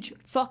huge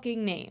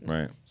fucking names.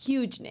 Right.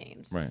 Huge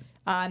names. Right.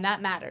 And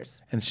that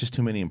matters. And it's just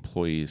too many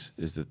employees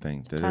is the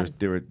thing.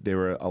 There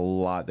were a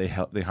lot. They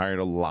hired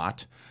a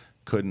lot.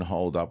 Couldn't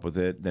hold up with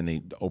it. Then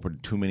they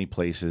opened too many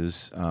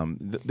places.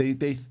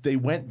 They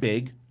went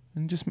big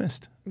and just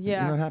missed. Yeah,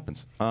 you know what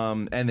happens.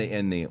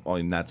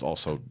 And that's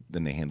also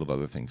then they handled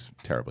other things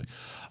terribly.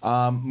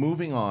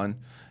 Moving on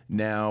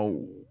now.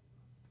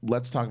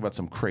 Let's talk about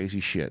some crazy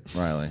shit,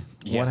 Reilly.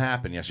 What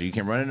happened yesterday? You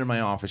came running into my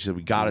office. You said,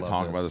 we got to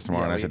talk about this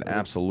tomorrow. And I said,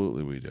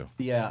 absolutely we do.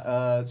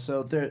 Yeah,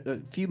 so there, a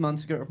few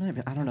months ago, or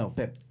maybe, I don't know,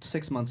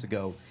 6 months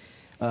ago,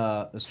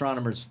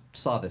 astronomers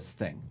saw this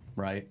thing,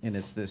 right? And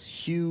it's this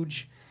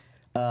huge,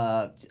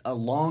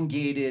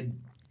 elongated,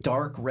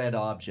 dark red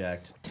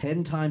object,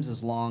 10 times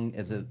as long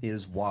as it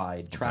is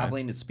wide,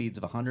 traveling at speeds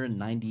of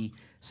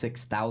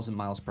 196,000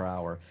 miles per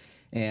hour.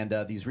 And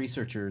these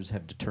researchers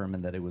have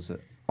determined that it was an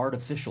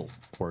artificial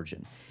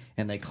origin.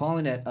 And they're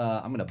calling it,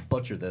 I'm going to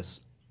butcher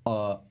this,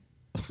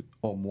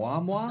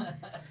 Oumuamua.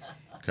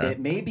 Okay. It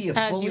may be a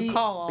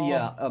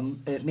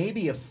it may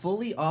be a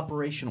fully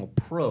operational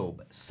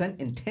probe sent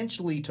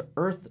intentionally to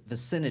Earth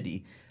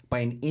vicinity by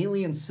an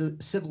alien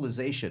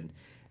civilization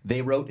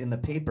They wrote in the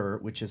paper,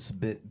 which has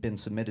been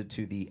submitted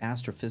to the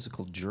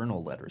Astrophysical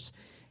Journal letters.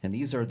 And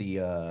these are the,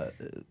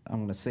 I'm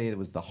going to say it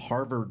was the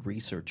Harvard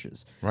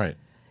researchers. Right.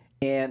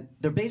 And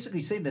they're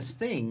basically saying this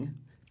thing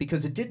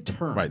because it did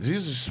turn. Right.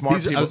 These are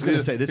smart people. I was going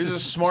to say, this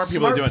is smart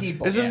people smart doing.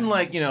 people, This yeah. isn't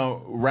like,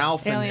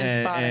 Ralph and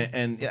hey,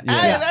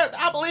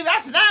 I believe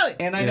that's an alien.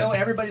 And I know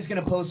everybody's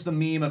going to post the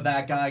meme of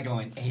that guy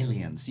going,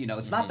 aliens.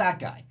 It's not that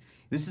guy.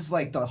 This is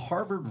like the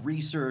Harvard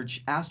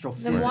research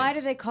astrophysics. Then why do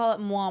they call it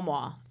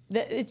mwah?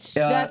 That's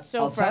so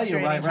I'll tell you,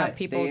 frustrating how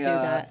people do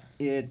that.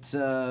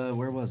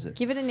 Where was it?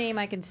 Give it a name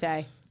I can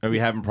say. Are we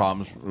having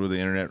problems with the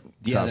internet?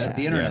 Yeah,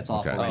 the internet's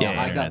awful. Okay.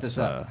 I got this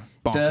up.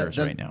 bonkers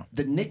right now.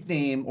 The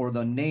nickname or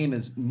the name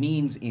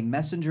means a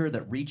messenger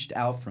that reached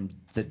out from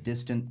the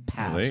distant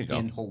past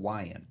in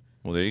Hawaiian.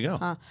 Well, there you go.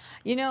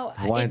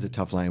 Hawaiian's a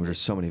tough language. There's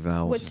so many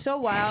vowels. What's so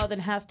wild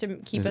and has to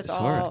keep us It's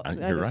all, hard.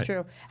 You're that's right.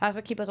 true, has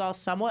to keep us all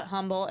somewhat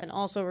humble and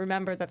also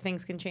remember that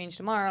things can change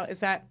tomorrow is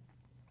that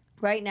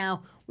right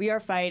now we are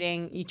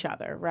fighting each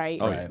other, right?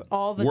 Oh, yeah.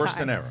 All the Worse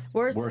time. than ever.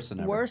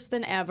 Worse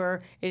than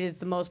ever. It is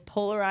the most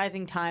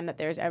polarizing time that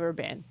there's ever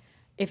been.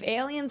 If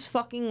aliens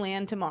fucking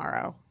land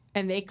tomorrow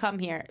and they come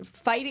here,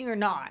 fighting or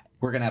not,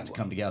 we're gonna have to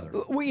come together.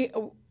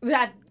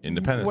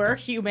 Independence we're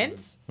Day.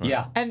 humans.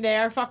 Yeah. And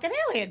they're fucking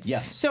aliens.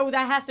 Yes. So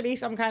that has to be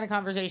some kind of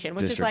conversation,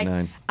 which District is like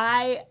 9.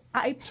 I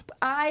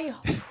We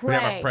have pray.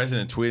 our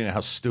president tweeting how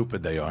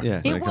stupid they are.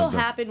 Yeah. when It will comes to-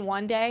 happen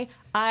one day.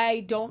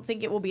 I don't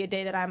think it will be a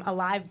day that I'm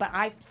alive, but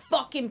I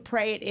fucking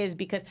pray it is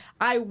because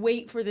I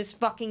wait for this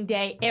fucking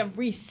day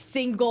every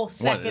single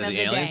second of the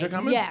the aliens day. are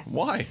coming? Yes.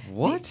 Why?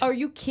 What? Are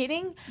you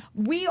kidding?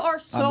 We are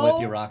so. I'm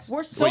with you, Rox.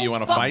 We're so. What, you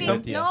wanna fight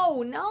fucking- them? Yeah.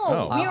 No.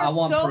 Oh. We I are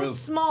want so proof.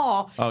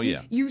 small. Oh,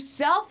 yeah. You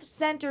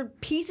self-centered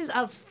pieces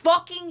of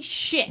fucking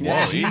shit. Whoa,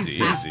 easy,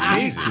 Jesus, easy,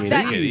 take easy. it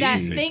That, Take it that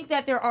easy. think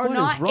that there are What is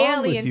not wrong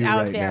with aliens you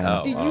out right there.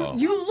 now?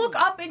 You look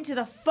up into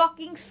the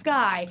fucking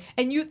sky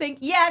and you think,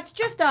 yeah, it's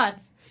just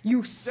us.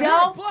 You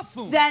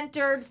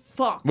self-centered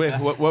fucks. Wait,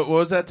 what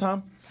was that,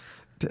 Tom?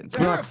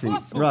 Roxy.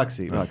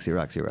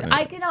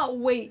 I cannot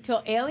wait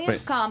till aliens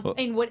Wait, come well-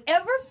 in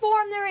whatever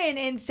form they're in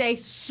and say,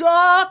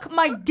 "Suck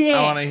my dick."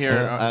 I want to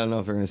hear. I don't know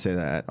if they're going to say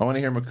that. I want to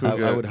hear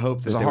Macuga. I would hope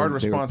that there's a they hard were,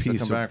 they were response to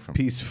come back from.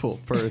 peaceful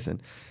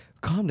person.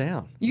 Calm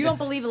down. You don't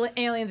believe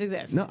aliens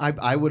exist? No,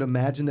 I would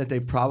imagine that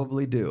they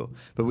probably do,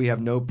 but we have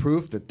no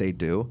proof that they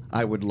do.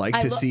 I would like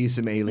to see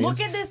some aliens, look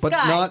at this but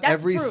guy. not That's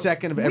every proof.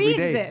 second of We every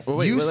day. exist. Well,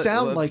 wait, you well,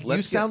 sound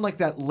let's like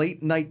that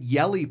late night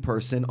yelly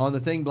person on the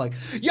thing, like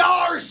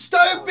you're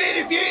stupid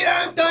if you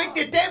don't think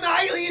that them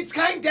aliens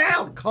came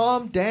down.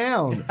 Calm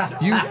down,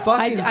 you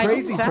fucking I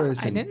crazy didn't sound-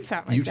 person. I didn't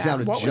sound like you that.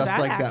 sounded What was just that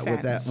like that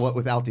with accent?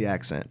 without the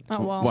accent. Oh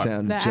well, You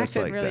sound the just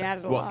accent like really that.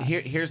 added a Well, lot.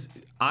 here's.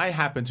 I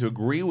happen to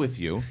agree with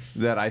you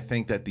that I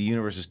think that the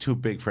universe is too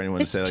big for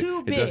anyone It's to say too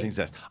it big. doesn't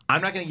exist.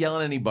 I'm not going to yell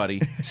at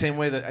anybody. Same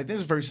way that I think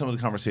it's very similar to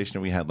the conversation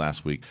that we had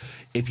last week.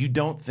 If you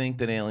don't think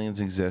that aliens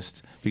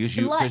exist because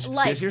you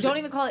life. here's Don't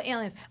even call it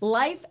aliens.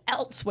 Life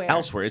elsewhere.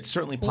 elsewhere, it's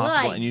certainly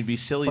possible, Life. and you'd be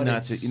silly But not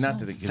it's to so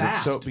think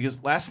vast.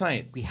 because last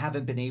night. We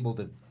haven't been able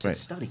to Right.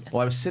 study it.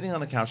 Well, I was sitting on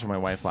the couch with my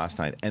wife last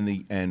night, and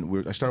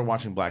I started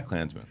watching Black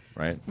Klansman,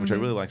 right, which I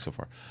really like so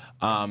far.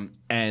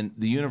 And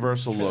the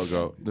Universal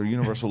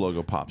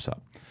logo pops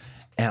up,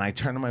 and I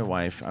turned to my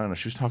wife. I don't know.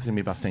 She was talking to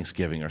me about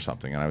Thanksgiving or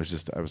something, and I was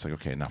like,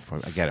 okay, enough.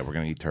 I get it. We're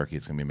gonna eat turkey.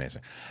 It's gonna be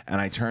amazing.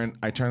 And I turn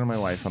to my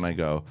wife and I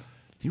go,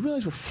 do you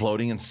realize we're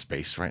floating in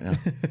space right now?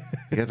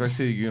 Like after I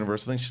see the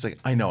Universal thing, she's like,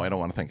 I know, I don't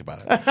want to think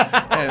about it.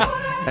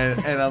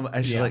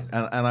 and she's like,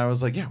 and I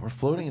was like, yeah, we're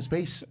floating in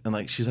space. And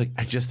like, she's like,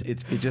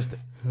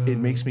 it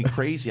makes me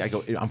crazy. I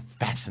go, I'm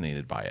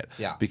fascinated by it.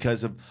 Yeah.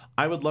 Because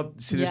I would love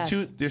to see. Yes.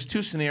 There's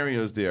two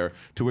scenarios there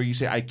to where you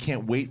say I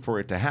can't wait for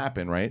it to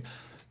happen, right?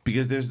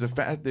 Because there's the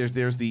fact if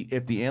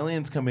the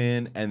aliens come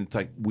in and it's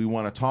like we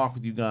want to talk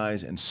with you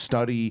guys and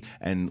study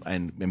and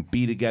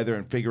be together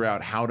and figure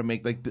out how to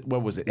make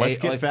what was it? Let's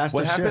get faster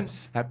what happened?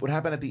 ships. What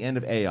happened at the end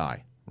of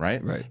AI?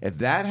 Right. Right. If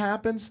that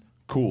happens,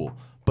 cool.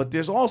 But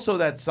there's also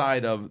that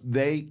side of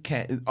the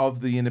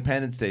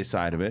Independence Day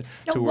side of it.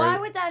 No, to why where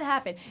would that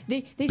happen?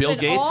 They Bill spend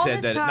Gates all said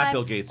this that. time, Not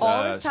Bill Gates.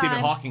 all this Stephen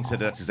time, Hawking said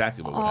that's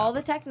exactly what would all happen.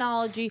 the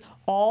technology,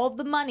 all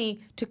the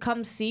money to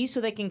come see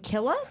so they can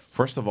kill us?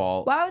 First of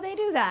all, Why would they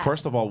do that?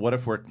 First of all, what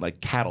if we're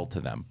like cattle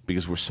to them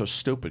because we're so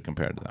stupid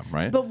compared to them,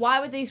 right? But why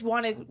would they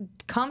want to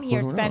come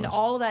here, who spend knows?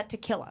 all of that to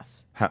kill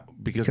us?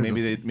 Because Because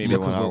maybe of- maybe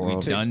look at what we've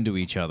Done to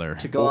each other.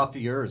 To go off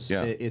of yours,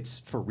 Yeah. it's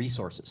for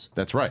resources.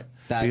 That's right.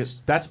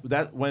 That's-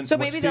 When So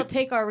when maybe they'll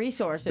take our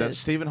resources. That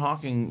Stephen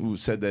Hawking who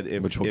said that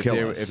Which will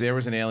kill us. if there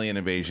was an alien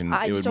invasion,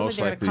 I it just would don't most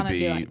think they're likely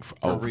gonna come and be do it.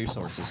 For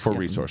resources. for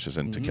resources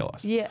and to kill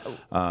us. Yeah.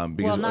 Because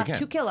well, not again,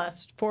 to kill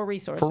us, for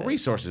resources. for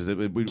resources.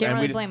 We Can't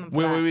really blame 'em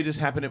for that. we just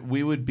happen to,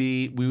 we would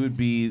be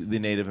the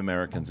Native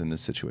Americans in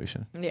this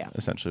situation. Yeah.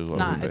 Essentially, is what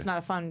It's it would not. be. It's not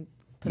a fun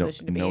No,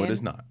 position to be in. no, it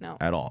is not. No.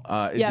 At all.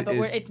 Yeah, It but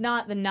is- it's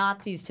not the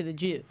Nazis to the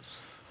Jews.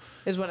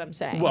 is what I'm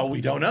saying. Well,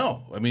 we don't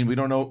know. I mean, we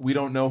don't know. We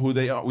don't know who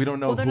they are. We don't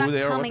know Well, they're who not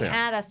they are. coming What they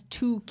are. at us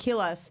to kill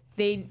us.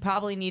 They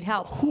probably need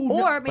help.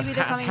 Or Or maybe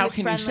they're coming how with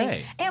can you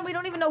friendly. say? And we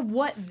don't even know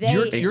what they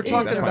You're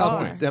talking that's my about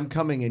point. them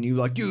coming and you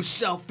like, you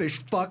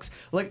selfish fucks.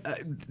 Like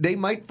they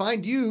might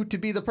find you to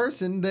be the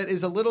person that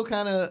is a little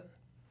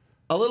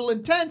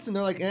intense, and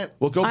they're like, eh.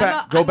 Well, go I'm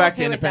back. o- Go I'm back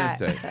okay to with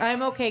Independence that. Day.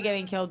 I'm okay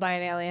getting killed by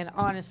an alien,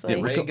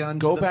 honestly. Ray gun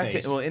Go to the back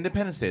face. to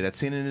Independence Day. That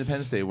scene in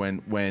Independence Day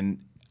when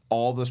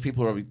all those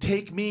people are like,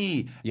 take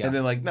me, Yeah. and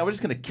they're like, no, we're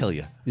just gonna kill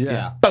you.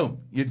 Yeah. Boom,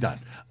 you're done.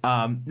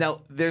 Now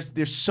there's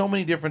so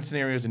many different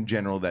scenarios in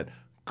general that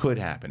could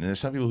happen, and there's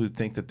some people who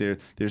think that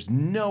there's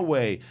no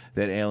way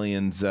that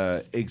aliens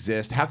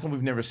exist. How come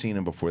we've never seen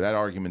them before? That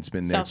argument's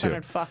been there too.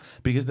 Self-centered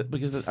fucks.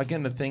 Because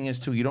again, the thing is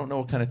too, you don't know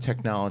what kind of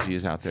technology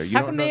is out there. You How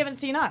don't come know they haven't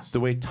seen us? the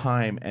way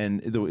time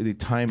and the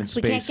time and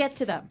We space. can't get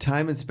to them.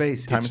 Time and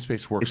space. Time and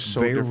space works it's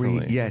so very,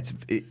 differently. Yeah,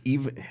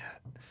 even.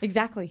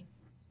 Exactly.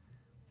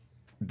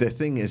 The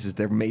thing is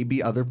there may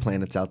be other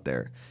planets out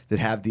there that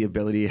have the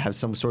ability to have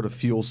some sort of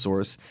fuel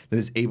source that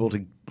is able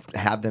to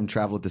have them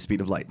travel at the speed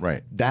of light.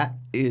 Right. That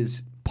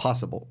is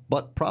possible,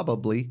 but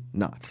probably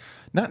not.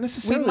 Not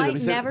necessarily. might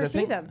because never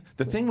see thing, them.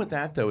 The thing with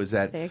that, though, is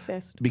that They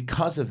exist.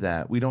 because of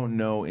that, we don't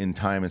know in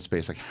time and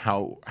space like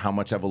how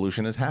much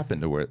evolution has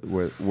happened to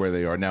where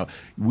they are now.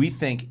 We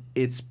think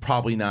it's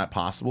probably not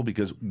possible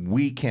because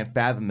we can't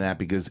fathom that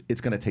because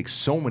it's going to take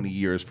so many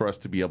years for us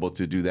to be able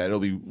to do that. It'll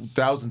be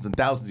thousands and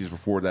thousands of years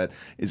before that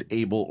is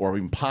able or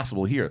even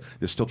possible here.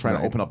 They're still trying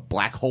to open up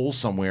black holes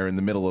somewhere in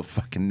the middle of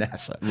fucking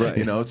NASA. Right.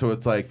 You know, so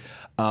it's like,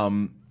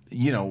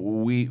 you know,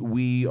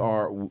 we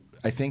are.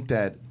 I think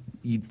that.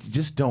 You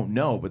just don't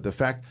know, but the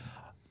fact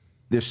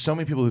there's so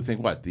many people who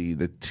think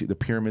the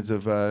pyramids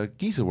of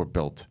Giza were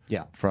built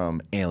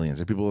from aliens.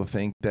 There are people who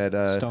think that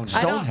Stonehenge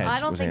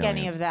I don't was think aliens.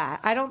 any of that.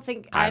 I don't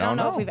think. I I don't don't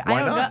know if know. we've. Why I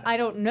don't not? know. I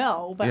don't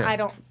know, but Yeah. I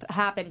don't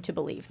happen to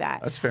believe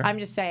that. That's fair. I'm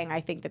just saying.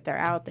 I think that they're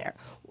out there,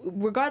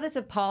 regardless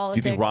of Do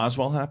politics. you think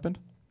Roswell happened?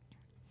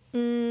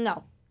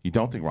 No. You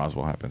don't think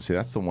Roswell happened? See,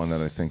 that's the one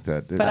that I think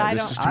that But I there's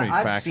don't- just too many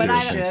I've facts. seen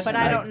here. shit, but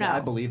I don't know. I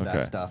believe that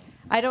Okay. stuff.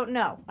 I don't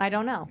know. I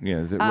don't know.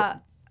 Yeah.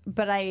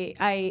 But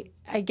I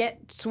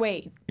get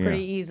swayed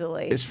pretty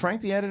easily. Is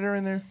Frank the editor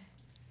in there?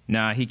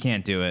 Nah, he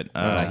can't do it.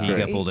 He great.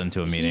 got pulled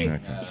into a meeting.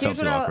 Here's Felt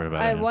too what awkward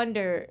about I it.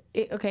 wonder.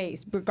 Okay,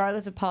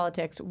 regardless of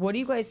politics, what do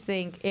you guys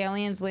think?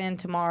 Aliens land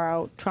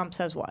tomorrow. Trump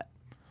says what?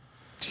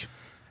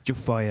 You're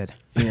fired.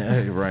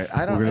 Yeah, right.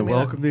 I don't. We're gonna I mean,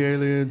 welcome the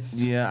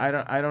aliens.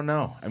 Yeah, I don't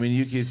know. I mean,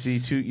 you can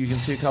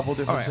see a couple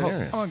different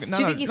scenarios. Do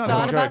you think he's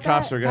thought about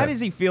that? Cobbster, go How ahead.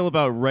 does he feel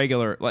about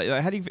regular? Like,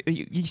 how do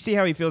you see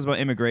how he feels about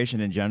immigration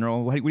in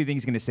general? What do you think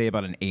he's going to say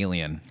about an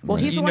alien? Well,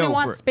 he's the one who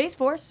wants Space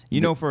Force. You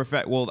know for a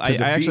fact. Well, I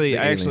defeat actually,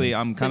 the aliens.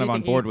 I'm So kind do of you on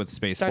think board he with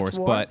Space starts Force,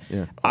 war? but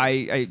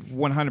I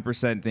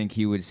 100% think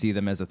he would see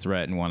them as a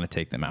threat and want to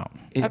take them out.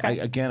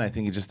 Again, I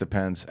think it just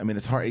depends. I mean,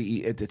 it's hard.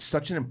 It's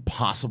such an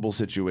impossible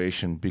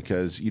situation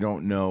because you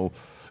don't know.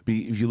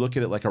 If you look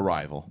at it like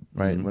Arrival,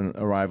 right? When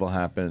Arrival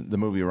happened, the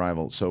movie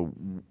Arrival, so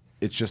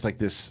it's just like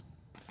this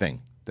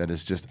thing that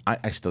is just.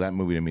 I still that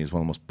movie to me is one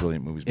of the most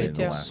brilliant movies made in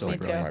the last. Me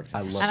too. I love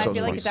And I those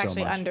feel like movies it's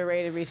actually so much.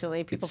 underrated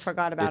recently. People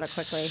forgot about it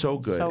quickly. So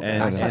good. So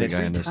And- I and saw it it's-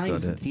 3 understood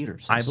times in it.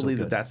 theaters. I It's so believe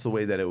that good. that's the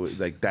way that it would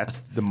like. That's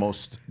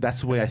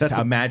the way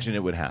I imagine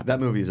it would happen. That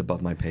movie is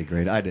above my pay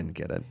grade. I didn't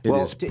get it. It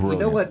Well, is you know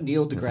brilliant. what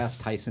Neil deGrasse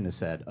Tyson has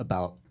said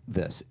about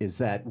this is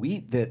that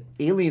that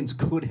aliens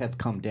could have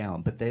come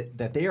down, but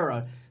that they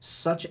are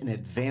such an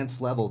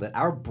advanced level that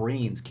our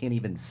brains can't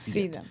even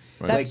see it. them.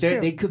 Right. That's Like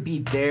true. they could be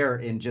there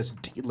in just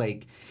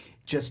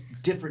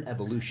different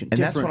evolution, And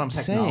that's different what I'm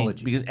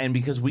technologies. saying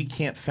because we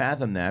can't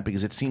fathom that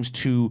because it seems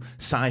too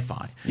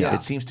sci-fi. Yeah.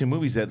 It seems to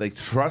movies that like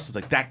for us it's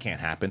like that can't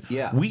happen.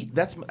 Yeah.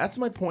 That's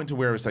my point to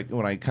where it's like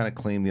when I kind of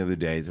claimed the other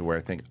day to where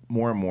I think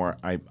more and more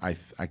I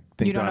think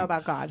You don't that know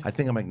about God. I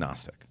think I'm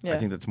agnostic. I Yeah.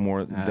 think that's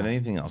more than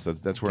anything else.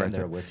 That's where I Getting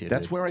there think with you,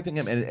 that's dude. where I think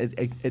I'm. And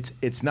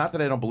it's not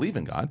that I don't believe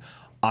in God.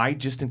 I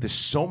just think there's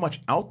so much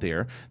out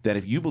there that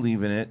if you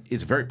believe in it,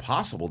 it's very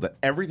possible that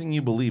everything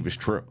you believe is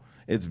true.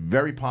 It's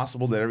very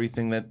possible that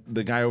everything that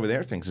the guy over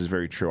there thinks is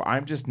very true.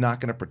 I'm just not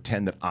going to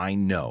pretend that I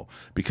know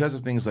because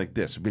of things like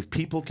this. If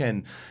people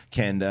can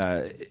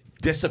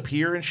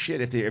disappear and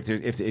shit,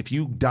 if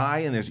you die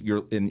and there's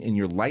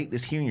your light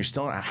is here and you're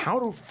still, how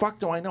the fuck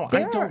do I know?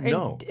 I don't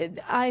know.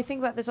 I think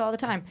about this all the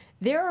time.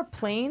 There are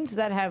planes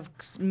that have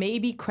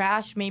maybe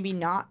crashed, maybe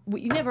not.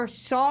 We never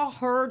saw,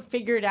 heard,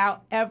 figured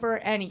out ever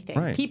anything.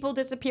 Right. People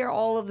disappear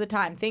all of the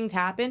time. Things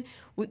happen.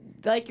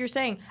 Like you're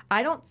saying,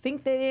 I don't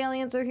think the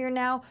aliens are here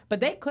now, but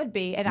they could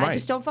be, and I Right.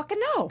 just don't fucking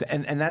know.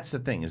 And that's the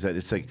thing is that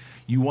it's like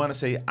you want to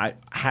say I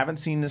haven't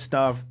seen this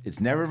stuff. It's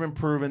never been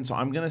proven, so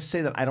I'm going to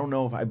say that I don't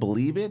know if I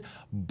believe it,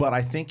 but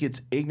I think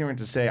it's ignorant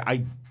to say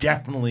I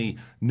definitely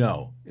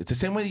know. It's the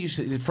same way that you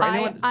should for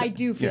anyone. I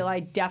do feel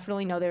I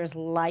definitely know there's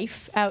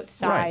life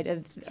outside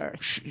of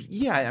Earth.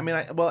 Yeah, I mean,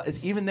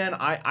 even then,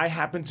 I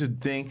happen to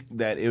think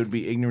that it would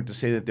be ignorant to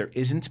say that there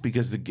isn't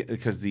because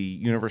the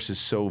universe is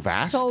so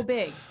vast. So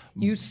big.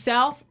 You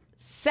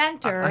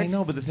center. I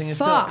know, but the thing is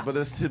thought.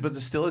 still, but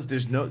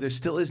there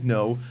still is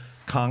no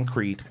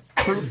concrete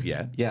proof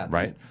yet. Yeah.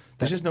 Right.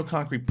 There's just no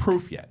concrete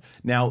proof yet.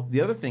 Now,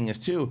 the other thing is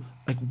too,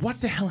 like,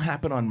 what the hell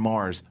happened on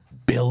Mars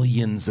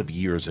billions of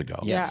years ago?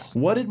 Yes.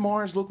 What did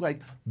Mars look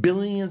like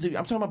billions of?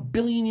 I'm talking about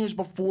billion years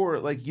before,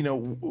 like, you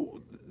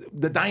know,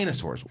 the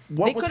dinosaurs.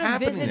 What They was could have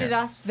happening visited there?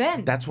 us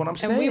then. That's what I'm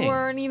saying. And we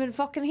weren't even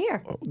fucking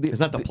here. Isn't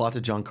that the plot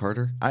to John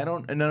Carter? I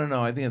don't.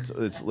 No. I think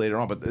it's later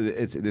on, but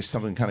there's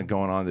something kind of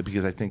going on there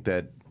because I think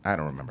that I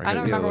don't remember. I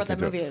don't remember what look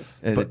that into movie it. is.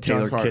 The But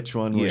Taylor John Kitsch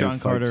one. where John he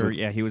fights Carter, with-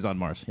 yeah, he was on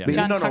Mars. Yeah. But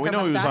John no, Tucker we know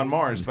must he was die? on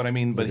Mars, but I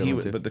mean, but That's a good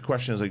one, too. but the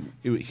question is like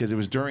because it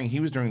was during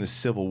the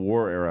Civil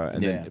War era,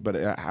 and Yeah. then, but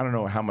I don't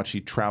know how much he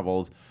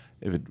traveled,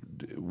 if it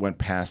went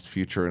past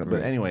future.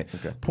 But anyway,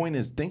 point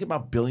is, think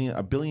about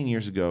a billion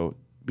years ago,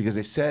 because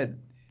they said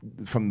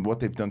from what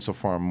they've done so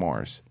far on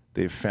Mars,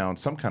 they've found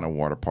some kind of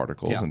water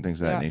particles and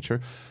things of that Yeah.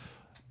 nature.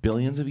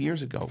 Billions of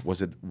years ago, was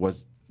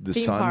the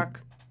Theme sun?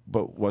 park.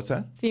 But what's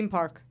that? Theme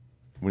park.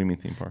 What do you mean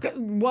theme park?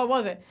 What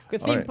was it?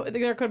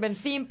 There could have been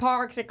theme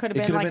parks. It could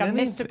have been like a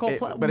mystical.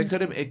 But it could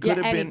have been.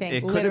 anything.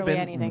 It could have Literally been.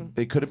 anything.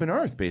 It could have been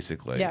Earth,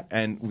 basically. Yeah.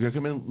 And there could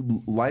have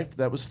been life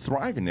that was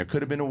thriving. There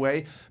could have been a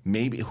way.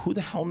 Maybe who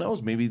the hell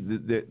knows? Maybe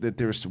that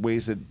there's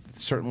ways that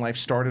certain life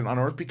started on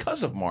Earth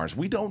because of Mars.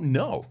 We don't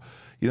know.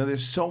 You know,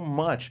 there's so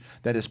much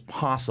that is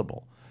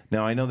possible.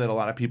 Now, I know that a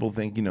lot of people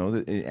think, you know,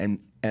 that, and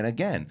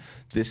again,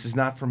 this is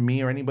not for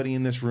me or anybody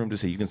in this room to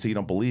say. You can say you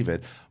don't believe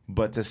it,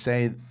 but to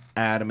say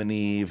Adam and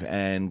Eve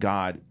and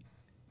God.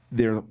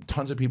 There are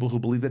tons of people who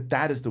believe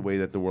that is the way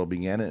that the world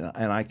began,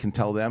 and I can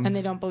tell them. And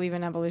they don't believe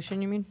in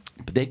evolution, you mean?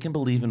 But they can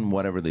believe in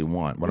whatever they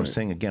want. What I'm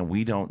saying, again,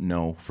 we don't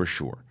know for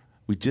sure.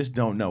 We just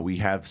don't know. We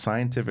have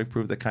scientific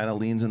proof that kind of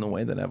leans in the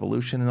way that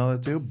evolution and all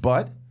that do,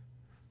 but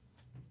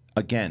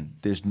again,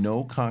 there's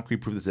no concrete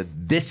proof that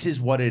said this is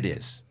what it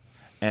is.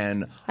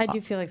 And I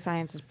do feel like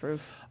science is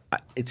proof.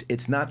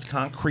 it's not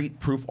concrete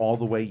proof all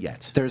the way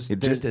yet. It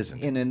just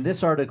isn't. And in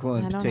this article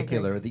in I don't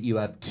particular, agree. that you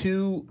have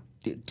two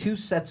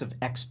sets of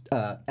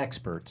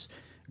experts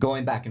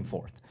going back and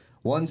forth.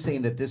 One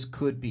saying that this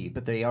could be,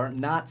 but they are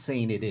not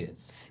saying it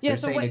is. Yeah, They're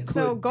so saying wait, it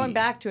so could going be.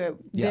 back to it,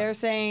 Yeah. they're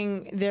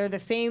saying they're the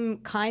same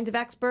kinds of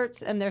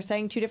experts and they're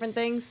saying two different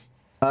things?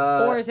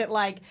 Or is it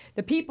like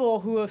the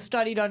people who have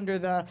studied under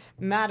the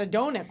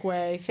Matadonic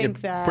way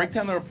think that... Break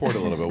down the report a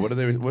little bit.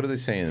 What are they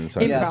saying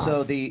inside? Yeah, Improv.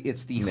 so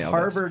it's the Nailed it.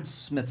 Harvard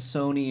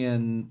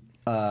Smithsonian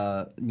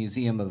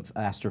Museum of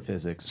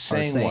Astrophysics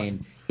Saying are what?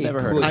 saying Never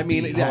it heard could of I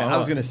mean, be. I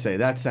was gonna say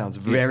that sounds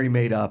very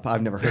made up.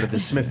 I've never heard of the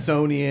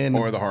Smithsonian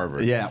Or the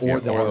Harvard. Yeah, or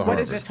the Harvard. What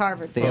is this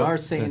Harvard? They are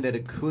saying that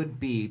it could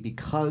be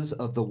because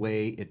of the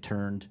way it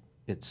turned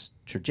its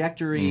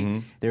trajectory. Mm-hmm.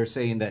 They're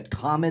saying that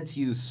comets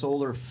use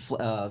solar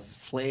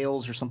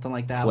flails or something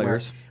like that.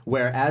 Flares.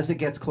 Where as it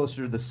gets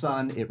closer to the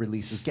sun, it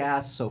releases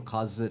gas, so it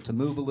causes it to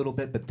move a little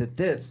bit. But that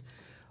this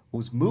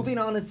was moving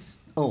on its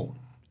own.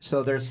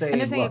 So they're saying,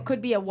 And they're saying look, it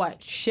could be a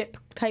what? Ship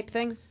type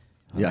thing?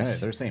 Yes.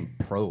 they're saying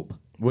probe.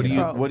 What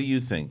know? do you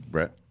think,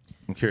 Brett?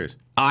 I'm curious.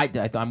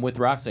 I'm with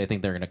Roxy. I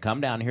think they're going to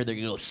come down here. They're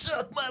going to go,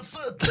 suck my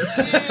fucking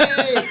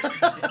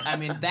dick. I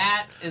mean,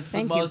 that is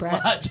Thank the you, most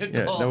Brett. logical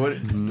Yeah, no, what-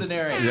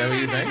 scenario. Is that what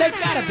you think?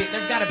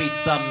 There's got to be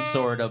some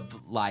sort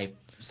of life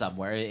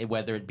somewhere,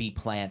 whether it be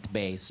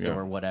plant-based Yeah.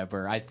 or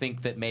whatever. I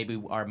think that maybe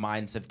our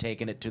minds have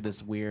taken it to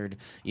this weird,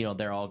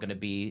 they're all going to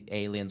be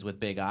aliens with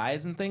big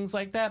eyes and things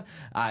like that.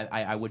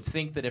 I would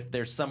think that if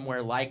there's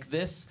somewhere like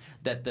this,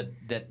 that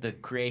the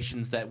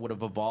creations that would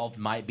have evolved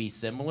might be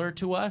similar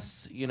to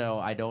us.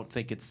 I don't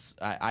think it's.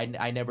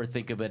 I never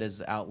think of it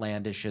as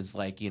outlandish as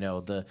like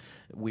the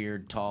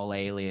weird tall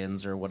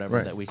aliens or whatever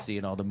Right. that we see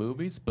in all the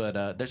movies.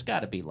 But there's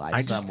got to be life I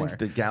just somewhere. think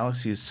the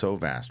galaxy is so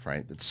vast,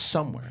 right? It's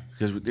somewhere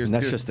because And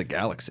that's just the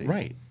galaxy.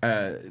 right.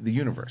 The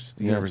universe,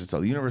 universe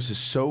itself. The universe is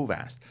so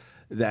vast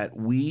that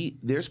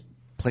there's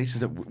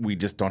places that we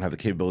just don't have the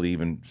capability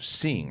of even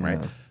seeing, right?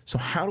 So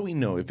how do we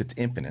know if it's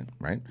infinite,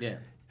 right? Yeah.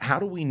 How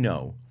do we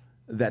know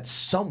that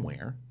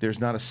somewhere there's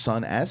not a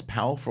sun as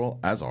powerful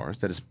as ours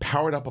that has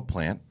powered up a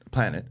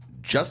planet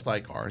just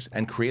like ours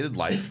and created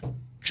life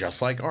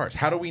just like ours?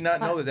 How do we not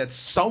know that that's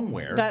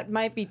somewhere? That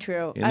might be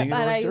true. In the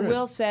But I universe there is.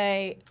 will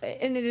say,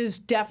 and it is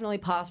definitely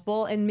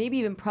possible and maybe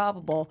even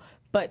probable,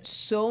 but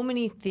so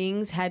many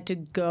things had to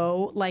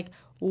go, like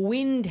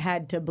wind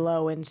had to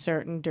blow in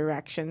certain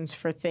directions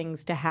for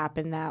things to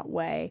happen that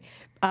way.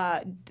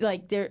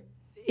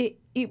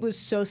 It was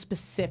so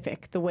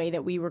specific the way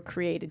that we were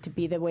created to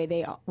be the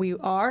way we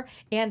are,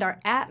 and our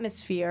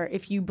atmosphere.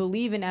 If you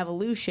believe in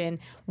evolution,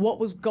 what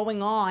was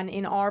going on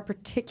in our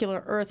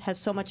particular Earth has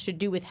so much to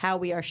do with how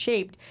we are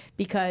shaped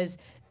because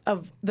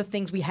of the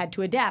things we had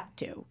to adapt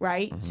to,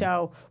 right?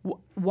 So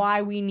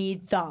why we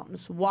need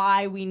thumbs,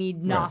 why we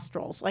need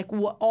nostrils, like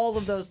all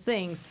of those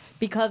things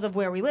because of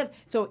where we live.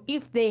 So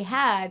if they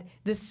had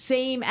the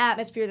same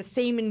atmosphere, the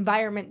same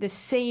environment, the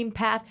same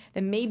path,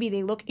 then maybe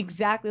they look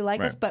exactly like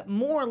us, but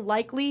more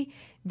likely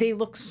they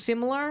look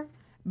similar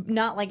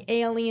not like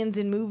aliens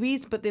in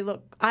movies, but they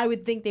look. I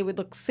would think they would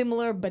look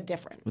similar but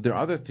different. But there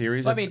are other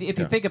theories. Well, I mean, if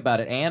you think about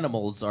it,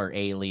 animals are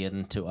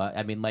alien to us.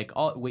 I mean, like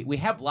we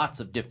have lots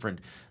of different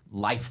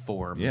life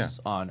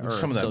forms on Earth.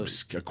 Some of them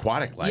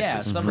aquatic life. Yeah,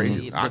 is some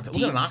crazy. of the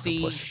deep Look at an sea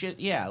octopus. shit.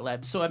 Yeah,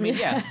 so I mean,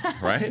 yeah,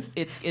 Right?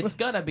 It's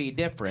gonna be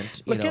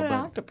different. Look at an but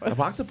octopus. An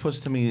octopus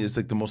to me is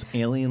like the most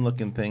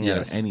alien-looking thing out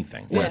of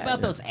anything. What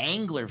about those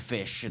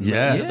anglerfish? And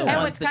Yeah. the And ones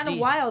what's that kind of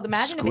wild,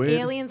 imagine Squid. if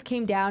aliens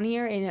came down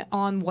here and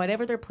on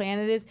whatever their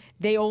planet is,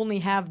 they only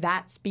have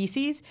that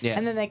species. Yeah.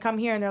 And then they come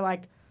here and they're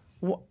like,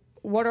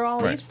 what are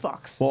all these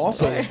fucks? Well,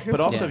 also,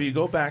 if you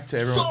go back to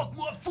everyone,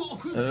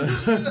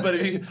 but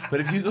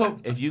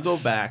if you go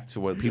back to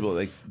what people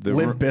like,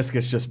 Limp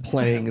Bizkit's just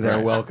playing their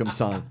welcome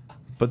song.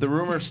 But the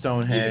rumor of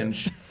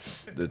Stonehenge,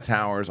 the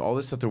towers, all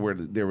this stuff,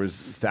 there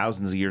was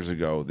thousands of years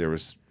ago, there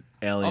was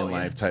alien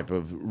life type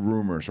of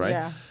rumors, right?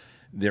 Yeah.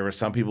 There were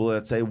some people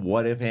that say,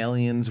 what if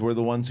aliens were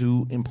the ones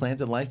who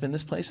implanted life in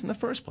this place in the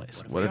first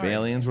place? What if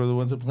aliens were the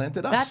ones who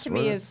planted us? That to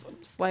me is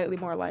slightly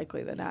more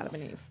likely than Adam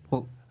and Eve.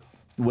 Well,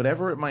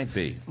 whatever it might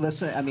be.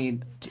 listen, I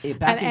mean,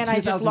 back in 2015, And I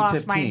just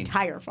lost my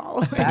entire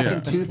following. Back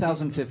in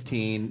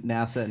 2015,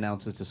 NASA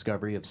announced its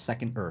discovery of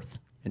second Earth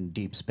in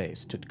deep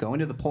space to go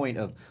into the point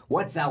of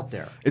what's out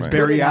there. Is Could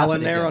Barry it happen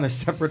Allen there again? on a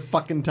separate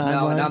fucking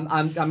timeline? No, and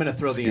I'm going to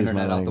throw the Excuse internet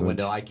my out the language.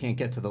 window. I can't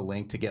get to the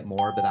link to get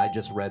more, but I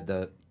just read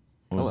the.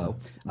 Hello.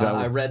 That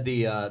I was- read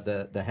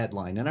the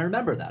headline, and I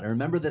remember that. I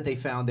remember that they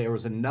found there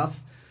was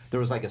enough. There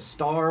was like a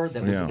star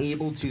that was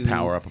able to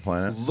power up a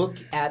planet. Look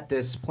at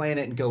this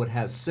planet and go, it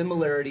has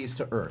similarities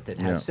to Earth. It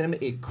has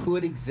it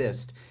could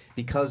exist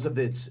because of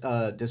its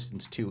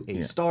distance to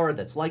a star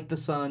that's like the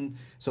sun.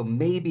 So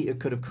maybe it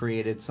could have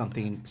created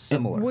something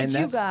similar. Would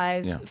you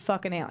guys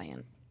fuck an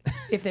alien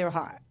if they were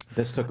hot?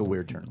 This took a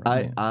weird turn.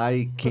 Right?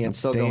 I can't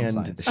still going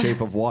stand science.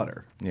 Shape of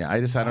Water. Yeah, I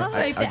don't.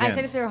 I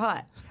said if they were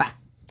hot.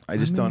 I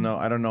just don't know.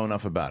 I don't know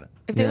enough about it.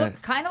 If they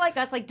look kind of like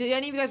us, like, do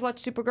any of you guys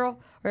watch Supergirl?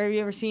 Or have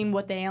you ever seen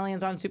what the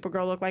aliens on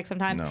Supergirl look like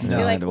sometimes? No. They No,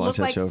 I like had to watch look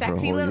that like show for a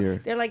sexy whole little.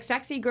 year. They're like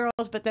sexy girls,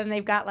 but then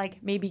they've got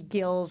like maybe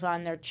gills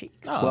on their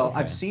cheeks. Well,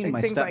 I've seen Like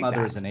my things like stepmother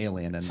that. as an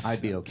alien, and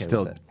I'd be okay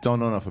Still with it. don't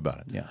know enough about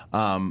it.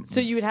 Yeah. So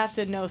you would have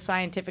to know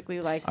scientifically,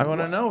 like. I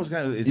want to know.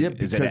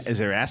 Is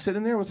there acid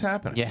in there? What's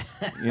happening? Yeah.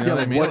 You know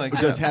what I mean? What,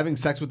 does having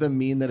sex with them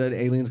mean that an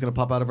alien's going to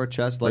pop out of our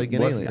chest like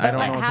an what- alien? I don't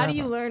know. But what's how do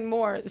you happening. learn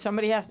more?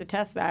 Somebody has to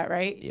test that,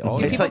 right? Do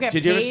It's people like, get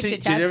did you ever paid see? to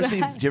Did you ever test see?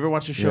 that? Did you ever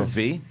watch the show Yes.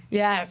 V?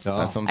 Yes.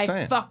 That's what I'm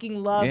saying. I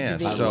fucking loved Yeah.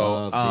 V.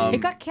 So It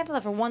got canceled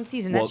after one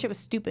season. well, That shit was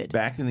stupid.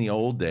 Back in the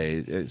old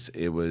days,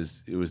 it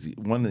was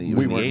one of the. It We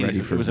was in the weren't ready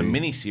 80s. for It was a V.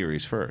 mini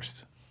series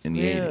first in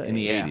the Really? 80s. In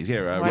the Yeah. 80s,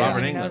 yeah. Why Robert don't I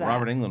know England. that?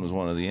 Robert England was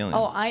one of the aliens.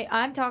 Oh,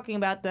 I'm talking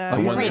about the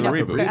The one- the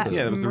Marina, reboot.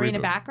 Yeah, that was the Marina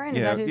reboot. Baccarin. Is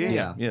Yeah, that his yeah, name?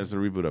 yeah, it was the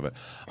reboot of it.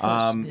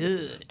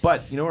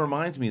 But you know what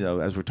reminds me though,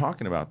 as we're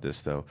talking about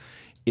this though,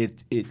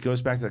 it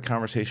goes back to the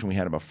conversation we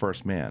had about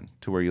First Man,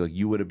 to where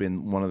you would have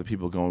been one of the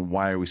people going,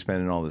 why are we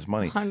spending all this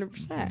money?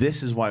 100%.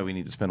 This is why we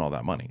need to spend all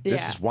that money.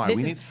 This is why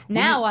we need.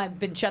 Now I've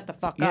been shut the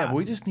fuck Yeah, up. but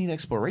we just need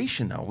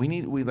exploration though.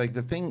 We like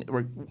the thing.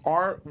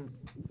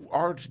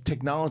 Our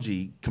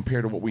technology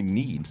compared to what we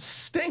need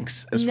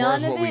stinks as far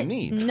as what we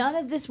need. None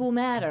of this will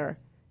matter.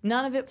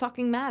 None of it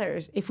fucking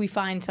matters if we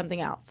find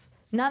something else.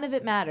 None of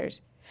it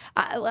matters.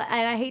 And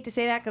I hate to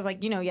say that because,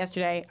 like,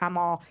 yesterday I'm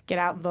all get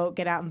out and vote,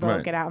 get out and vote,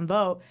 Right. get out and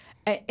vote.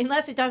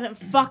 Unless it doesn't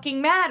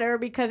fucking matter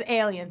because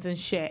aliens and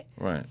shit.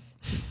 Right.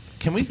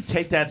 Can we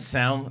take that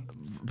sound,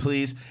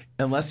 please?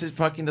 Unless it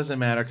fucking doesn't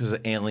matter because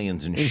of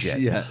aliens and shit.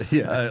 Yeah,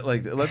 yeah.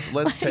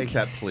 Let's take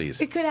that,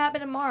 please. It could happen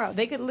tomorrow.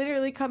 They could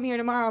literally come here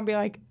tomorrow and be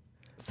like,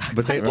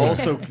 But they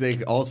also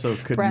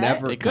could Brett?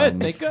 never They come. could,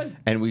 they could.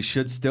 And we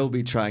should still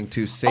be trying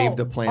to save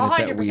the planet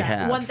that we 100%,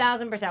 have.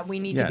 1,000%. We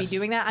need to be Yes.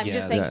 doing that. I'm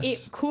just saying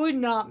Yes. it could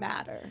not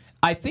matter.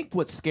 I think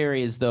what's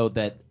scary is though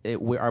that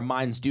our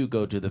minds do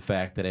go to the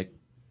fact that it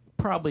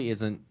probably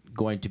isn't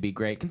going to be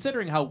great,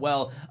 considering how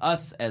well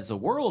us as a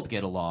world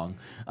get along.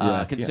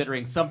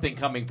 Considering something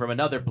coming from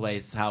another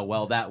place, how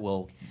well that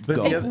will But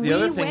go. the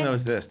other thing though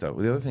is this though.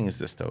 The other thing is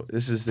this though.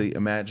 This is the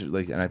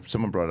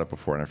someone brought it up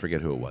before, and I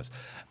forget who it was.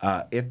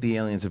 If the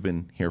aliens have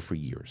been here for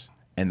years,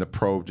 and the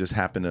probe just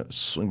happened to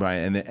swing by,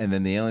 and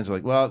then the aliens are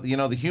like, well,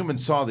 the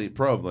humans saw the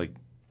probe, like,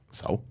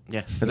 so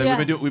Yeah. It's like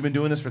Yeah. we've been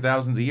doing this for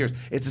thousands of years.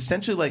 It's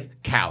essentially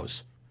like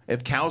cows.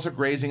 If cows are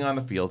grazing on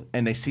the field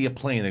and they see a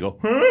plane, they go,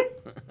 huh?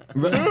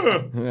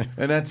 And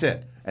that's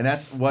it. And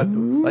that's what,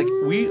 like,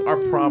 we are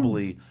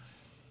probably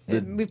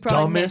the We've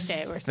probably missed dumbest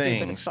it. We're stupid as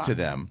things fuck. to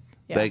them.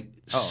 Yeah. Like,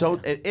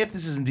 if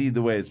this is indeed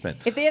the way it's been.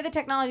 If they have the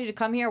technology to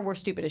come here, we're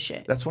stupid as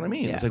shit. That's what I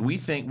mean. Yeah. It's like we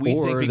think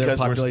Or their because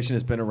population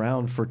has been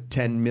around for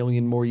 10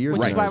 million more years.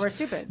 Which is than why us. we're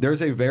stupid.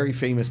 There's a very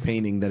famous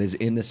painting that is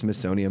in the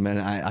Smithsonian, and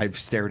I've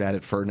stared at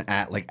it for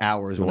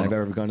hours when I've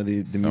ever gone to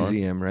the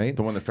museum. Right,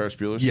 the one that Ferris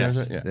Bueller yes,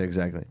 says it? Yeah.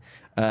 exactly.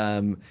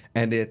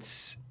 And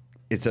it's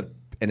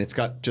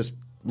got just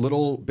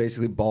little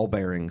basically ball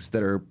bearings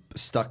that are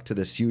stuck to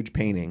this huge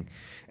painting,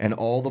 and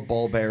all the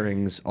ball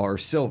bearings are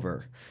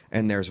silver,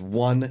 and there's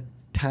one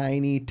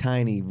tiny,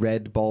 tiny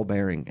red ball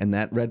bearing, and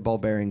that red ball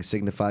bearing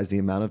signifies the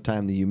amount of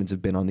time the humans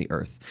have been on the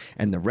Earth,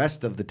 and the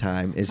rest of the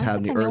time is how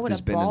the Earth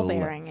has been in the ball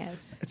bearing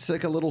is. It's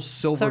like a little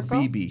silver Circle?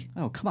 BB.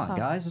 Oh, come on,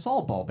 guys. It's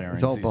all ball bearings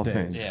It's all these ball days.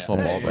 bearings. Yeah. Ball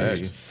That's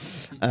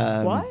bags.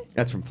 What?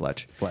 That's from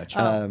Fletch. Fletch.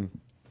 And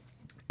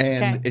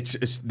Okay.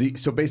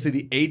 it's so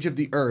basically the age of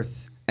the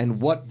Earth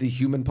and what the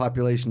human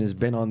population has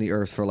been on the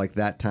Earth for like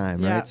that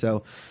time, Yeah. right?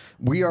 So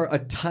we are a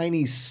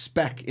tiny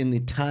speck in the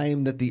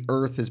time that the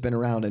Earth has been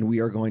around, and we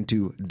are going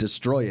to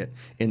destroy it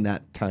in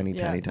that tiny,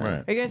 Yeah. tiny time.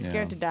 Right. Are you guys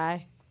scared to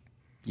die?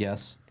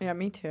 Yes. Yeah,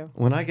 me too.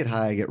 When I get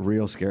high, I get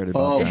real scared about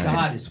Oh dying.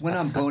 God! It's when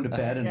I'm going to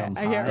bed and Yeah, I'm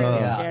I high. get really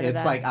scared of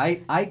It's that.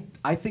 like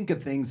I think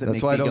of things that That's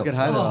make why I me don't go, get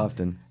high that "Oh,"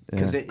 often.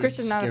 because Yeah. it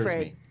Christian's not scares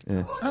afraid. me.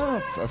 Yeah. Oh,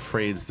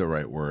 afraid's the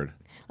right word.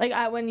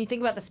 Like when you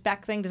think about the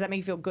speck thing, does that make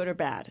you feel good or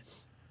bad?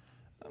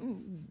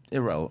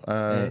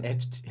 Irrelevant. It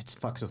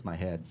fucks with my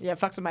head. Yeah, it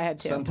fucks with my head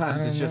too.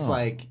 Sometimes it's just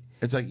like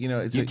It's like,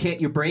 it's you like, can't.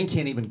 Your brain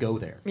can't even go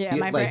there. Yeah, You-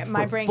 my like, brain-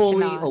 my for brain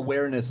fully cannot.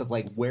 awareness of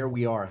like where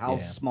we are, how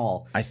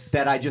small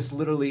that I just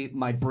literally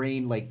my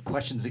brain like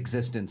questions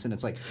existence, and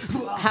it's like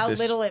How This-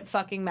 little it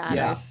fucking matters.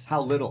 yeah,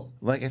 how little.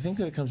 like I think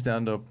that it comes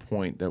down to a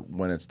point that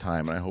when it's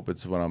time, and I hope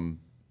it's when I'm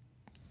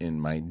in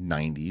my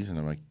 90s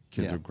and my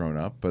kids Yeah. are grown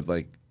up, but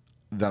like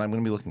that I'm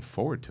going to be looking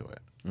forward to it.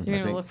 You're I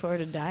gonna think- look forward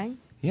to dying.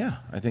 Yeah,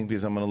 I think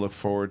because I'm going to look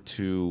forward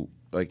to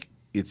like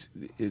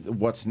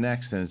what's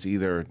next, and it's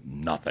either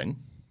nothing,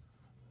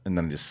 and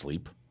then I just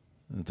sleep,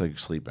 and it's like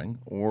sleeping,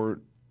 or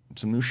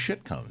some new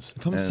shit comes.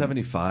 If I'm And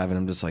 75 and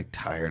I'm just like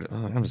tired,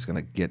 I'm just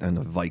gonna get in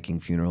a Viking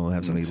funeral and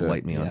have somebody That's it.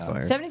 light me on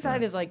fire.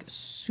 75 is like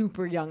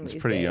super young It's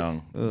these pretty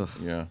days. young.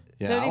 Yeah.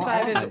 Yeah, 75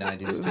 I is had my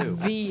 90s too.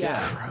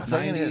 VIA.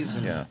 90s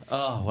and Yeah.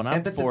 Oh, when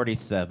I'm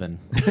 47,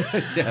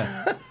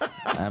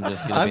 I'm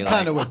just gonna I'm be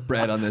kind of like, with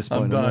Brett on this I'm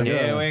point. done. like,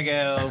 here "Oh, we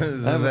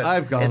go.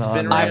 I've gone It's on.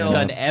 been and I've on."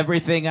 done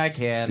everything I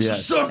can. Yeah.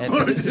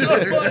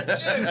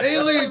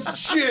 Aliens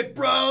shit,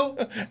 bro.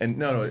 And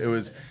no, it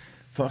was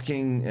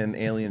fucking an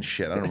alien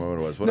shit. I don't remember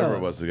what it was. Whatever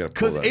it was, we got to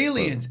pull Because that.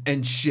 aliens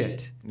and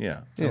shit.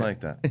 Yeah, I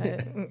like that.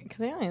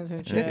 Because aliens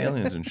and shit. It's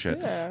aliens and shit.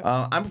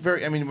 I'm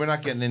very. I mean, we're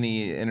not getting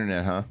any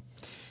internet, huh?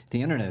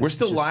 the internet. We're is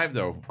still just live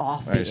though.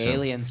 Off I the assume.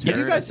 Aliens. Have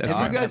you heard guys, us have you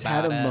talking guys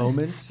had a about it.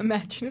 moment?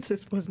 Imagine if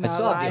this was I not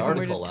still have the live and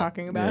article we're just up.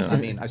 talking about Yeah. it. I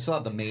mean, I still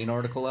have the main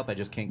article up. I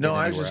just can't. No, get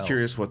I was anywhere just else.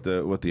 curious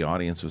what the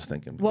audience was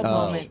thinking. What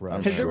moment?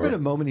 right. Has there been a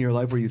moment in your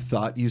life where you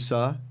thought you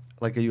saw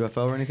like a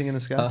UFO or anything in the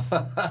sky? Go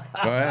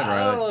ahead,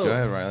 Riley. Go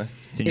ahead, Riley.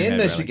 It's in your In head,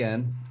 Riley.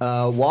 Michigan,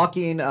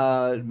 walking,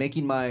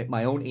 making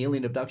my own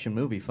alien abduction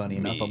movie. Funny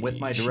enough, I'm with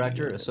my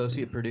director,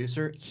 associate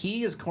producer.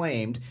 He has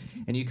claimed,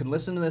 and you can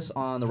listen to this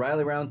on the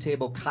Reilly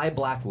Roundtable. Kai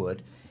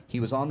Blackwood, he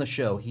was on the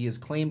show. He has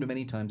claimed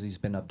many times he's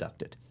been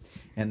abducted,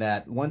 and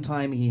that one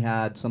time he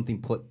had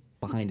something put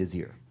behind his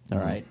ear. All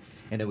right,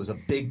 and it was a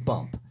big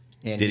bump.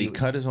 And Did he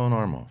cut his own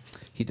arm off?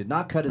 He did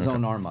not cut his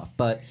own arm off,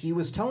 but he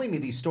was telling me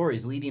these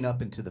stories leading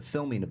up into the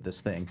filming of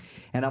this thing,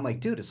 and I'm like,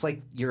 dude, it's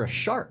like you're a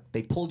shark.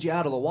 They pulled you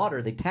out of the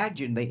water, they tagged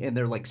you, and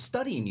they're like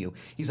studying you.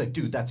 He's like,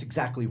 dude, that's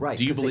exactly right.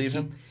 Do you 'Cause they believe keep-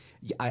 him?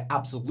 Yeah, I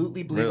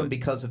absolutely believe Really? him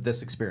because of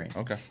this experience.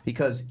 Okay.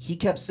 Because he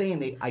kept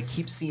saying, I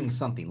keep seeing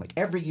something. Like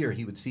every year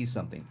he would see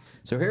something.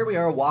 So here we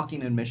are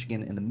walking in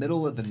Michigan in the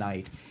middle of the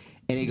night,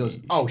 and he goes,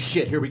 oh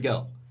shit, here we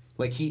go.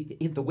 Like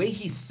the way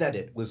he said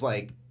it was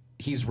like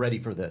he's ready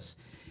for this.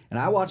 And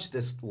I watched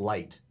this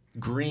light,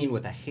 green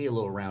with a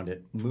halo around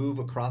it, move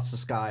across the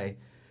sky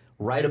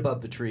right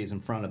above the trees in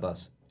front of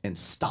us and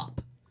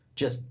stop.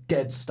 Just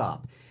dead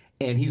stop.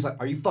 And he's like,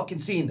 are you fucking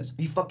seeing this?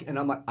 Are you fucking? And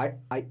I'm like,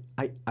 I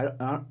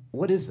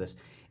what is this?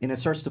 And it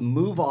starts to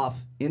move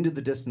off into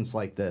the distance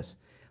like this.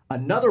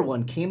 Another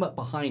one came up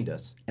behind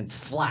us and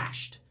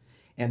flashed.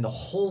 And the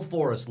whole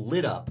forest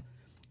lit up.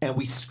 And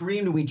we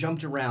screamed and we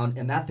jumped around.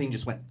 And that thing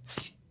just went.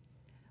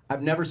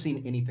 I've never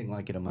seen anything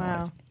like it in my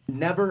life.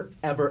 Never,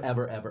 ever,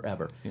 ever, ever,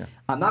 ever. Yeah.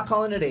 I'm not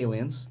calling it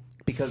aliens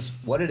because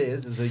what it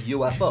is a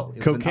UFO. It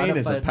was an Cocaine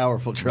is a unidentified-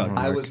 powerful drug. I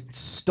Mark. was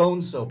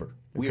stone sober.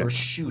 We were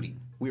shooting.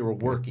 We were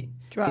working.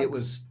 Drugs. It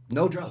was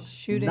no drugs.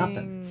 Shooting.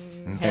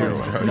 Nothing.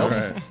 Heroin. Nope.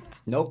 Right.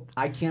 Nope.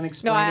 I can't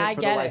explain No, I it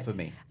for get the life it. of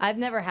me. I've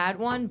never had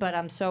one, but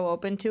I'm so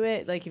open to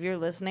it. Like, if you're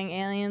listening,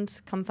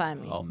 aliens, come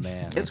find me. Oh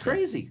man, It's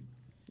crazy.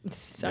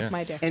 Suck Yeah.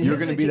 my dick. And You're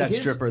his- going to be that his-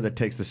 stripper that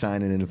takes the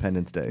sign in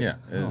Independence Day. Yeah.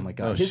 Oh my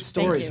god. sh- His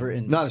stories you. were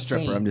insane. Not a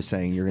stripper. I'm just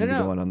saying you're going to No,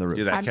 be the no. one on the roof.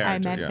 You're that I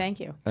character. meant yeah. thank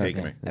you. Take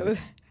Okay. me. It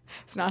was.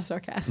 It's not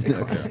sarcastic.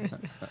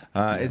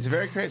 It's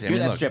very crazy. I you're mean,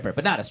 that look, stripper,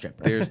 but not a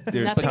stripper. There's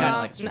Nothing, kinda wrong,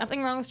 like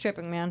nothing wrong with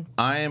stripping, man.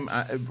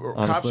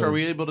 Cops, are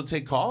we able to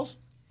take calls?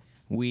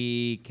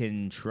 We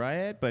can try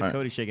it, but All right.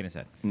 Cody's shaking his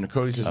head. No,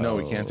 Cody says no,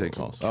 we can't take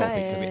calls.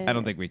 Try because it. I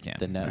don't think we can.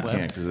 the net We web.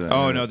 can't 'cause of that.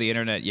 Oh no, the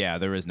internet. Yeah,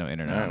 there is no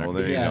internet. All right, on our well,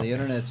 there you Yeah, go. the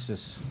internet's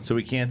just. So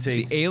we can't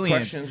take the aliens.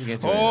 questions. We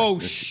can't do Oh,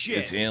 anything. shit.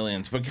 It's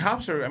aliens. But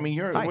cops are. I mean,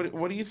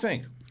 what do you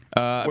think?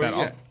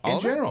 In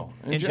general,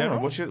 In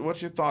general?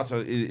 what's your thoughts?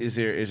 Is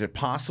it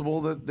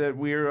possible that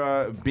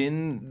we're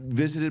been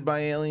visited by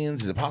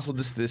aliens? Is it possible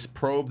this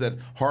probe that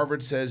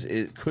Harvard says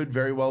it could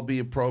very well be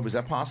a probe? Is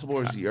that possible,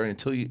 or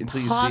until you see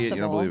it, you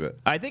don't believe it?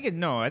 I think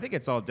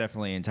it's all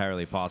definitely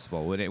entirely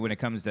possible when it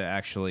comes to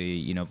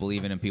actually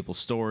believing in people's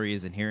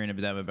stories and hearing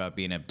them about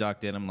being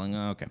abducted. I'm like,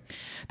 oh, okay,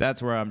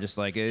 that's where I'm just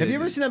like. Have you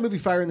ever seen that movie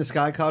Fire in the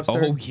Sky,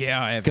 Cobbster? Oh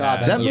yeah, I have.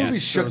 God, that movie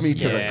shook me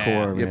to the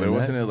core. Yeah, man. but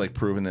wasn't it like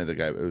proven that the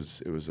guy it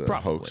was a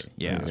hoax?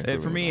 Yeah,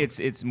 for me,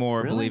 it's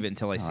more believe it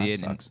until I see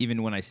it. And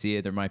even when I see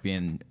it, there might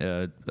be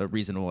a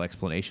reasonable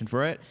explanation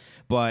for it.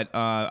 But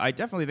I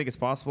definitely think it's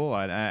possible.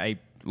 I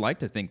like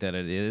to think that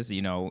it is,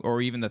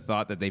 or even the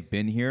thought that they've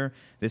been here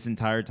this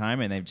entire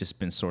time and they've just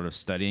been sort of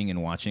studying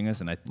and watching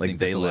us. And I think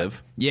they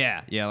live.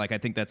 Yeah. Like I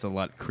think that's a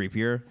lot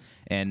creepier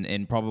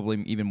and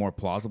probably even more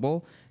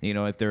plausible.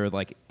 If they're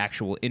like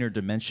actual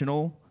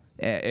interdimensional.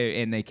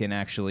 And they can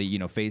actually,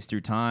 phase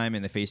through time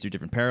and they phase through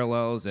different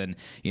parallels. And,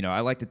 I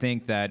like to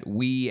think that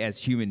we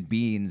as human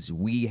beings,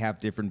 we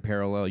have different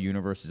parallel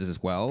universes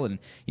as well. And,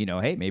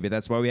 hey, maybe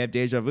that's why we have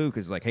deja vu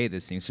because, like, hey,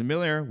 this seems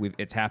familiar.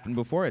 It's happened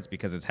before. It's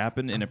because it's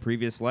happened in a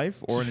previous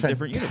life or in a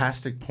different universe.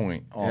 Fantastic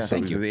point. Also,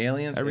 Thank you. The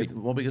aliens.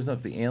 Because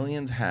if the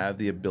aliens have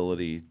the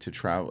ability to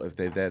travel, if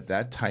they've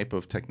that type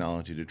of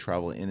technology to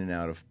travel in and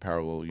out of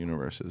parallel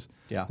universes,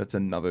 that's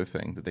another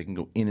thing that they can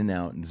go in and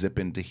out and zip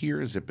into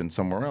here, zip in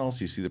somewhere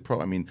else. You see the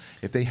I mean,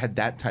 if they had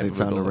that type of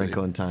ability, they found a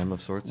wrinkle in time of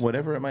sorts.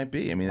 Whatever it might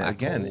be. I mean,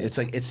 again, it's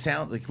like it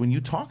sounds like when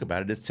you talk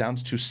about it, it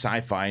sounds too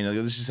sci-fi.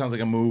 This just sounds like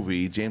a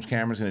movie. James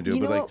Cameron's going to do it,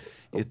 but like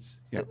it's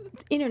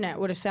Internet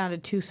would have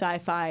sounded too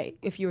sci-fi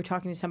if you were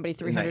talking to somebody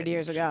 300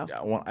 years ago.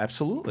 Well,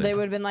 absolutely. They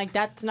would have been like,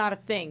 "That's not a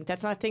thing.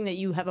 That's not a thing that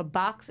you have a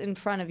box in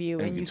front of you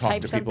and you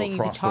type something. You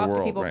can talk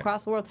to people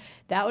across the world."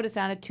 That would have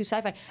sounded too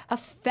sci-fi. A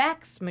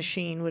fax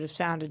machine would have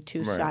sounded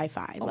too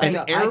sci-fi.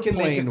 An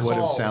airplane would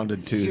have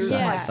sounded too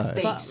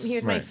sci-fi.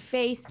 Here's my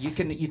face. You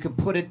can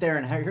put it there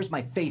and here's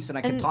my face and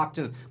I can talk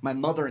to my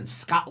mother in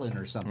Scotland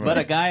or something. But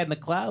a guy in the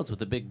clouds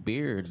with a big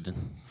beard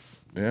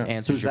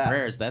answers your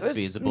prayers. That's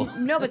feasible.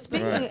 No, but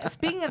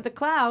speaking of the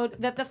cloud,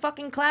 that the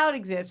fucking cloud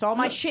exists. All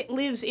my shit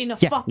lives in a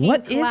fucking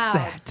what cloud. What is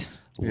that?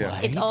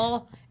 Yeah.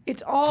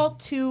 It's all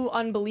too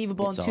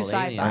unbelievable and too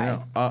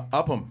sci-fi.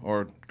 Upham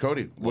or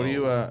Cody, what do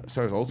you?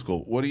 Sorry, it's old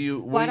school. What do you?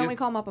 Why don't we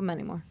call him Upham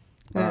anymore?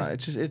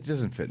 It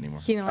doesn't fit anymore.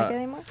 He didn't like it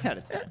anymore.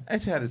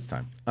 It's had its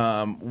time.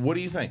 What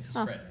do you think?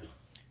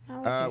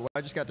 Well,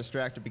 I just got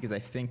distracted because I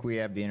think we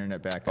have the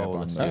internet back up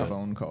on the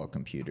phone call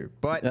computer.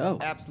 But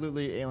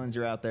absolutely, aliens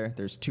are out there.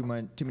 There's too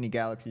many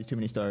galaxies, too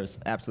many stars.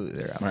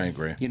 Absolutely, they're out. I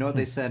agree. You know what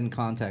they said in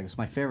Contact? It's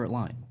my favorite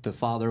line. The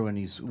father, when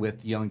he's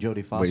with young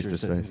Jodie Foster,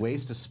 said,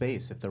 "Waste of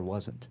space if there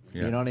wasn't."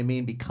 Yeah. You know what I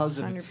mean? Because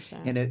of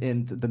 100%.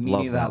 And the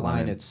meaning of that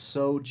line, it's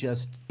so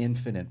just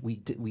infinite. We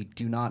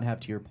do not have,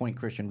 to your point,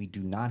 Christian, we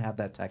do not have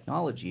that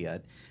technology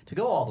yet to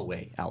go all the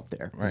way out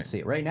there and see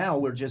it. Right now,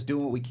 we're just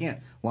doing what we can.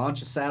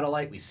 Launch a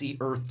satellite. We see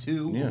Earth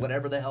 2,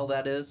 whatever the hell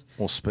that is.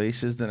 Well,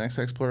 space is the next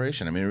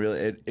exploration. I mean,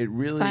 it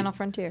really Final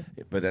frontier.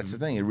 But that's the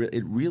thing.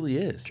 It really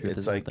is.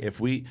 It's like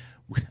if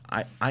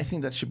I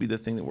think that should be the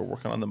thing that we're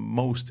working on the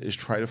most is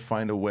try to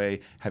find a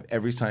way, have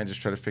every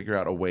scientist try to figure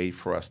out a way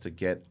for us to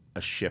get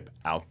a ship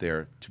out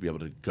there to be able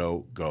to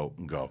go,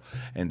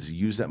 and to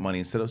use that money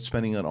instead of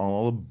spending it on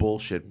all the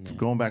bullshit.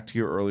 Going back to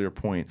your earlier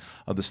point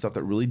of the stuff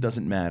that really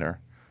doesn't matter,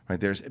 right?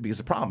 Because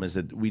the problem is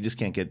that we just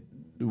can't get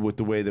with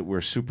the way that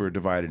we're super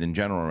divided in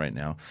general right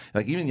now.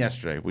 Like even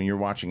yesterday, when you're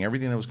watching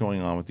everything that was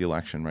going on with the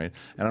election, right?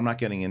 And I'm not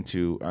getting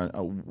into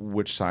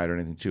which side or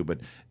anything too, but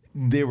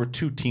there were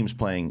two teams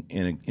playing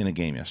in a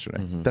game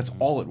yesterday. That's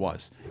all it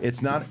was.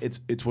 It's not.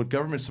 It's what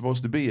government's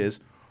supposed to be. Is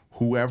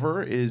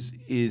whoever is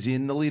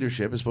in the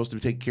leadership is supposed to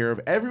take care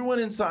of everyone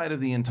inside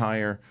of the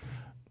entire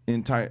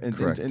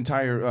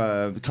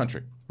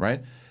country,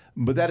 right?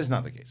 But that is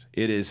not the case.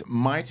 It is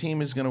my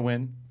team is going to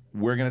win.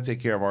 We're going to take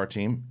care of our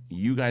team.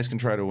 You guys can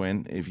try to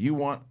win. If you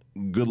want,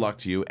 good luck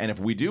to you. And if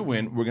we do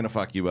win, we're going to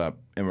fuck you up,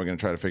 and we're going to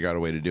try to figure out a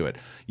way to do it.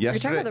 You're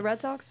talking about the Red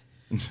Sox?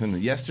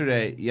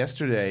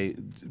 Yesterday,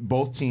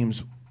 both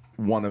teams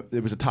won.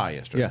 It was a tie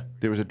yesterday.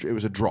 Yeah, it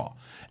was a draw,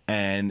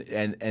 and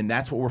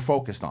that's what we're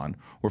focused on.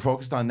 We're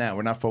focused on that.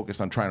 We're not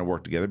focused on trying to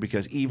work together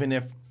because even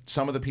if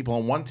some of the people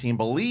on one team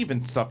believe in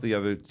stuff the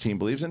other team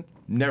believes in,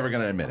 never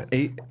going to admit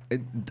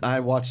it. I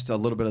watched a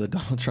little bit of the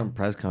Donald Trump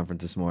press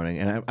conference this morning,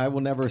 and I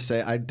will never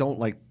say I don't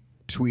like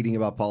tweeting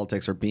about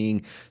politics or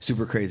being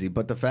super crazy,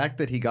 but the fact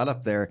that he got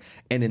up there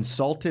and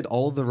insulted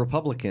all of the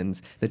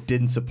Republicans that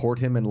didn't support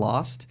him and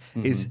lost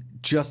is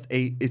just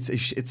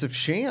it's a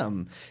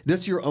sham.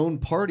 That's your own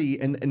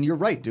party, and you're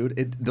right,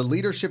 dude. The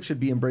leadership should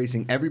be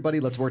embracing everybody.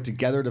 Let's work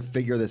together to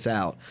figure this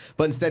out.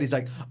 But instead, he's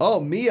like,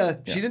 "Oh, Mia,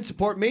 she didn't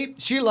support me.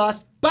 She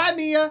lost. Bye,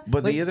 Mia."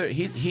 But like,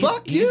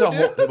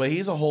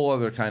 he's a whole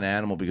other kind of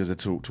animal because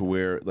it's to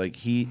where like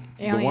the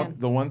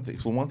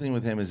one thing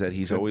with him is that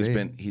he's always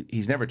been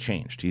he's never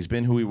changed. He's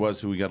been who he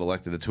was, who he got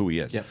elected. That's who he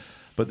is. Yep.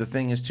 But the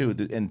thing is too,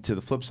 and to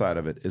the flip side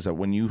of it is that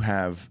when you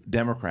have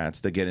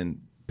Democrats that get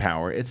in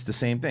power, it's the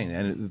same thing.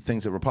 And the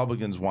things that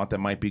Republicans want that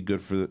might be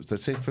good for,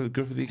 let's say,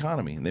 good for the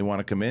economy, and they want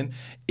to come in,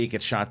 it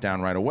gets shot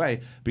down right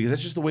away because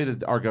that's just the way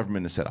that our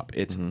government is set up.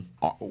 It's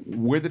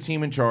we're the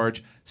team in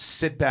charge.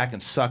 Sit back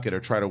and suck it, or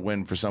try to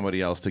win for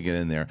somebody else to get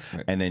in there,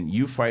 and then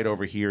you fight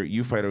over here,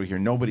 you fight over here.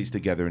 Nobody's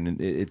together, and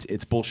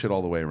it's bullshit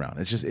all the way around.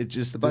 It's just it's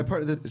just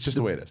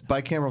the way it is.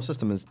 Bicameral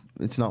system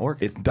it's not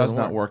working. It does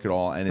not work at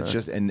all, and it's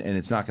just and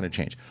it's not going to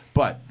change.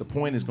 But the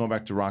point is, going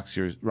back to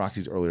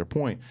Roxy's earlier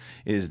point,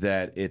 is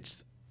that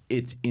it's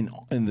in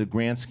the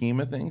grand scheme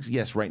of things.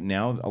 Yes, right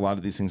now a lot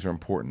of these things are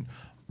important,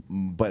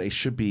 but it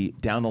should be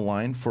down the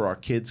line for our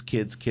kids.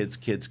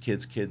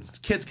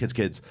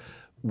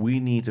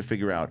 We need to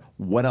figure out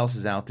what else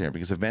is out there,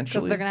 because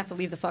eventually they're gonna have to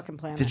leave the fucking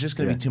planet. There's just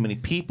gonna be too many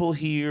people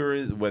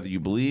here. Whether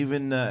you believe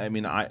in, I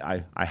mean,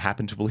 I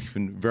happen to believe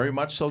in very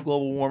much so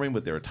global warming,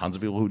 but there are tons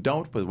of people who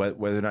don't. But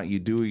whether or not you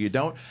do or you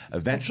don't,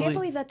 eventually, I can't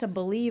believe that's a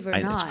believe or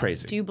not. It's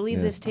crazy. Do you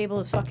believe this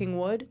table is fucking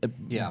wood?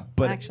 Yeah,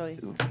 but actually,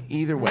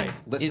 either way,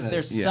 is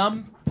there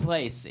some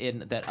place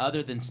in that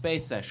other than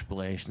space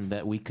exploration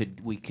that we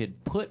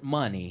could put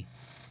money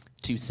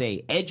to,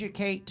 say,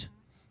 educate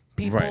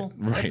people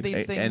of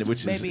these things, and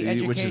which maybe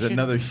is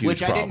another huge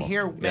problem. I didn't problem.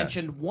 hear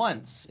mentioned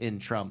once in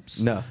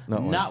Trump's. No,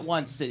 not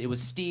once. It was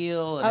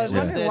steel. And I was it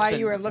was wondering this, why and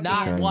you were looking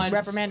not at once.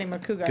 reprimanding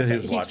Macuga. Because he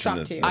was He's watching Trump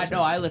this. to you. I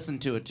know. I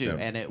listened to it too,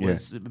 and it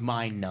was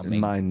mind-numbing.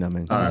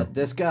 Mind-numbing.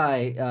 This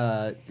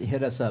guy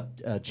hit us up,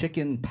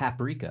 chicken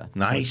paprika.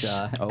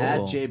 Nice. Which,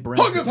 at J.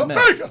 Branson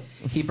Smith.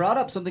 He brought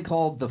up something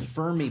called the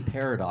Fermi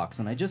paradox,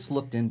 and I just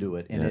looked into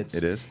it, and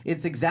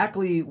it's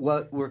exactly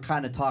what we're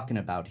kind of talking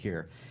about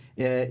here.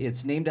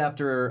 It's named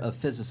after a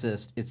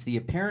physicist. It's the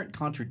apparent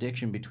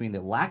contradiction between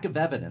the lack of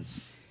evidence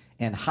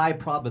and high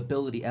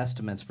probability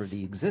estimates for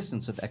the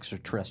existence of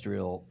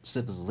extraterrestrial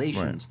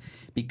civilizations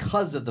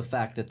because of the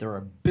fact that there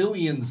are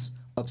billions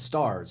of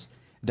stars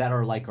that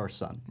are like our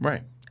sun.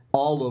 Right.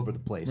 All over the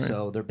place.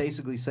 So they're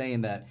basically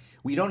saying that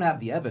we don't have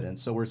the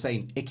evidence, so we're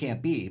saying it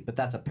can't be, but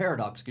that's a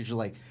paradox because you're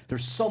like,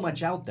 there's so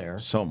much out there.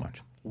 So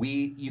much.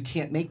 You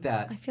can't make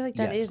that. I feel like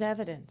that is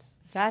evidence.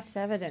 That's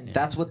evidence.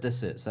 That's what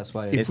this is. That's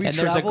why. And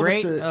there's a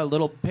great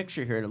little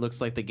picture here. It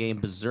looks like the game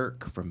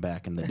Berserk from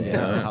back in the day. I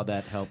don't know how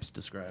that helps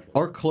describe it.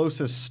 Our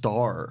closest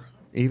star,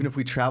 even if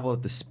we travel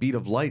at the speed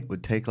of light,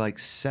 would take like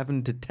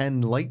 7 to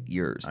 10 light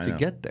years to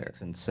get there.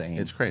 It's insane.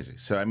 It's crazy.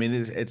 So I mean,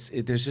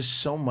 there's just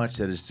so much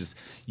that is just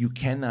you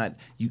cannot.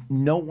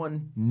 No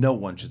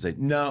one should say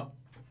no.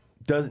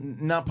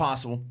 Not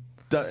possible.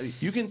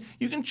 You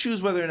can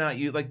choose whether or not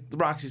you, like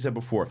Roxy said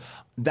before,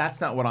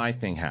 that's not what I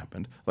think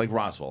happened. Like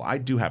Roswell, I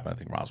do happen to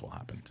think Roswell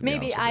happened.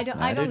 Maybe I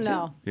don't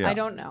know. Yeah. I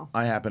don't know.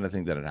 I happen to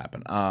think that it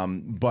happened.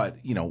 But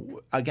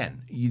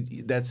again,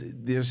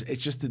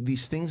 it's just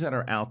these things that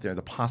are out there.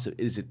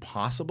 Is it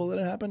possible that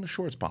it happened?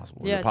 Sure, it's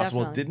possible. Is it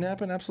possible definitely. it didn't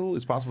happen? Absolutely,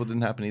 it's possible it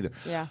didn't happen either.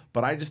 Yeah.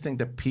 But I just think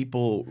that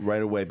people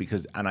right away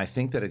and I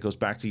think that it goes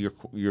back to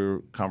your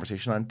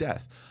conversation on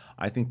death.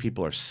 I think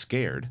people are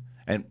scared.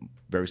 And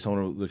very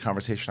similar to the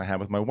conversation I had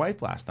with my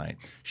wife last night.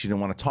 She didn't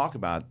want to talk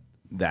about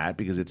that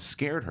because it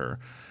scared her.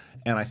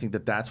 And I think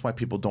that that's why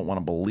people don't want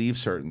to believe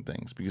certain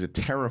things, because it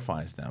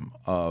terrifies them.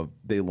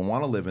 They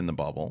want to live in the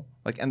bubble.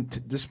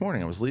 This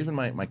morning I was leaving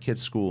my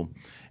kid's school,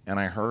 and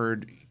I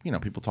heard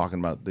people talking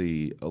about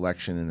the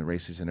election and the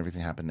races and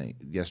everything happened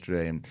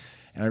yesterday, and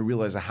I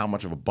realized how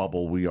much of a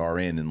bubble we are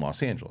in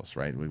Los Angeles.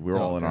 Right, we're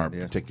all in our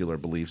particular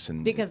beliefs,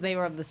 and because they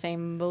were of the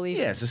same belief.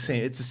 Yeah, it's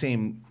the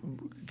same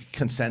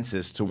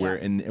consensus to where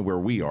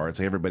we are. It's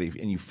like everybody,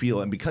 and you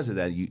feel, and because of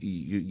that,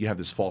 you have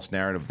this false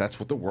narrative. That's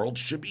what the world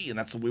should be, and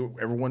that's the way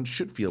everyone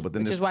should feel. But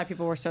then which is why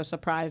people were so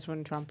surprised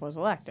when Trump was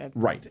elected.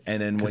 Right,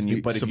 and then when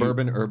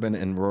suburban, urban,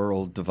 and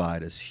rural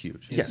divide is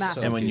huge. Yes,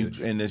 so and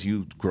and as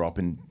you grow up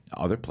in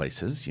other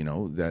places,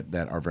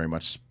 that are very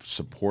much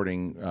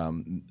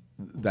supporting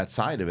that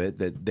side of it,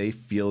 that they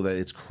feel that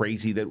it's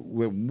crazy that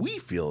we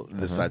feel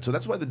this side. So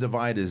that's why the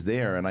divide is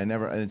there,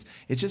 and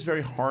it's just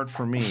very hard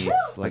for me.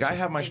 Like I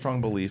have my strong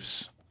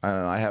beliefs.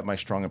 I have my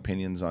strong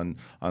opinions on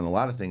a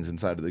lot of things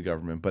inside of the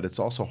government, but it's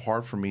also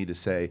hard for me to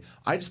say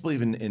I just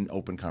believe in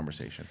open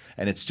conversation,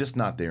 and it's just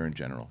not there in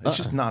general. It's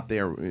just not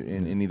there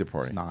in either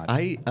party. It's not.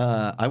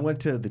 I went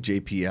to the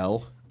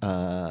JPL.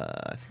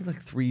 I think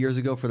like 3 years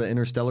ago for the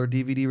Interstellar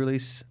DVD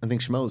release. I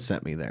think Schmo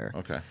sent me there.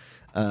 Okay.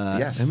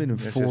 Yes. I mean,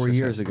 4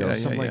 years ago,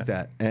 something like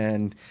that.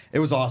 And it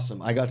was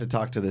awesome. I got to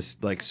talk to this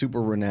like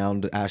super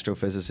renowned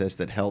astrophysicist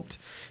that helped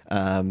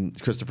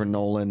Christopher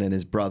Nolan and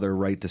his brother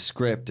write the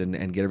script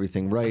and get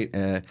everything right.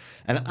 And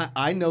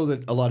I know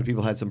that a lot of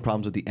people had some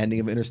problems with the ending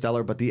of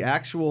Interstellar, but the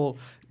actual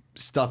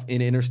stuff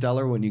in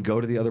Interstellar, when you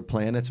go to the other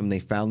planets, when they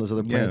found those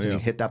other planets and you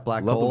hit that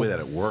black hole. Love the way that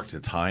it worked,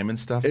 the time and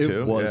stuff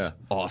too. It was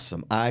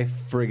awesome. I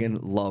friggin'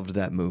 loved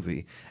that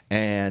movie.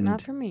 And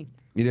not for me.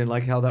 You didn't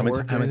like how that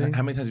worked? How many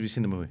times have you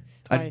seen the movie?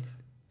 Twice.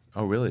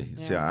 Oh, really?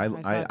 Yeah, See, I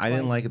saw it I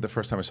didn't twice. like it the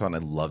first time I saw it, and I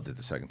loved it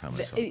the second time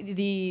I saw it.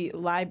 The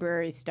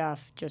library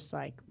stuff just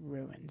like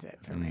ruins it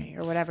for me,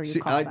 or whatever you See,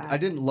 call that. I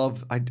didn't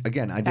love. I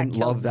didn't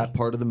love that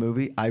part of the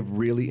movie. I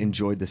really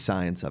enjoyed the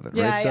science of it.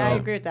 Yeah, right? I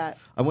agree with that.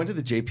 I went to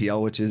the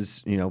JPL, which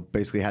is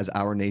basically has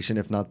our nation,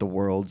 if not the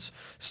world's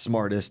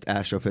smartest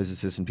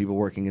astrophysicists and people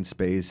working in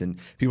space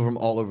and people from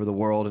all over the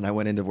world. And I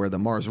went into where the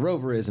Mars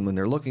rover is and when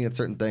they're looking at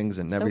certain things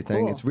and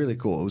everything. Cool. It's really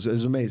cool. It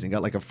was amazing.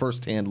 Got like a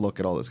first-hand look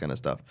at all this kind of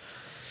stuff.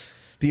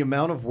 The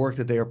amount of work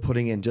that they are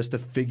putting in just to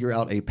figure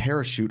out a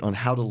parachute on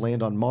how to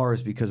land on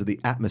Mars because of the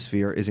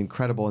atmosphere is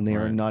incredible, and they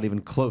are not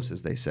even close,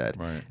 as they said.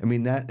 Right. I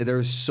mean,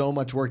 there's so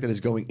much work that is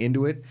going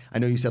into it. I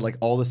know you said like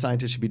all the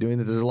scientists should be doing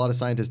this. There's a lot of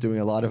scientists doing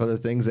a lot of other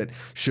things that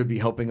should be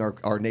helping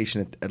our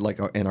nation,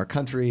 in our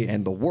country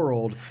and the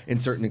world in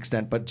certain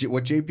extent. But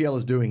what JPL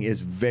is doing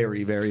is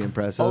very, very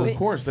impressive. Oh, of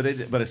course, but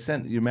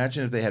you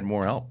imagine if they had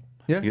more help.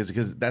 Yeah.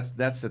 Because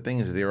that's the thing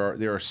is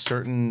there are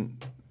certain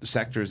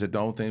sectors that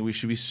don't think we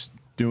should be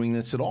doing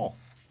this at all.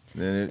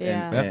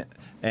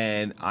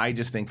 And I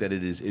just think that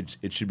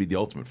it should be the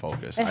ultimate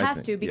focus. It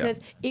has to,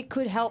 because it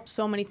could help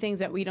so many things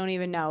that we don't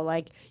even know.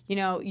 Like,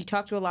 you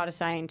talk to a lot of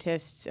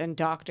scientists and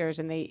doctors,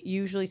 and they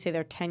usually say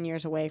they're 10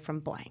 years away from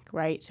blank,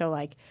 right? So,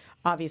 like,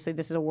 obviously,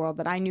 this is a world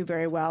that I knew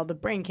very well, the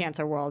brain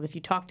cancer world. If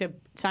you talk to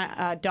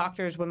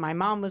doctors when my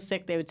mom was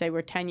sick, they would say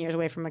we're 10 years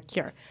away from a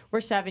cure.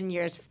 We're 7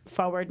 years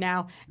forward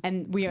now,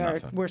 and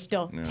we're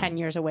still 10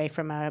 years away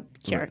from a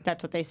cure. Right.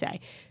 That's what they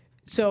say.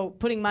 So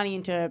putting money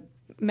into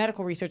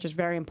medical research is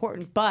very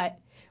important, but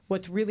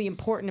what's really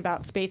important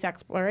about space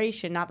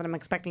exploration, not that I'm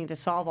expecting it to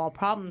solve all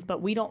problems,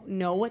 but we don't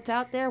know what's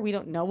out there. We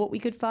don't know what we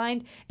could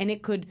find, and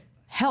it could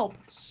help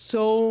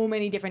so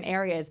many different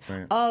areas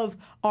of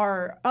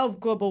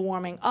global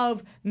warming,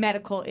 of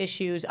medical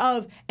issues,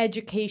 of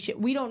education.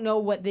 We don't know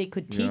what they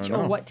could teach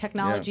or what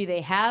technology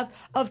they have,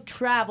 of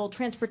travel,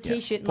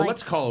 transportation. But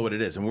let's call it what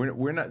it is. And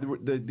we're not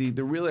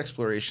the real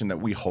exploration that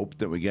we hope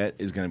that we get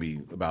is going to be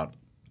about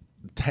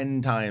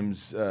 10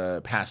 times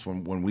past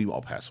when we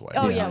all pass away.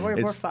 Oh yeah,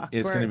 we're fucked.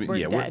 It's going to be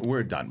dead.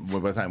 we're done by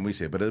the time we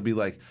see it. But it'll be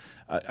like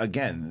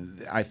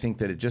again, I think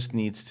that it just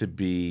needs to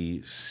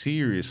be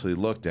seriously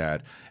looked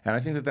at, and I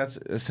think that that's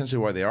essentially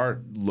why they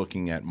are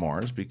looking at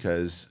Mars,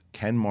 because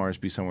can Mars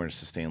be somewhere to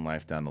sustain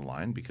life down the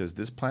line? Because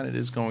this planet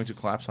is going to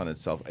collapse on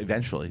itself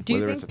eventually. Do you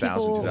whether think it's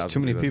 1,000, 2,000, There's too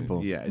many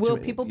people. Yeah. Will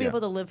people be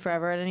able to live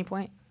forever at any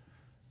point?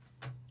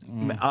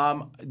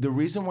 The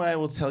reason why I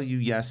will tell you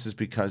yes is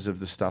because of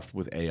the stuff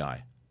with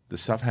AI. The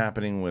stuff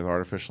happening with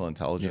artificial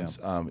intelligence.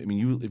 I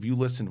mean, if you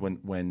listened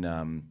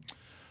when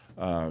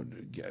God,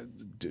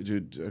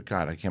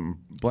 I can't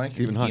blank.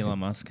 Elon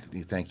Musk.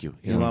 Thank you.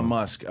 Elon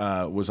Musk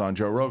was on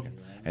Joe Rogan,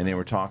 and they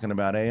were talking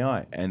about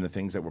AI and the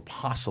things that were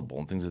possible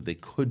and things that they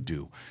could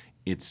do.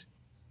 It's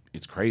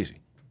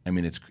crazy. I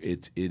mean, it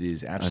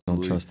is absolutely. I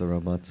don't trust the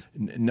robots.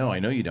 No, I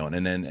know you don't,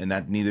 and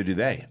that neither do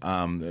they.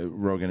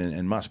 Rogan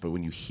and Musk. But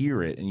when you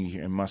hear it, and you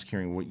hear Musk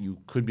hearing what you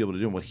could be able to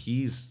do, and what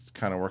he's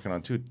kind of working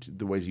on too,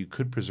 the ways you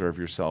could preserve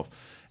yourself,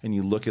 and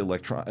you look at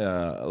electricity.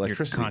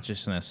 Your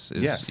consciousness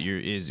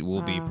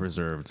will be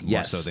preserved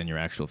more so than your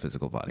actual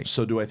physical body.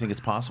 So, do I think it's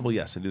possible?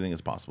 Yes, I do think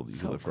it's possible that you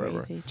can live forever.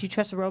 Do you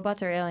trust the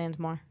robots or aliens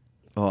more?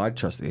 Oh, I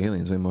trust the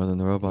aliens way more than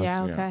the robots.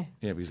 Yeah, okay.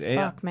 Yeah, because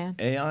man.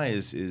 AI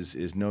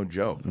is no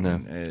joke. No.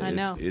 I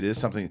know. It is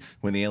something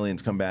when the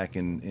aliens come back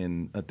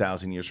in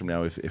 1,000 years from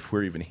now, if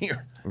we're even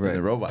here,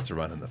 the robots are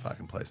running the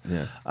fucking place.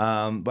 Yeah.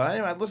 But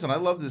anyway, listen, I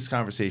love this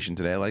conversation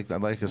today. I like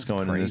us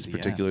going in this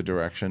particular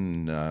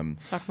direction.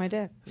 Suck my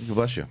dick.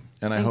 Bless you.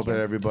 And I Thank hope you.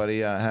 that everybody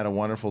had a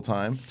wonderful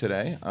time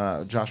today.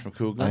 Josh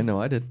Macuga. I know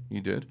I did.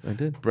 You did? I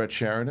did. Brett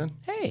Sheridan.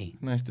 Hey.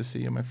 Nice to see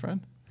you, my friend.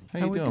 How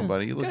you we doing, doing?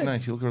 buddy? You look Good.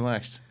 nice. You look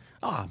relaxed.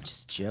 Oh, I'm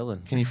just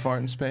chilling. Can you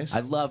fart in space? I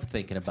love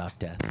thinking about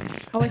death.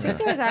 Oh, I think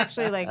there's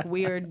actually like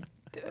weird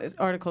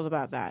articles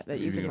about that you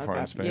You can can look fart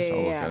in up. space?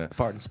 I'll look at it.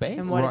 Fart in space?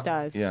 And what it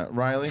does. Yeah,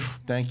 Riley,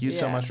 thank you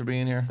so Yeah. much for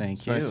being here. Thank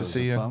It's you. Nice It to was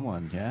see a you. fun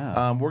one.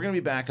 Yeah. We're going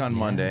to be back on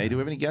Monday. Do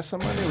we have any guests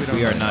on Monday?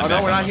 We are not Oh, back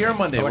no, we're on not here on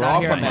Monday. Oh, We're we're not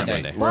off here on on Monday.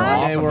 Monday. We're off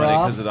on we're Monday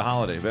off. because of the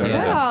holiday. What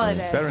Veterans Day.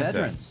 holiday?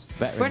 Veterans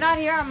Day. We're not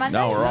here on Monday?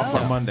 No, we're off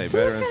on Monday.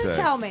 Veterans gonna Day.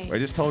 tell me? I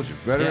just told you.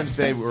 Veterans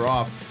Day, we're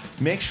off.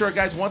 Make sure,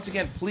 guys, once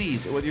again,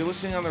 please, whether you're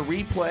listening on the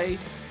replay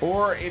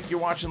or if you're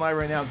watching live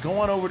right now, go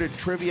on over to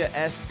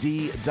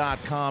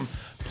triviasd.com.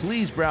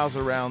 Please browse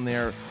around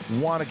there.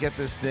 Want to get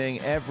this thing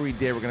every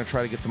day. We're going to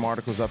try to get some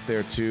articles up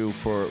there, too,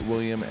 for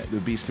William the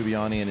Beast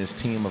Bibiani and his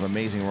team of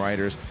amazing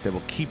writers that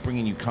will keep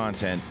bringing you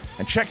content.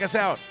 And check us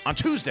out on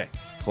Tuesday.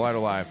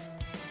 Collider Live.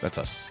 That's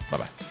us.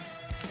 Bye-bye.